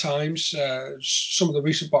times. Some of the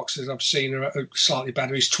recent boxes I've seen are slightly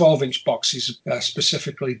better. His 12-inch boxes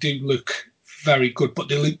specifically do look very good, but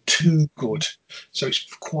they look too good. So it's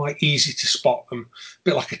quite easy to spot them. A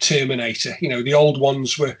bit like a Terminator. The old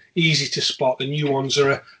ones were easy to spot. The new ones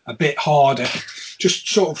are a bit harder. Just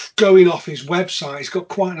sort of going off his website, he's got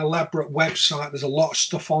quite an elaborate website. There's a lot of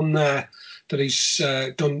stuff on there that he's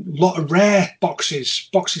done. A lot of rare boxes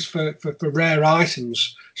for rare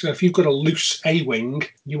items. So if you've got a loose A-wing,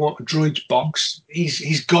 you want a droids box,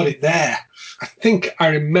 he's got it there. I think I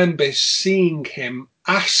remember seeing him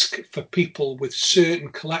ask for people with certain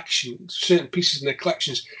pieces in their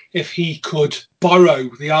collections, if he could borrow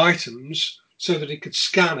the items so that he could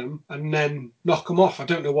scan them and then knock them off. I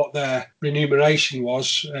don't know what their remuneration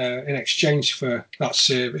was in exchange for that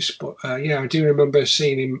service, but I do remember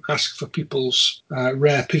seeing him ask for people's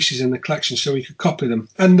rare pieces in the collection so he could copy them.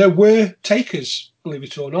 And there were takers, believe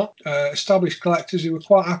it or not, established collectors who were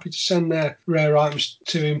quite happy to send their rare items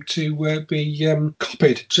to him to be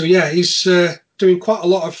copied. So he's doing quite a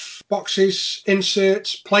lot of boxes,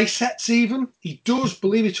 inserts, play sets even. He does,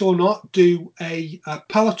 believe it or not, do a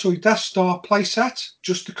Palitoy Death Star play set,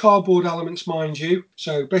 just the cardboard elements, mind you.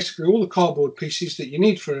 So basically all the cardboard pieces that you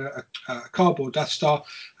need for a cardboard Death Star,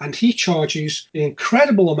 and he charges the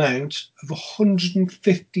incredible amount of £150.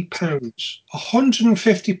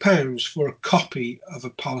 £150 for a copy of a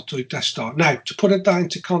Palitoy Death Star. Now, to put that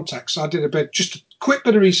into context, I did just a quick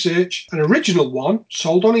bit of research. An original one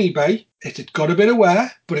sold on eBay. It had got a bit of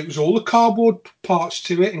wear, but it was all the cardboard parts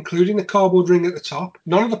to it, including the cardboard ring at the top,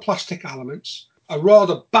 none of the plastic elements. A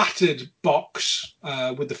rather battered box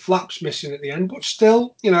with the flaps missing at the end, but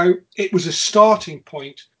still, it was a starting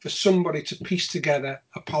point for somebody to piece together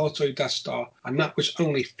a Palitoy Death Star, and that was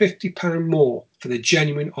only £50 more for the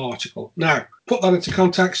genuine article. Now, put that into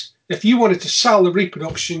context. If you wanted to sell the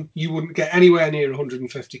reproduction, you wouldn't get anywhere near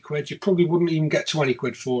 150 quid. You probably wouldn't even get 20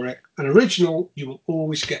 quid for it. An original, you will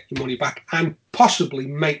always get your money back and possibly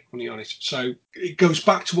make money on it. So it goes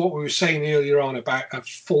back to what we were saying earlier on about a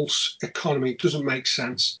false economy. It doesn't make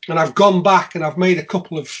sense. And I've gone back and I've made a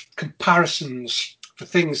couple of comparisons for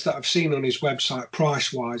things that I've seen on his website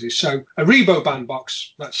price-wise. So a Reboban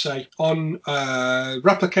box, let's say, on a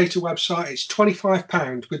Replicator website, it's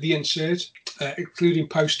 £25 with the insert, including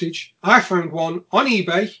postage. I found one on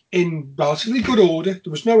eBay in relatively good order. There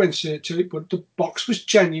was no insert to it, but the box was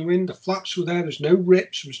genuine. The flaps were there. There's no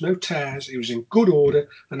rips. There was no tears. It was in good order,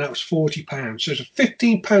 and that was £40. So there's a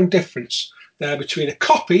 £15 difference there between a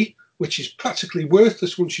copy, which is practically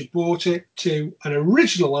worthless once you've bought it, to an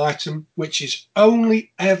original item, which is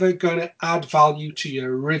only ever going to add value to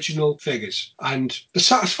your original figures. And the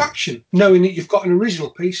satisfaction, knowing that you've got an original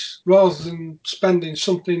piece, rather than spending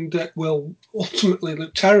something that will ultimately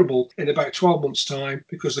look terrible in about 12 months' time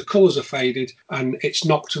because the colours are faded and it's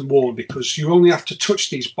knocked and worn, because you only have to touch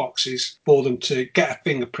these boxes for them to get a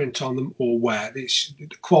fingerprint on them or wear. The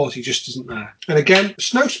quality just isn't there. And again,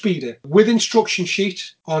 Snowspeeder with instruction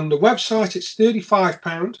sheet. On the website, it's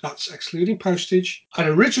 £35. That's excluding postage. An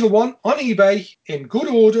original one on eBay in good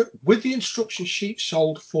order with the instruction sheet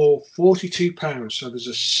sold for £42. So there's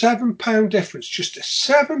a £7 difference, just a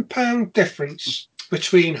 £7 difference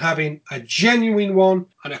between having a genuine one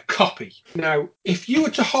and a copy. Now, if you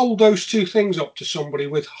were to hold those two things up to somebody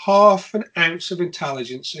with half an ounce of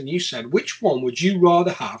intelligence and you said, which one would you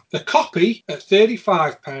rather have? The copy at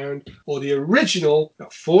 £35 or the original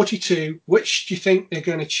at £42, which do you think they're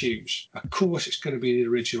going to choose? Of course it's going to be the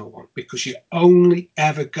original one, because you're only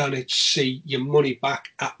ever going to see your money back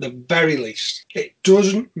at the very least. It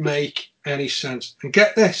doesn't make any sense. And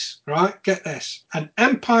get this, right? Get this. An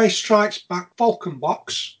Empire Strikes Back Falcon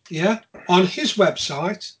box, on his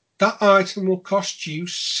website, that item will cost you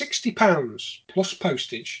 £60 plus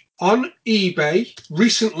postage. On eBay,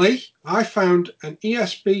 recently, I found an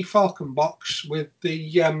ESB Falcon box with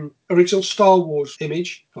the original Star Wars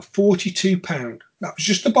image for £42. That was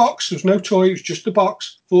just the box. There was no toy. It was just the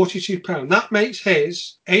box. £42. That makes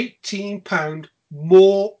his £18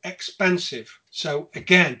 more expensive. So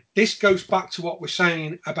again, this goes back to what we're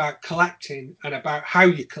saying about collecting and about how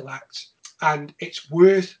you collect, and it's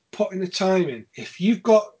worth putting the time in. If you've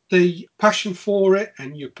got the passion for it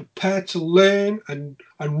and you're prepared to learn and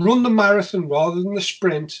run the marathon rather than the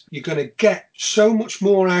sprint, you're going to get so much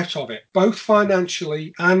more out of it, both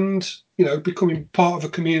financially and becoming part of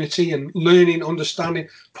a community and learning, understanding,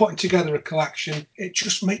 putting together a collection. It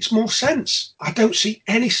just makes more sense. I don't see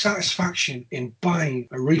any satisfaction in buying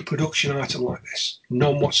a reproduction item like this.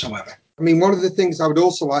 None whatsoever. I mean, one of the things I would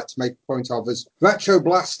also like to make a point of is Retro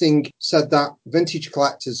Blasting said that vintage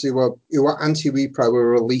collectors who are anti-repro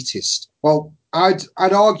are elitist. Well, I'd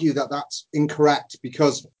argue that that's incorrect,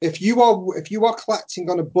 because if you are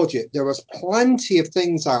collecting on a budget, there is plenty of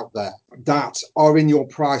things out there that are in your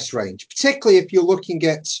price range. Particularly if you're looking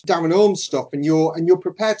at Darren Holmes stuff and you're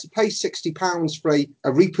prepared to pay £60 for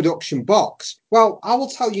a reproduction box. Well, I will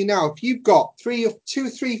tell you now, if you've got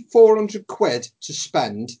 400 quid to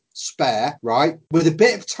spend spare, right, with a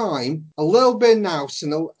bit of time, a little bit of nous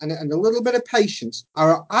and a little bit of patience,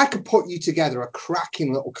 I could put you together a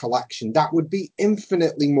cracking little collection that would be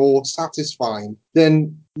infinitely more satisfying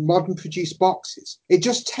than modern produced boxes. It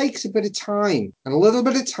just takes a bit of time, and a little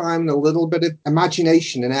bit of time and a little bit of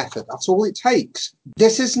imagination and effort. That's all it takes.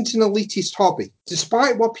 This isn't an elitist hobby.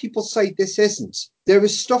 Despite what people say this isn't, there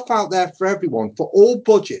is stuff out there for everyone, for all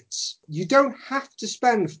budgets. You don't have to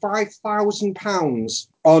spend £5,000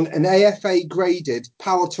 on an AFA graded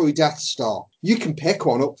Palatoy Death Star. You can pick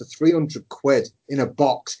one up for 300 quid in a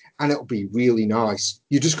box and it'll be really nice.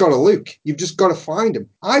 You just got to look. You've just got to find them.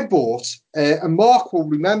 I bought, and Mark will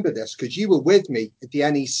remember this because you were with me at the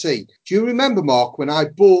NEC. Do you remember, Mark, when I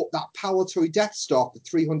bought that Palatoy Death Star for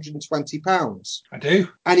 £320? I do.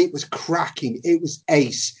 And it was cracking. It was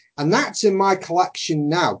ace. And that's in my collection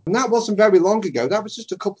now. And that wasn't very long ago. That was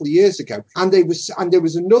just a couple of years ago. And there was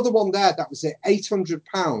another one there that was at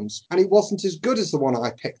 £800, and it wasn't as good as the one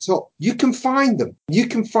I picked up. You can find them. You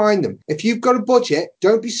can find them. If you've got a budget,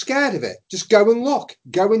 don't be scared of it. Just go and look.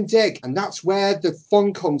 Go and dig. And that's where the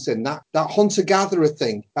fun comes in. That hunter-gatherer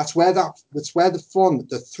thing. That's where the fun,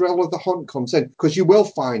 the thrill of the hunt comes in, because you will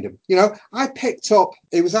find them. I picked up,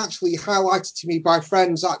 it was actually highlighted to me by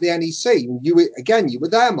friends at the NEC. You were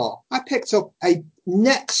there, Mark. I picked up a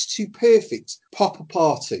next to perfect Popper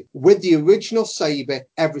Party with the original saber,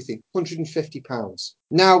 everything, £150.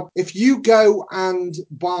 Now, if you go and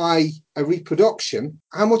buy a reproduction,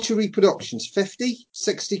 how much are reproductions? 50,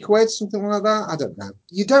 60 quid, something like that? I don't know.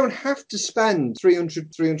 You don't have to spend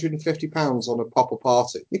 £350 on a Popper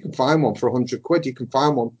Party. You can find one for 100 quid. You can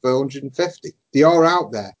find one for 150. They are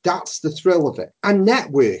out there. That's the thrill of it. And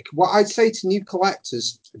network. What I'd say to new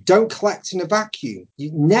collectors, don't collect in a vacuum.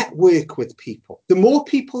 You network with people. The more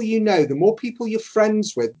people you know, the more people you're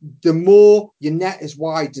friends with, the more your net is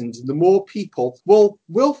widened, and the more people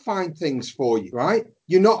will find things for you, right?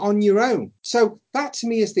 You're not on your own. So that to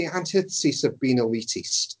me is the antithesis of being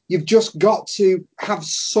elitist. You've just got to have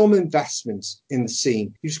some investment in the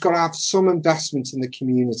scene. You've just got to have some investment in the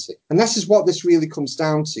community. And this is what this really comes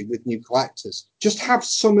down to with new collectors. Just have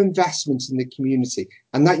some investment in the community,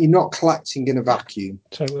 and that you're not collecting in a vacuum.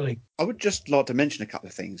 Totally. I would just like to mention a couple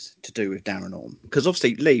of things to do with Darren Orm, because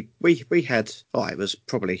obviously, Lee, we had, it was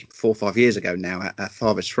probably 4 or 5 years ago now at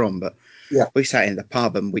Farthest From, but Yeah. we sat in the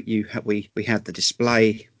pub and we had the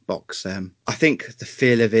display box. I think the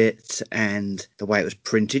feel of it and the way it was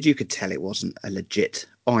printed, you could tell it wasn't a legit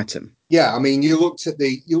item. Yeah, I mean, you looked at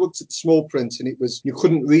the small print, and you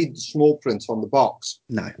couldn't read the small print on the box.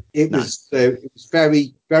 No, it was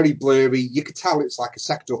very, very blurry. You could tell it's like a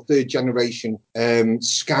second or third generation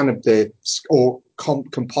scan of the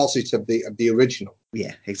composite of the original.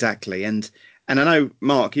 Yeah, exactly. And I know,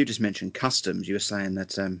 Mark, you just mentioned customs. You were saying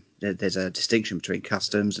that there's a distinction between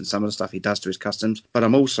customs and some of the stuff he does to his customs. But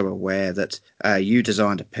I'm also aware that you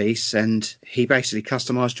designed a piece and he basically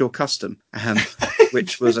customised your custom,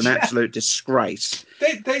 which was an absolute disgrace.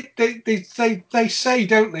 They say,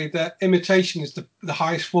 don't they, that imitation is the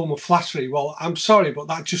highest form of flattery. Well, I'm sorry, but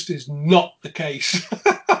that just is not the case.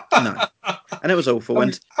 No. And it was awful. I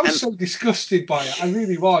was so disgusted by it. I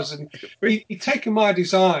really was. And he'd taken my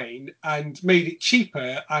design and made it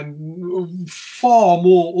cheaper and far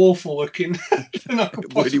more awful looking than I could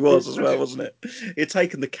possibly. It really was as well, wasn't it? He'd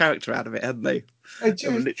taken the character out of it, hadn't he?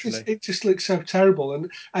 It just looks so terrible.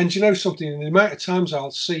 And you know something? The amount of times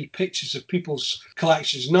I'll see pictures of people's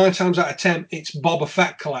collections, 9 times out of 10, it's Boba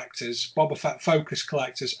Fett collectors, Boba Fett focus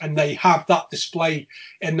collectors, and they have that display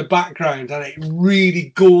in the background, and it really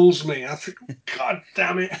galls me. I think, God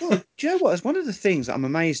damn it. Well, do you know what? It's one of the things I'm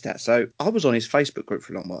amazed at. So I was on his Facebook group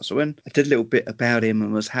for a long while. So when I did a little bit about him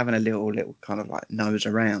and was having a little kind of like nose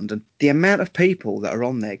around, and the amount of people that are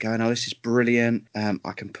on there going, oh, this is brilliant.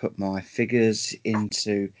 I can put my figures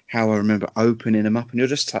into how I remember opening them up, and you're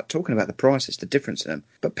just talking about the prices, the difference in them.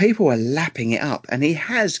 But people are lapping it up, and he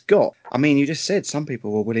has got, I mean, you just said some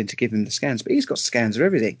people were willing to give him the scans, but he's got scans of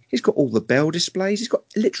everything. He's got all the Bell displays. He's got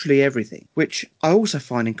literally everything, which I also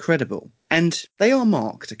find incredible. And they are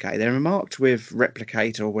marked, okay? They're marked with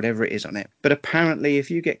Replicator or whatever it is on it. But apparently, if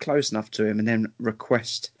you get close enough to him and then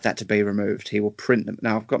request that to be removed, he will print them.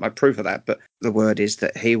 Now, I've got no proof of that, but the word is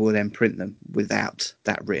that he will then print them without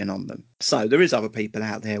that written on them. So there is other people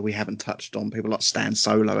out there we haven't touched on. People like Stan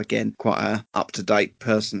Solo, again, quite a up-to-date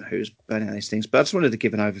person who's burning these things. But I just wanted to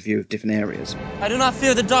give an overview of different areas. I do not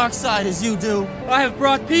fear the dark side as you do. I have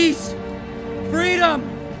brought peace, freedom,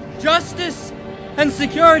 justice, and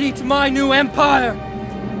security to my new empire.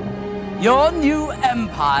 Your new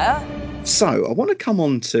empire? So I want to come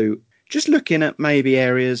on to just looking at maybe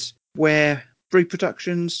areas where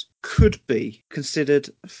reproductions could be considered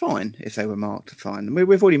fine if they were marked fine.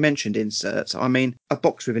 We've already mentioned inserts. I mean, a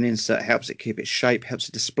box with an insert helps it keep its shape, helps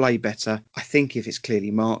it display better. I think if it's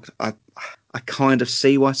clearly marked, I kind of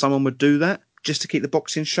see why someone would do that, just to keep the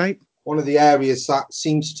box in shape. One of the areas that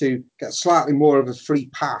seems to get slightly more of a free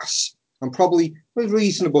pass, and probably with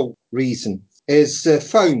reasonable reason, is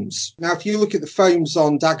foams. Now, if you look at the foams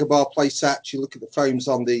on Dagobah playsets, you look at the foams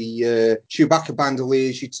on the Chewbacca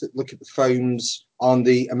bandoliers, you look at the foams on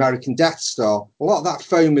the American Death Star, a lot of that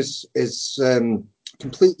foam is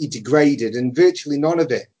completely degraded, and virtually none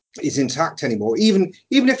of it is intact anymore. Even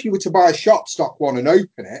if you were to buy a shop stock one and open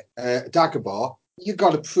it, Dagobah, you've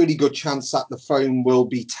got a pretty good chance that the foam will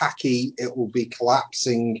be tacky, it will be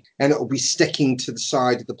collapsing, and it will be sticking to the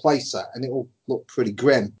side of the playset, and it will look pretty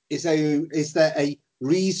grim. Is there a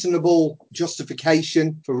reasonable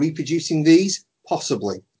justification for reproducing these?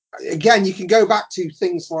 Possibly. Again, you can go back to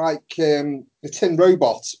things like the Tin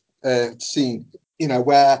Robot scene,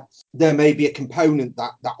 where there may be a component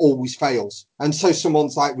that always fails. And so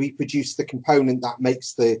someone's like reproduced the component that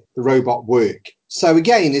makes the robot work. So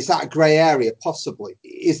again, is that a grey area? Possibly.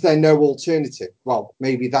 Is there no alternative? Well,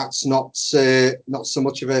 maybe that's not so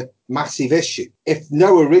much of a massive issue. If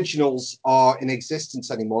no originals are in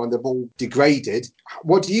existence anymore and they've all degraded,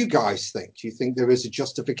 what do you guys think? Do you think there is a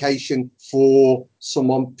justification for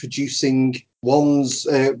someone producing ones,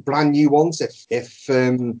 brand new ones, if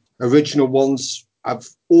original ones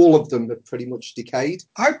all of them have pretty much decayed?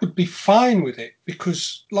 I would be fine with it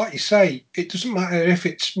because, like you say, it doesn't matter if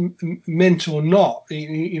it's mint or not,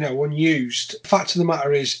 unused. The fact of the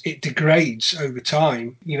matter is it degrades over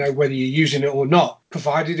time, whether you're using it or not,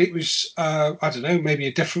 provided it was, maybe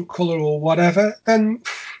a different colour or whatever, then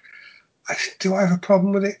do I have a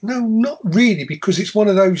problem with it? No, not really, because it's one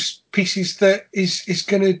of those pieces that is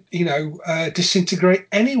going to, disintegrate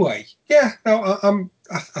anyway. Yeah, no,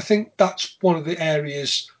 I think that's one of the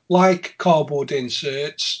areas, like cardboard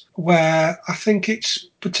inserts, where I think it's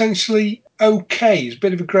potentially okay. It's a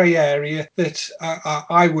bit of a grey area that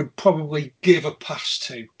I would probably give a pass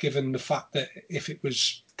to, given the fact that if it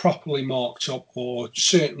was properly marked up or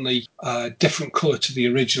certainly a different colour to the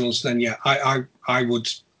originals, then yeah, I would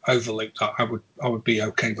overlook that. I would be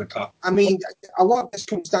okay with that. I mean, a lot of this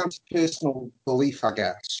comes down to personal belief, I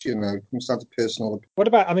guess. It comes down to personal. What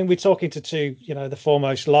about, I mean, we're talking to two, the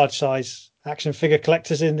foremost large size action figure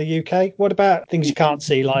collectors in the UK. What about things you can't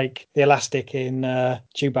see, like the elastic in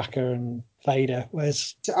Chewbacca and Vader?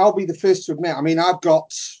 I'll be the first to admit, I mean, I've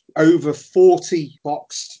got over 40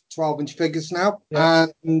 boxed 12-inch figures now,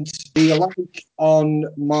 and the elastic on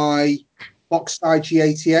my boxed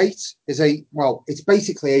IG-88 is it's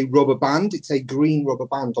basically a rubber band. It's a green rubber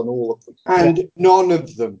band on all of them. And none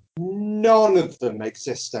of them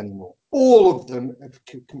exist anymore. All of them have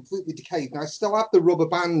completely decayed. And I still have the rubber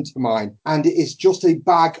band for mine, and it is just a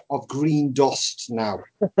bag of green dust now.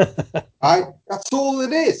 Right? That's all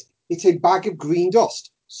it is. It's a bag of green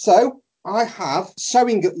dust. So I have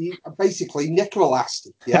basically nickel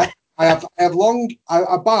elastic, yeah? I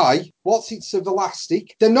buy what's each of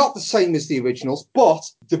elastic. They're not the same as the originals, but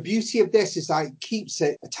the beauty of this is that it keeps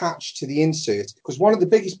it attached to the insert. Because one of the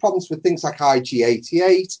biggest problems with things like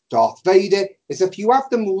IG-88, Darth Vader, is if you have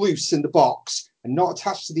them loose in the box and not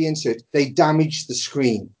attached to the insert, they damage the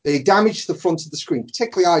screen. They damage the front of the screen,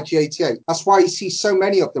 particularly IG-88. That's why you see so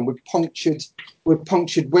many of them with punctured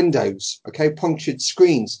windows, punctured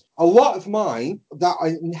screens. A lot of mine that I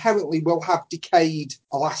inherently will have decayed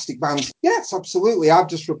elastic bands. Yes, absolutely. I've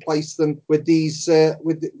just replaced them with these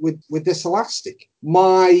with this elastic.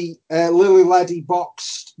 My Lily Leddy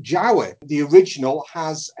boxed Jawa, the original,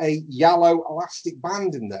 has a yellow elastic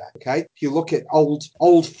band in there. Okay, if you look at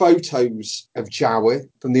old photos of Jawa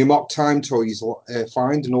from the Amok Time Toys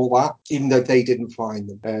find and all that, even though they didn't find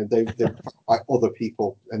them, they found by other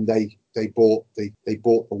people, and they bought the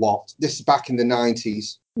lot. This is back in the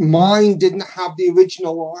 90s. Mine didn't have the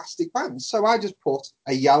original elastic band, so I just put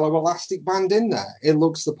a yellow elastic band in there. It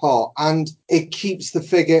looks the part, and it keeps the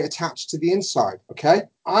figure attached to the inside, okay?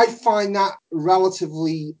 I find that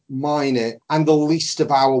relatively minor and the least of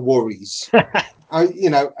our worries. A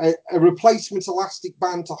replacement elastic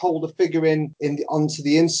band to hold a figure onto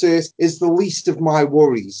the insert is the least of my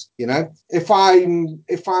worries. If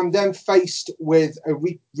I'm then faced with a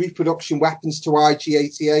reproduction weapons to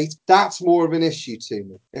IG-88, that's more of an issue to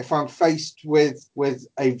me. If I'm faced with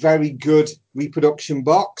a very good reproduction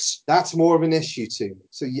box, that's more of an issue to me.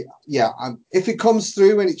 So if it comes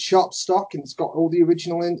through and it's shop stock and it's got all the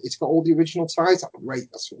original ties, that's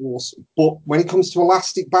great, that's awesome. But when it comes to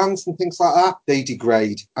elastic bands and things like that, they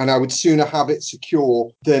degrade, and I would sooner have it secure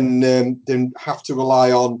than have to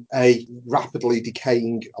rely on a rapidly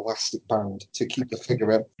decaying elastic band to keep the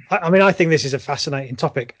figure in. I mean, I think this is a fascinating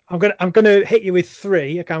topic. I'm going to hit you with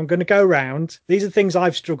three. Okay, I'm going to go round. These are things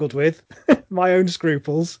I've struggled with, my own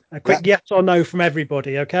scruples. A quick yes or no from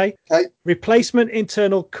everybody. Okay. Replacement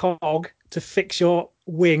internal cog to fix your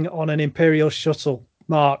wing on an Imperial shuttle.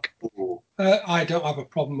 Mark. I don't have a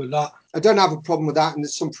problem with that. I don't have a problem with that, and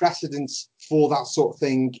there's some precedence for that sort of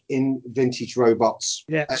thing in vintage robots.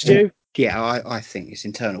 Yeah, Stu? Yeah, I think it's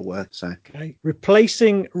internal work. So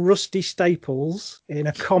replacing rusty staples in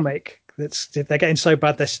a comic they're getting so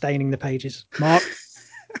bad they're staining the pages. Mark?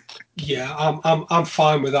 Yeah, I'm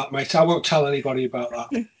fine with that, mate. I won't tell anybody about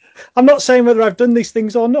that. I'm not saying whether I've done these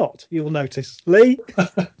things or not. You'll notice. Lee?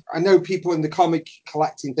 I know people in the comic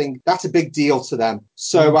collecting thing, that's a big deal to them.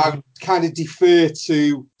 So I kind of defer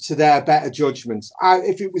to their better judgment.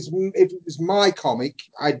 If it was my comic,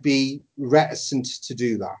 I'd be reticent to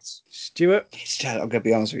do that. Stuart? I'm going to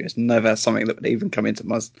be honest with you, it's never something that would even come into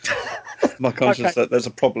my conscience that there's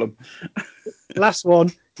a problem. Last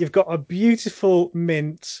one. You've got a beautiful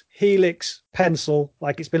mint Helix pencil,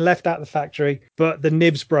 like it's been left out of the factory, but the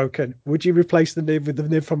nib's broken. Would you replace the nib with the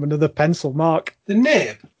nib from another pencil, Mark? The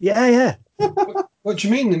nib? Yeah. What do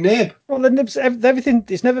you mean, the nib? Well, the nib's everything.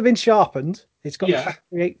 It's never been sharpened. It's got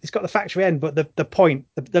the factory end, but the point,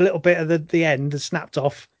 the little bit of the end is snapped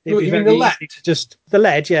off. You mean the lead? The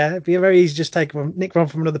lead, yeah. It'd be very easy to just nick one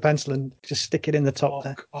from another pencil and just stick it in the top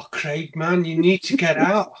there. Oh, Craig, man, you need to get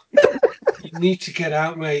out. You need to get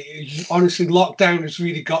out, mate. Honestly, lockdown has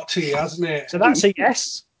really got to you, hasn't it? So that's a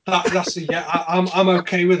yes. That's a yeah. I'm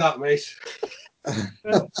okay with that, mate.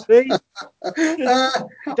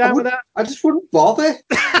 Down with that? I just wouldn't bother.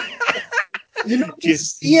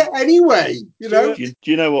 See it anyway. Do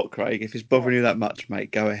you know what, Craig? If it's bothering you that much,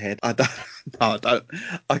 mate, go ahead. I don't.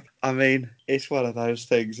 I mean, it's one of those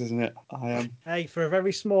things, isn't it? Hey, for a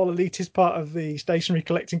very small elitist part of the stationery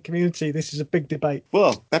collecting community, this is a big debate.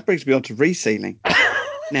 Well, that brings me on to resealing.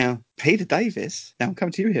 Now, Peter Davis, now I'm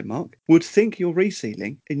coming to you here, Mark, would think your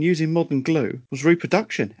resealing and using modern glue was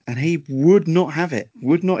reproduction, and he would not have it,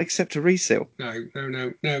 would not accept a reseal. No.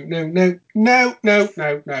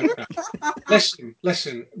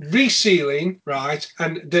 Listen. Resealing, right?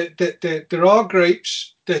 And there are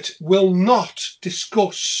grapes that will not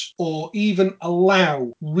discuss or even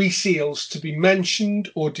allow reseals to be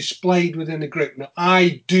mentioned or displayed within a grape. Now,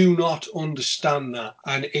 I do not understand that,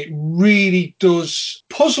 and it really does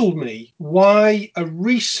puzzle me why a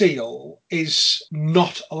reseal is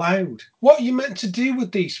not allowed. What are you meant to do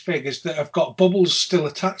with these figures that have got bubbles still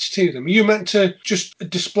attached to them? Are you meant to just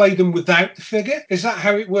display them without the figure? Is that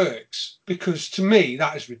how it works? Because to me,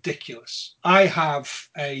 that is ridiculous. I have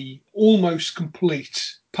a almost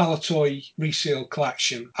complete Palatoy reseal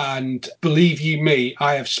collection, and believe you me,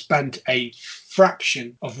 I have spent a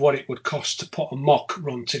fraction of what it would cost to put a mock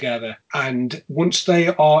run together, and once they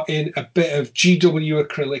are in a bit of GW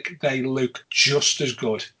acrylic, they look just as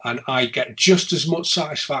good, and I get just as much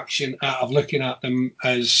satisfaction out of looking at them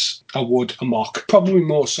as I would a mock, probably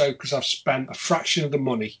more so because I've spent a fraction of the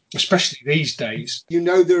money, especially these days. You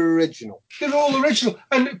know they're original. They're all original,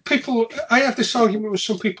 and people, I have this argument with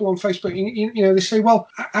some people on Facebook, you know, they say, well,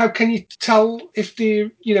 how can you tell if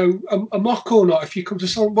they're, you know, a mock or not if you come to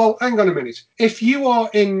someone? Well, hang on a minute. If you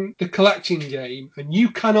are in the collecting game and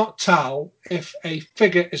you cannot tell if a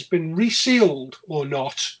figure has been resealed or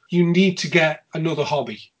not, you need to get another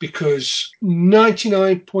hobby, because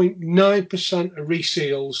 99.9% of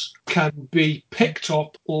reseals can be picked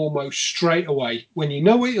up almost straight away. When you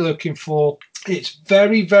know what you're looking for, it's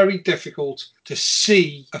very, very difficult to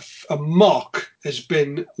see a mock has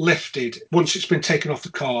been lifted once it's been taken off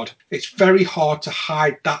the card. It's very hard to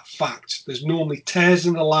hide that fact. There's normally tears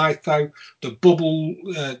in the litho, the bubble,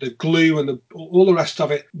 the glue, and all the rest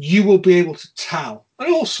of it. You will be able to tell.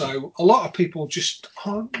 And also, a lot of people just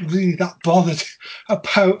aren't really that bothered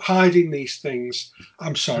about hiding these things.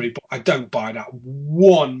 I'm sorry, but I don't buy that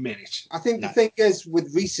 1 minute. I think the thing is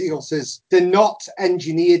with reseals is they're not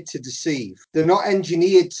engineered to deceive. They're not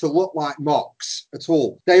engineered to look like mocks at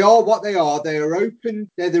all. They are what they are. They are open.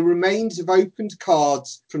 They're the remains of opened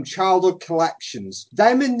cards from childhood collections.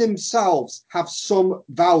 Them in themselves have some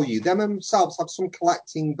value. Them in themselves have some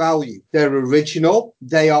collecting value. They're original.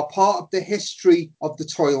 They are part of the history of the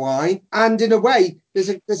toy line, and in a way there's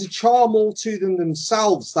a charm all to them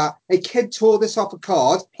themselves, that a kid tore this off a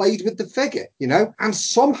card, played with the figure, you know, and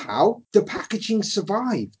somehow the packaging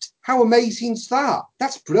survived. How amazing is that?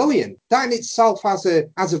 That's brilliant. That in itself has a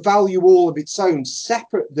value all of its own,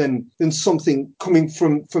 separate than something coming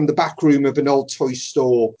from the back room of an old toy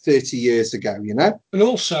store 30 years ago, you know? And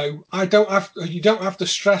also, you don't have the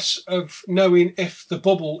stress of knowing if the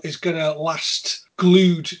bubble is going to last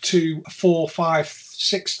glued to a £4,000, £5,000,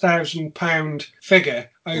 £6,000 figure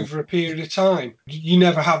over a period of time. You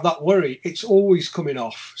never have that worry. It's always coming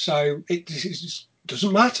off. So it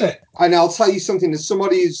doesn't matter. And I'll tell you something, as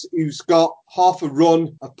somebody who's got half a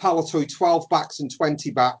run of Palatoy 12 backs and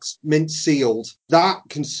 20 backs mint sealed, that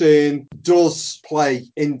concern does play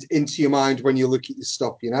into your mind when you look at your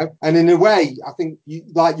stuff, you know. And in a way, I think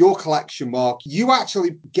like your collection, Mark, you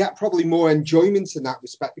actually get probably more enjoyment in that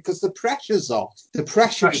respect because the pressure's off. The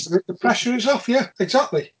pressure is off, yeah,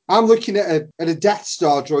 exactly. I'm looking at a Death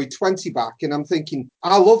Star Droid 20 back and I'm thinking,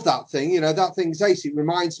 I love that thing. You know, that thing's ace. It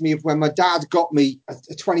reminds me of when my dad got me a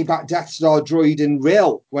 20 back Death Star Droid in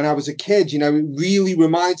Rill when I was a kid. You know, it really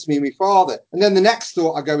reminds me of my father. And then the next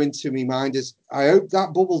thought I go into my mind is, I hope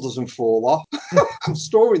that bubble doesn't fall off. I'm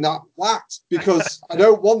storing that flat because I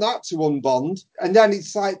don't want that to unbond. And then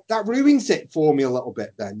it's like, that ruins it for me a little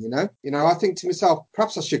bit then, you know? You know, I think to myself,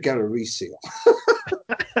 perhaps I should get a reseal.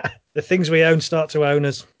 The things we own start to own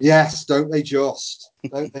us. Yes, don't they just?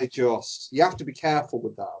 Don't they just? You have to be careful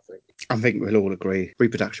with that, I think. I think we'll all agree.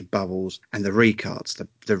 Reproduction bubbles and the recards,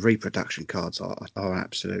 the reproduction cards are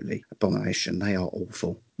absolutely abomination. They are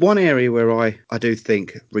awful. One area where I do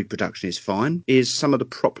think reproduction is fine is some of the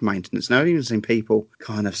prop maintenance. Now, I've even seen people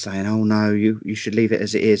kind of saying, oh no, you should leave it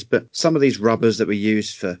as it is. But some of these rubbers that we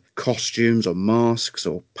use for costumes or masks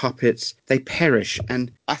or puppets, they perish.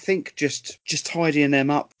 And I think just tidying them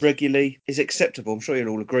up regularly is acceptable. I'm sure you'll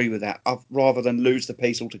all agree with that, rather than lose the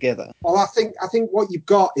piece altogether. Well, I think what you've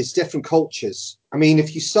got is different cultures. I mean,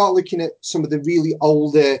 if you start looking at some of the really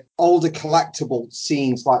older collectible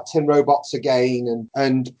scenes like Tin Robots again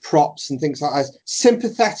and props and things like that,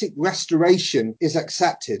 sympathetic restoration is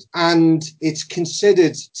accepted and it's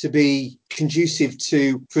considered to be conducive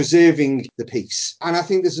to preserving the piece. And I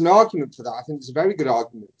think there's an argument for that. I think there's a very good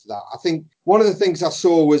argument for that. I think one of the things I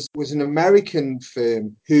saw was an American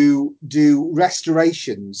firm who do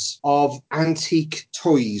restorations of antique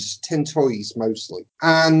toys, tin toys mostly.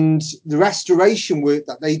 And the restoration work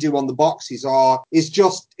that they do on the boxes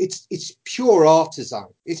it's pure artisan.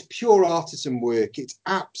 It's pure artisan work. It's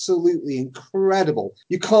absolutely incredible.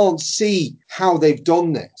 You can't see how they've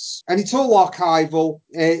done this. And it's all archival.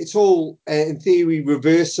 It's all, in theory,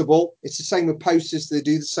 reversible. It's the same with posters. They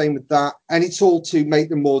do the same with that. And it's all to make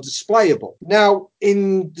them more displayable. Now,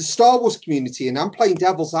 in the Star Wars community, and I'm playing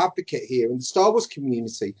devil's advocate here, in the Star Wars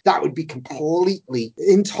community, that would be completely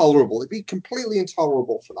intolerable. It'd be completely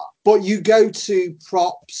intolerable for that. But you go to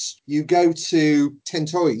props, you go to tin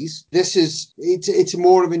toys, it's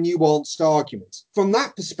more of a nuanced argument. From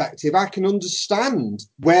that perspective, I can understand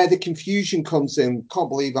where the confusion comes in. Can't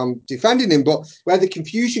believe I'm defending him, but where the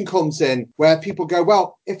confusion comes in, where people go,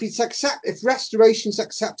 well, if restoration's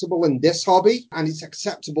acceptable in this hobby and it's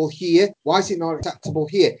acceptable here, why is it not acceptable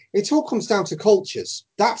here? It all comes down to cultures.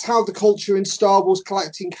 That's how the culture in Star Wars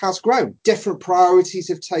collecting has grown. Different priorities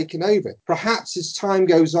have taken over. Perhaps as time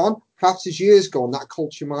goes on, perhaps as years go on, that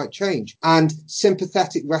culture might change. And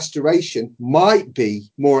sympathetic restoration might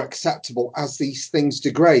be more acceptable as these things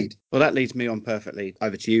degrade. Well, that leads me on perfectly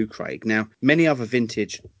over to you, Craig. Now, many other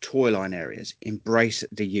vintage toy line areas embrace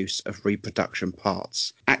the use of reproduction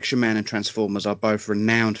parts. Action Man and Transformers are both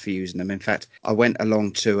renowned for using them. In fact, I went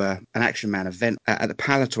along to an Action Man event at the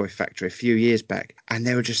Palatoy factory a few years back, and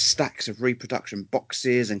there were just stacks of reproduction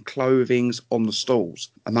boxes and clothings on the stalls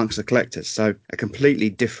amongst the collectors. So a completely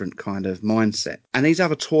different kind of mindset. And these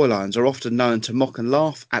other toy lines are often known to mock and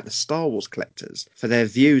laugh at the Star Wars collectors for their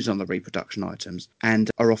views on the reproduction items, and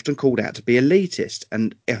are often called out to be elitist.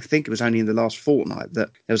 And I think it was only in the last fortnight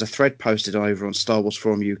that there was a thread posted over on Star Wars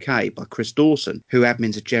Forum UK by Chris Dawson, who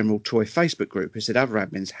admins a general toy Facebook group, who said other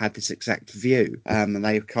admins had this exact view, and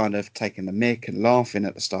they've kind of taken the mick and laughing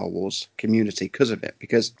at the Star Wars community because of it,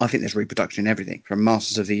 because I think there's reproduction in everything, from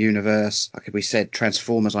Masters of the Universe, like we said,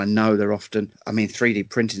 Transformers. I know they're often, 3D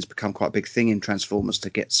printing's become quite a big thing in Transformers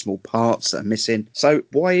to get small parts that are missing. So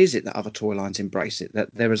why is it that other toy lines embrace it,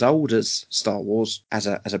 that they're as old as Star Wars as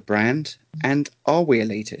a brand? And are we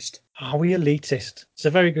elitist? Are we elitist? It's a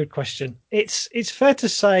very good question. It's fair to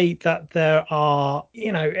say that there are,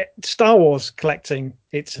 Star Wars collecting,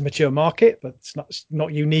 it's a mature market, but it's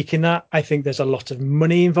not unique in that. I think there's a lot of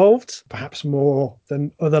money involved, perhaps more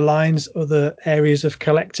than other lines, other areas of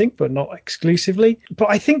collecting, but not exclusively. But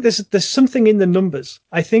I think there's something in the numbers.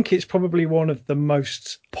 I think it's probably one of the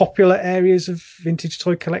most popular areas of vintage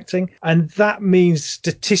toy collecting. And that means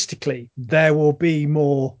statistically, there will be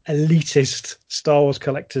more elitist Star Wars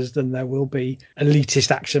collectors than there will be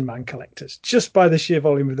elitist Action Man collectors, just by the sheer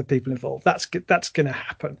volume of the people involved. That's going to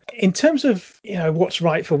happen. In terms of what's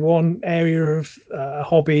right for one area of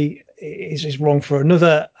hobby is wrong for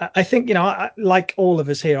another, I think like all of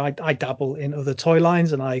us here, I dabble in other toy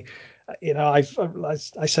lines, and I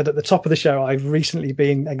said at the top of the show, I've recently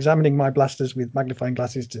been examining my blasters with magnifying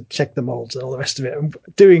glasses to check the molds and all the rest of it. And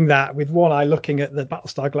doing that with one eye looking at the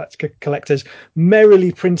Battlestar Galactica collectors,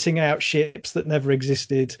 merrily printing out ships that never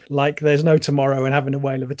existed, like there's no tomorrow, and having a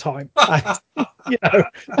whale of a time.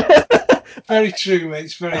 Very true, mate.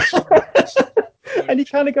 It's very true. And you're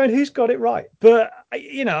kind of going, who's got it right? But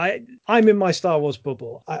I'm in my Star Wars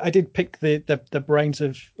bubble. I did pick the brains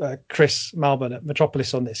of Chris Malbon at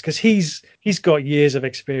Metropolis on this, because he's got years of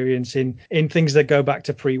experience in things that go back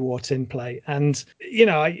to pre-war tin play. And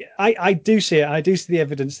I do see it. I do see the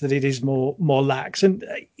evidence that it is more lax. And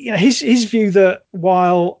his view that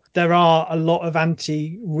while there are a lot of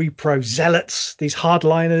anti-repro zealots, these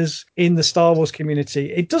hardliners in the Star Wars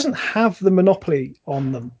community, it doesn't have the monopoly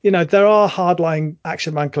on them. There are hardline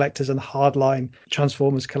Action Man collectors and hardline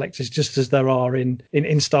Transformers collectors, just as there are in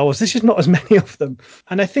Star Wars. There's just not as many of them.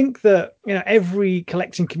 And I think that, every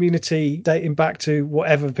collecting community dating back to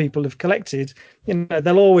whatever people have collected,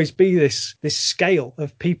 there'll always be this scale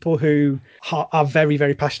of people who are very,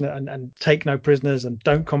 very passionate and take no prisoners and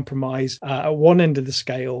don't compromise at one end of the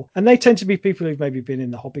scale. And they tend to be people who've maybe been in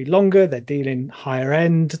the hobby longer, they're dealing higher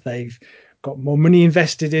end, they've got more money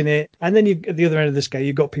invested in it. And then at the other end of the scale,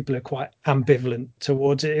 you've got people who are quite ambivalent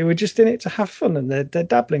towards it, who are just in it to have fun, and they're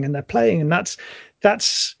dabbling and they're playing. And that's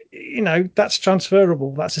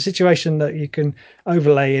transferable. That's a situation that you can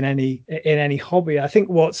overlay in any hobby. I think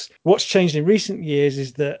what's changed in recent years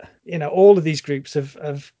is that all of these groups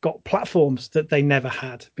have got platforms that they never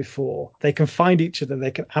had before. They can find each other,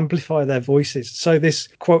 they can amplify their voices. So this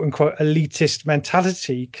quote unquote elitist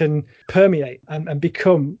mentality can permeate and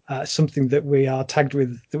become something that we are tagged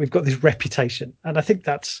with, that we've got this reputation. And I think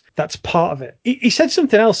that's part of it. He said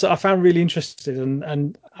something else that I found really interesting,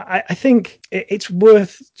 and I think it's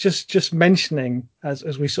worth just mentioning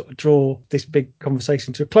as we sort of draw this big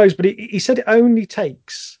conversation to a close. But he said it only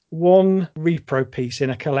takes one repro piece in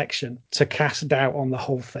a collection to cast doubt on the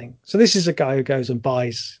whole thing. So this is a guy who goes and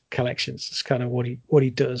buys collections. It's kind of what he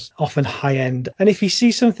does, often high end. And if he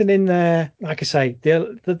sees something in there, like I say,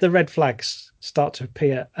 the red flags start to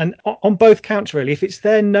appear. And on both counts, really, if it's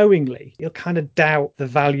there knowingly, he'll kind of doubt the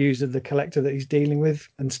values of the collector that he's dealing with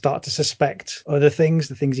and start to suspect other things,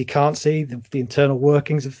 the things he can't see, the internal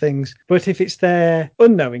workings of things. But if it's there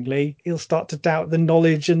unknowingly, he'll start to doubt the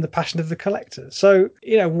knowledge and the passion of the collector. So,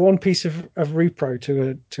 one piece of repro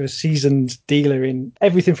to a seasoned dealer in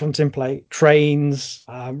everything from tinplate, trains,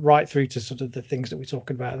 right through to sort of the things that we're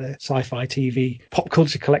talking about there, sci-fi, TV, pop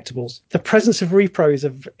culture collectibles. The presence of repro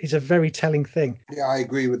is a very telling thing. Yeah, I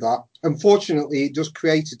agree with that. Unfortunately, it does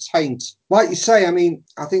create a taint. Like you say, I mean,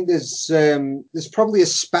 I think there's probably a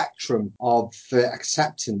spectrum of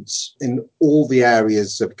acceptance in all the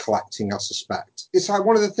areas of collecting, I suspect. It's like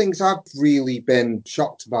one of the things I've really been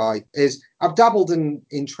shocked by is I've dabbled in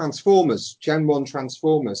Transformers, Gen 1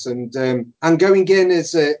 Transformers, and going in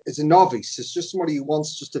as a novice, as just somebody who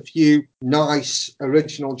wants just a few nice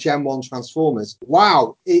original Gen 1 Transformers.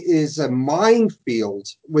 Wow, it is a minefield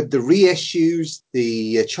with the reissues,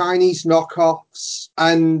 the Chinese knockoffs,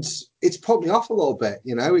 and it's put me off a little bit.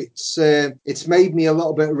 It's made me a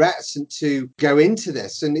little bit reticent to go into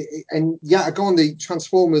this, and I go on the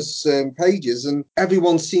Transformers pages, and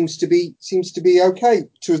everyone seems to be okay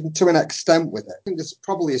to an extent with it. I think there's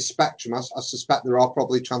probably a spectrum. I suspect there are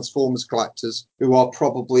probably Transformers collectors who are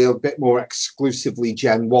probably a bit more exclusively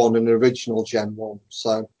Gen 1 and original Gen 1.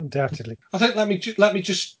 So undoubtedly, I think let me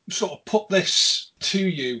just sort of put this to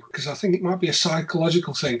you, because I think it might be a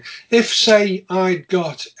psychological thing. If, say, I'd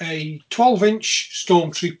got a 12-inch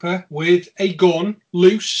Stormtrooper with a gun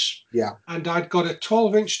loose, yeah, and I'd got a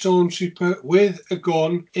 12-inch Stormtrooper with a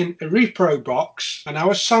gun in a repro box, and I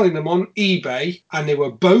was selling them on eBay, and they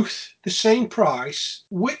were both the same price,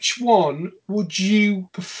 which one would you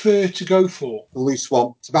prefer to go for? The loose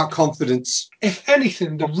one. It's about confidence. If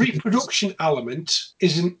anything, the reproduction element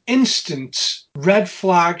is an instant red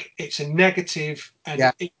flag. It's a negative, and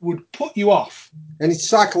it would put you off. And it's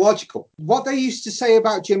psychological. What they used to say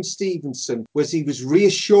about Jim Stevenson was he was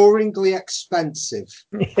reassuringly expensive.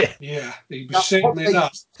 Yeah, he was certainly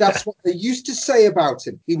that. That's what they used to say about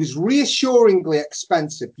him. He was reassuringly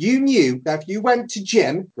expensive. You knew that if you went to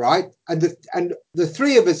Jim, right, and the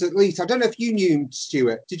three of us at least, I don't know if you knew him,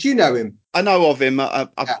 Stuart. Did you know him? I know of him.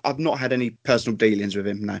 I've not had any personal dealings with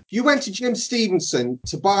him, no. You went to Jim Stevenson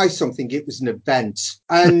to buy something, it was an event.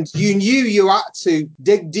 And you knew you had to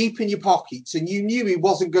dig deep in your pockets, and you knew he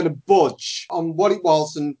wasn't going to budge on what it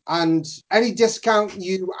was. And any discount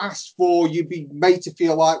you asked for, you'd be made to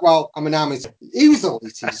feel like, well, I'm an amateur. He was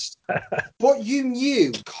elitist. But you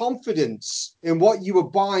knew confidence in what you were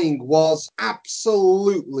buying was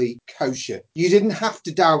absolutely kosher. You didn't have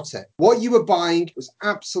to doubt it. What you were buying was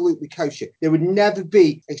absolutely kosher. There would never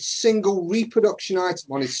be a single reproduction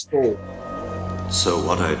item on his stall. So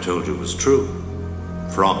what I told you was true,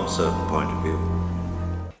 from a certain point of view.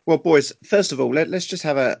 Well, boys, first of all, let's just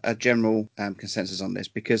have a general consensus on this,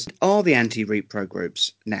 because are the anti-repro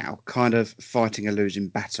groups now kind of fighting a losing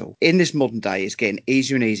battle? In this modern day, it's getting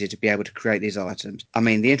easier and easier to be able to create these items. I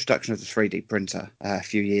mean, the introduction of the 3D printer a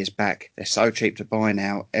few years back, they're so cheap to buy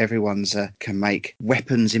now. Everyone's can make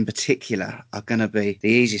weapons in particular are going to be the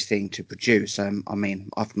easiest thing to produce. I mean,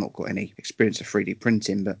 I've not got any experience of 3D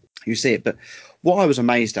printing, but you see it. But what I was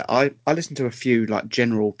amazed at, I listened to a few like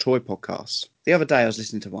general toy podcasts. The other day I was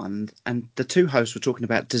listening to one, and the two hosts were talking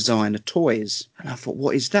about designer toys. And I thought,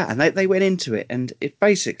 what is that? And they went into it, and it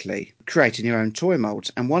basically creating your own toy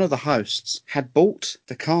molds. And one of the hosts had bought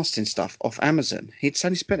the casting stuff off Amazon. He'd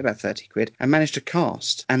only spent about 30 quid and managed to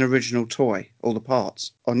cast an original toy, all the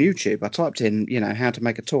parts. On YouTube, I typed in, how to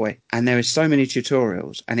make a toy. And there is so many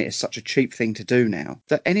tutorials, and it is such a cheap thing to do now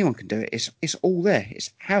that anyone can do it. It's all there.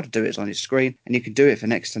 It's how to do it is on your screen, and you can do it for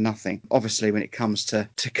next to nothing. Obviously, when it comes to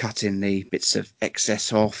cutting the bits of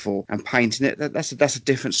excess off and painting it, that's a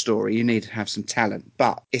different story. You need to have some talent,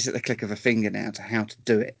 but it's at the click of a finger now to how to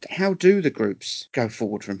do it. How do the groups go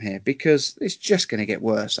forward from here? Because it's just going to get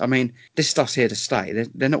worse. I mean, this stuff's here to stay.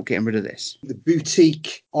 They're not getting rid of this. The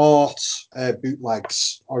boutique art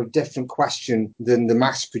bootlegs are a different question than the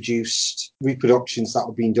mass-produced reproductions that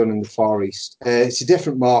are being done in the Far East. It's a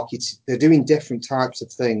different market. They're doing different types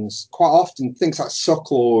of things. Quite often, things like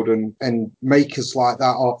Sucklord and makers like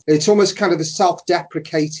that are. It's almost kind of a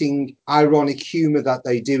self-deprecating, ironic humour that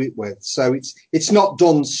they do it with. So it's not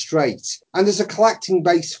done straight. And there's a collecting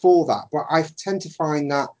base for that, but I tend to find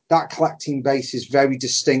that collecting base is very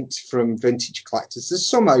distinct from vintage collectors. There's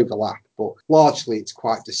some overlap, but largely it's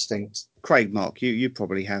quite distinct. Craig, Mark, you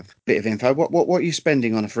probably have a bit of info. What are you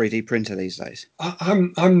spending on a 3D printer these days?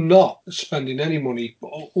 I'm not spending any money.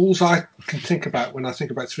 All I can think about when I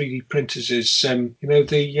think about 3D printers is, the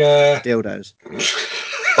dildos.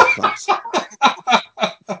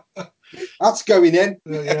 That's going in.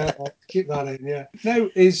 Yeah, I'll keep that in, yeah. No,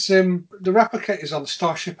 is the replicators on the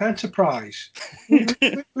Starship Enterprise.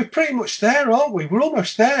 We're pretty much there, aren't we? We're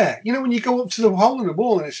almost there. You know, when you go up to the hole in the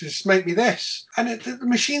wall and it says, make me this, and the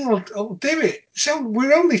machine will do it. So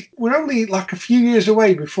we're only like a few years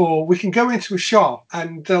away before we can go into a shop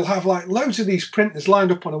and they'll have like loads of these printers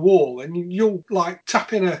lined up on a wall, and you'll like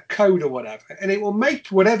tap in a code or whatever, and it will make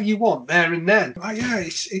whatever you want there and then. Yeah,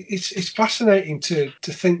 it's fascinating to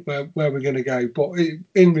think where we're going to go. But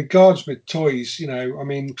in regards with toys, you know, I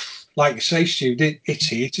mean, like you say, Stu, it's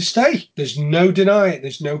here to stay. There's no denying it.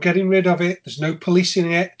 There's no getting rid of it. There's no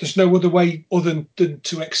policing it. There's no other way other than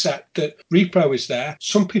to accept that repro is there.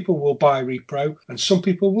 Some people will buy repro and some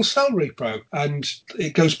people will sell repro. And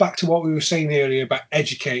it goes back to what we were saying earlier about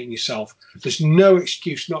educating yourself. There's no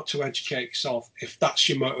excuse not to educate yourself if that's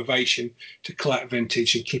your motivation to collect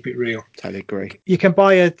vintage and keep it real. Totally agree. You can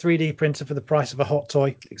buy a 3D printer for the price of a hot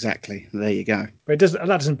toy. Exactly. There you go. But that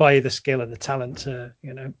doesn't buy you the skill and the talent to,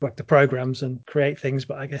 work the programs and create things.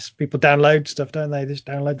 But I guess people download stuff, don't they? They just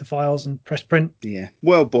download the files and press print. Yeah.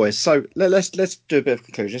 Well, boys, so let's do a bit of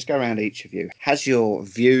conclusion. Let's go around each of you. Has your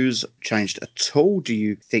views changed at all? Do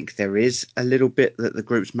you think there is a little bit that the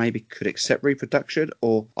groups maybe could accept reproduction,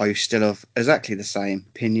 or are you still of exactly the same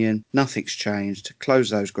opinion? Nothing's changed. Close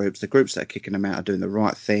those groups. The groups that are kicking them out are doing the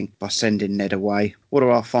right thing by sending Ned away. What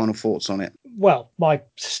are our final thoughts on it? Well, my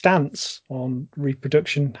stance on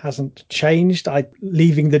reproduction hasn't changed. I'm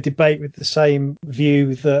leaving the debate with the same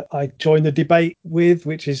view that I joined the debate with,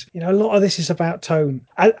 which is, a lot of this is about tone.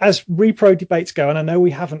 As repro debates go, and I know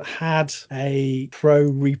we haven't had a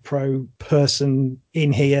pro-repro person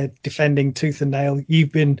in here defending tooth and nail.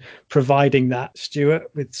 You've been providing that, Stuart,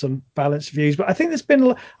 with some balanced views. But I think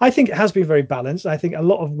it has been very balanced. I think a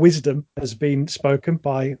lot of wisdom has been spoken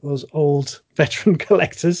by those old veteran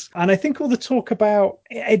collectors. And I think all the talk about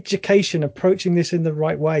education, approaching this in the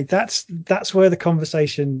right way, that's where the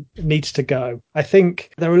conversation needs to go. I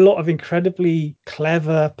think there are a lot of incredibly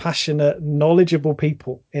clever, passionate, knowledgeable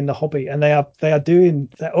people in the hobby, and they are doing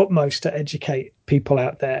their utmost to educate people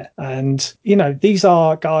out there. And these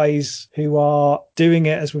are guys who are doing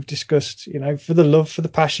it, as we've discussed, for the love, for the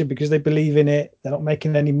passion, because they believe in it. They're not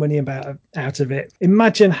making any money out of it.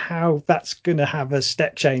 Imagine how that's going to have a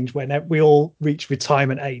step change when we all reach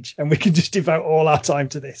retirement age and we can just devote all our time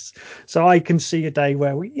to this. So I can see a day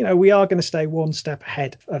where we are going to stay one step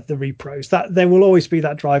ahead of the repros. That there will always be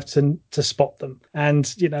that drive to spot them, and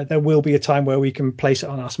there will be a time where we can place it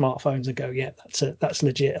on our smartphones and go, yeah, that's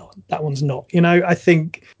legit. That one's not. I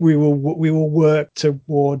think we will work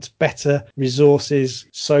towards better resources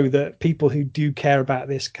so that people who do care about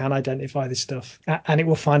this can identify this stuff, and it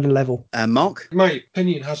will find a level. Mark? My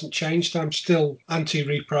opinion hasn't changed. I'm still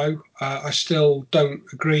anti-repro. I still don't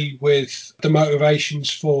agree with the motivations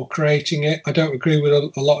for creating it. I don't agree with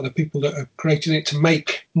a lot of the people that are creating it to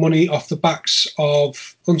make money off the backs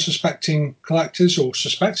of unsuspecting collectors, or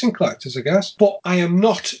suspecting collectors, I guess. But I am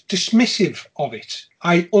not dismissive of it.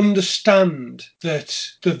 I understand that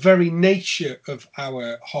the very nature of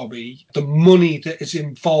our hobby, the money that is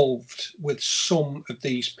involved with some of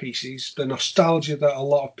these pieces, the nostalgia that a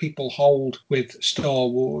lot of people hold with Star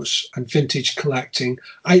Wars and vintage collecting,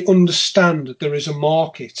 I understand that there is a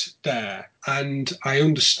market there. And I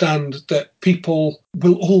understand that people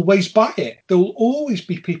will always buy it. There will always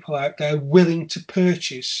be people out there willing to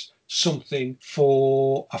purchase something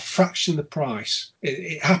for a fraction of the price.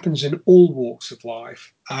 It happens in all walks of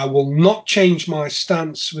life. I will not change my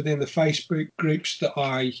stance within the Facebook groups that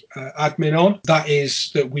I admin on. That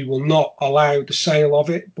is that we will not allow the sale of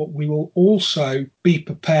it, but we will also be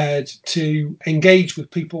prepared to engage with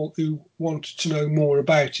people who want to know more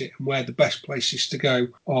about it and where the best places to go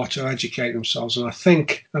are to educate themselves. And I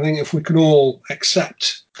think if we can all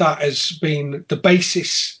accept that as being the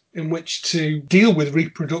basis in which to deal with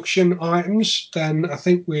reproduction items, then I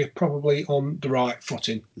think we're probably on the right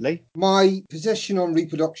footing. Lee? My position on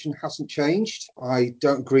reproduction hasn't changed. I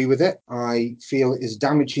don't agree with it. I feel it is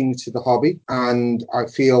damaging to the hobby, and I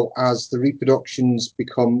feel as the reproductions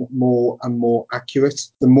become more and more accurate,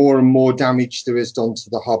 the more and more damage there is done to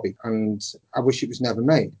the hobby, and I wish it was never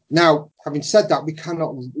made. Now, having said that,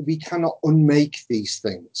 we cannot unmake these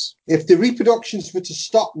things. If the reproductions were to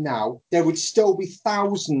stop now, there would still be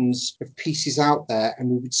thousands of pieces out there,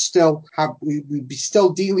 and we'd be still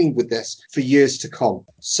dealing with this for years to come.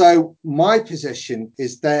 So my position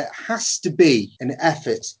is there has to be an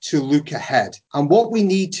effort to look ahead. And what we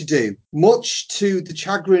need to do, much to the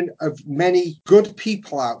chagrin of many good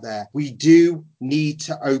people out there, we do need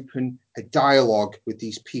to open a dialogue with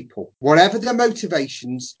these people. Whatever their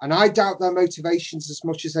motivations, and I doubt their motivations as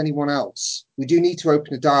much as anyone else, we do need to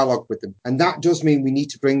open a dialogue with them. And that does mean we need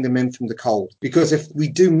to bring them in from the cold. Because if we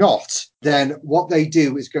do not, then what they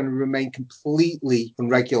do is going to remain completely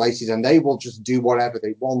unregulated, and they will just do whatever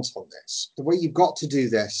they want on this. The way you've got to do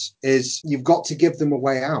this is you've got to give them a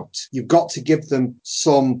way out. You've got to give them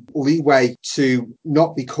some leeway to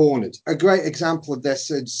not be cornered. A great example of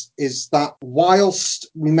this is that whilst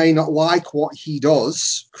we may not like what he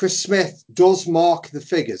does, Chris Smith does mark the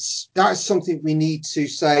figures. That is something we need to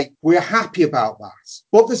say, we're happy about that.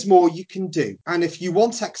 But there's more you can do. And if you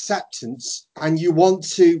want acceptance and you want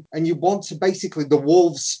to basically the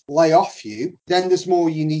wolves lay off you, then there's more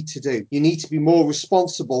you need to do. You need to be more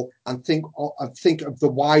responsible and think of the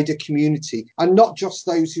wider community, and not just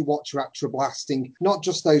those who watch Retro Blasting, not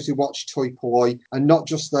just those who watch Toy Polloi, and not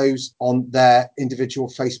just those on their individual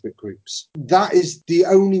Facebook groups. That is the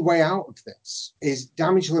only way out of this, is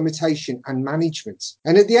damage limitation and management.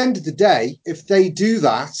 And at the end of the day, if they do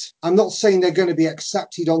that, I'm not saying they're going to be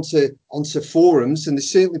accepted onto forums, and they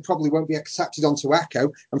certainly probably won't be accepted onto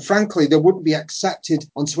Echo, and frankly they wouldn't be accepted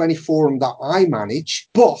onto any forum that I manage,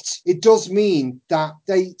 but it does mean that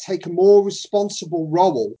they take a more responsible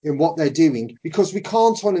role in what they're doing, because we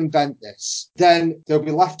can't uninvent this. Then they'll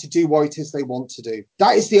be left to do what it is they want to do.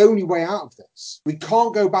 That is the only way out of this. We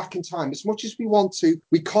can't go back in time. As much as we want to,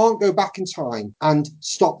 we can't go back in time and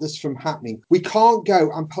stop this from happening. We can't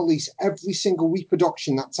go and police every single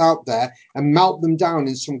reproduction that's out there and melt them down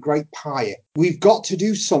in some great pyre. We've got to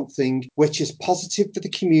do something which is positive for the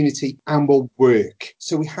community and will work.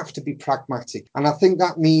 So we have to be pragmatic. And I think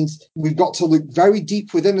that means we've got to look very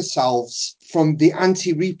deep within ourselves from the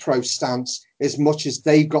anti-repro stance, as much as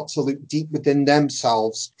they've got to look deep within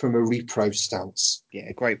themselves from a repro stance.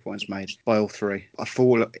 Yeah, great points made by all three. I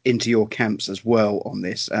fall into your camps as well on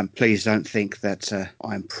this. Please don't think that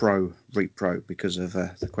I'm pro-repro because of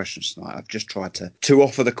the questions tonight. I've just tried to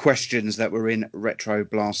offer the questions that were in Retro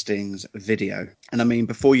Blasting's video. And I mean,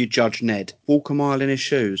 before you judge Ned, walk a mile in his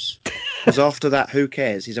shoes. Because after that, who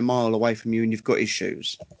cares? He's a mile away from you and you've got his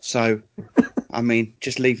shoes. So, I mean,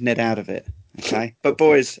 just leave Ned out of it. Okay, but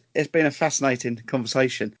boys, it's been a fascinating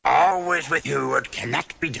conversation. Always with you what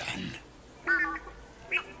cannot be done.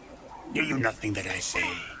 Do you nothing that I say?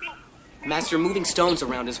 Master, moving stones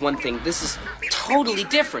around is one thing. This is totally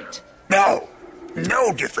different. No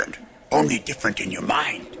different. Only different in your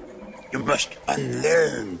mind. You must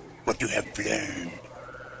unlearn what you have learned.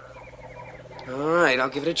 All right, I'll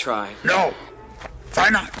give it a try. No, try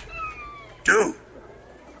not. Do.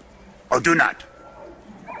 Or do not.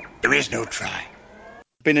 There is no try.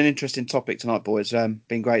 Been an interesting topic tonight, boys.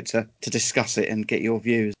 Been great to discuss it and get your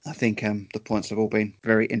views. I think the points have all been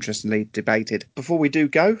very interestingly debated. Before we do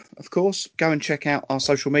go, of course, go and check out our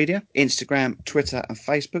social media, Instagram, Twitter and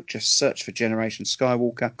Facebook. Just search for Generation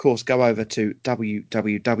Skywalker. Of course, go over to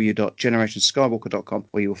www.generationskywalker.com,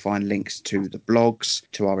 where you will find links to the blogs,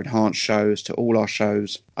 to our enhanced shows, to all our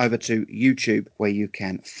shows. Over to YouTube, where you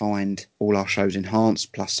can find all our shows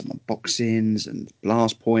enhanced, plus some unboxings and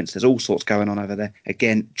blast points. There's all sorts going on over there.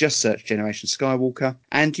 Again, just search Generation Skywalker,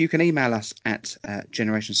 and you can email us at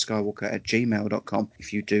generationskywalker@gmail.com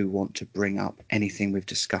if you do want to bring up anything we've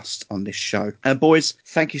discussed on this show. Boys,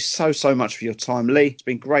 thank you so much for your time. Lee, it's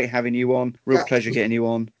been great having you on. Real pleasure getting you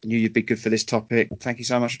on. Knew you'd be good for this topic. Thank you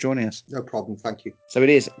so much for joining us. No problem, thank you. So it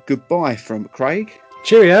is goodbye from Craig.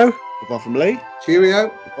 Cheerio. Goodbye from Lee.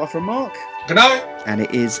 Cheerio. Goodbye from Mark. Good night. And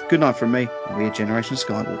it is good night from me. We are Generation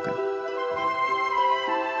Skywalker.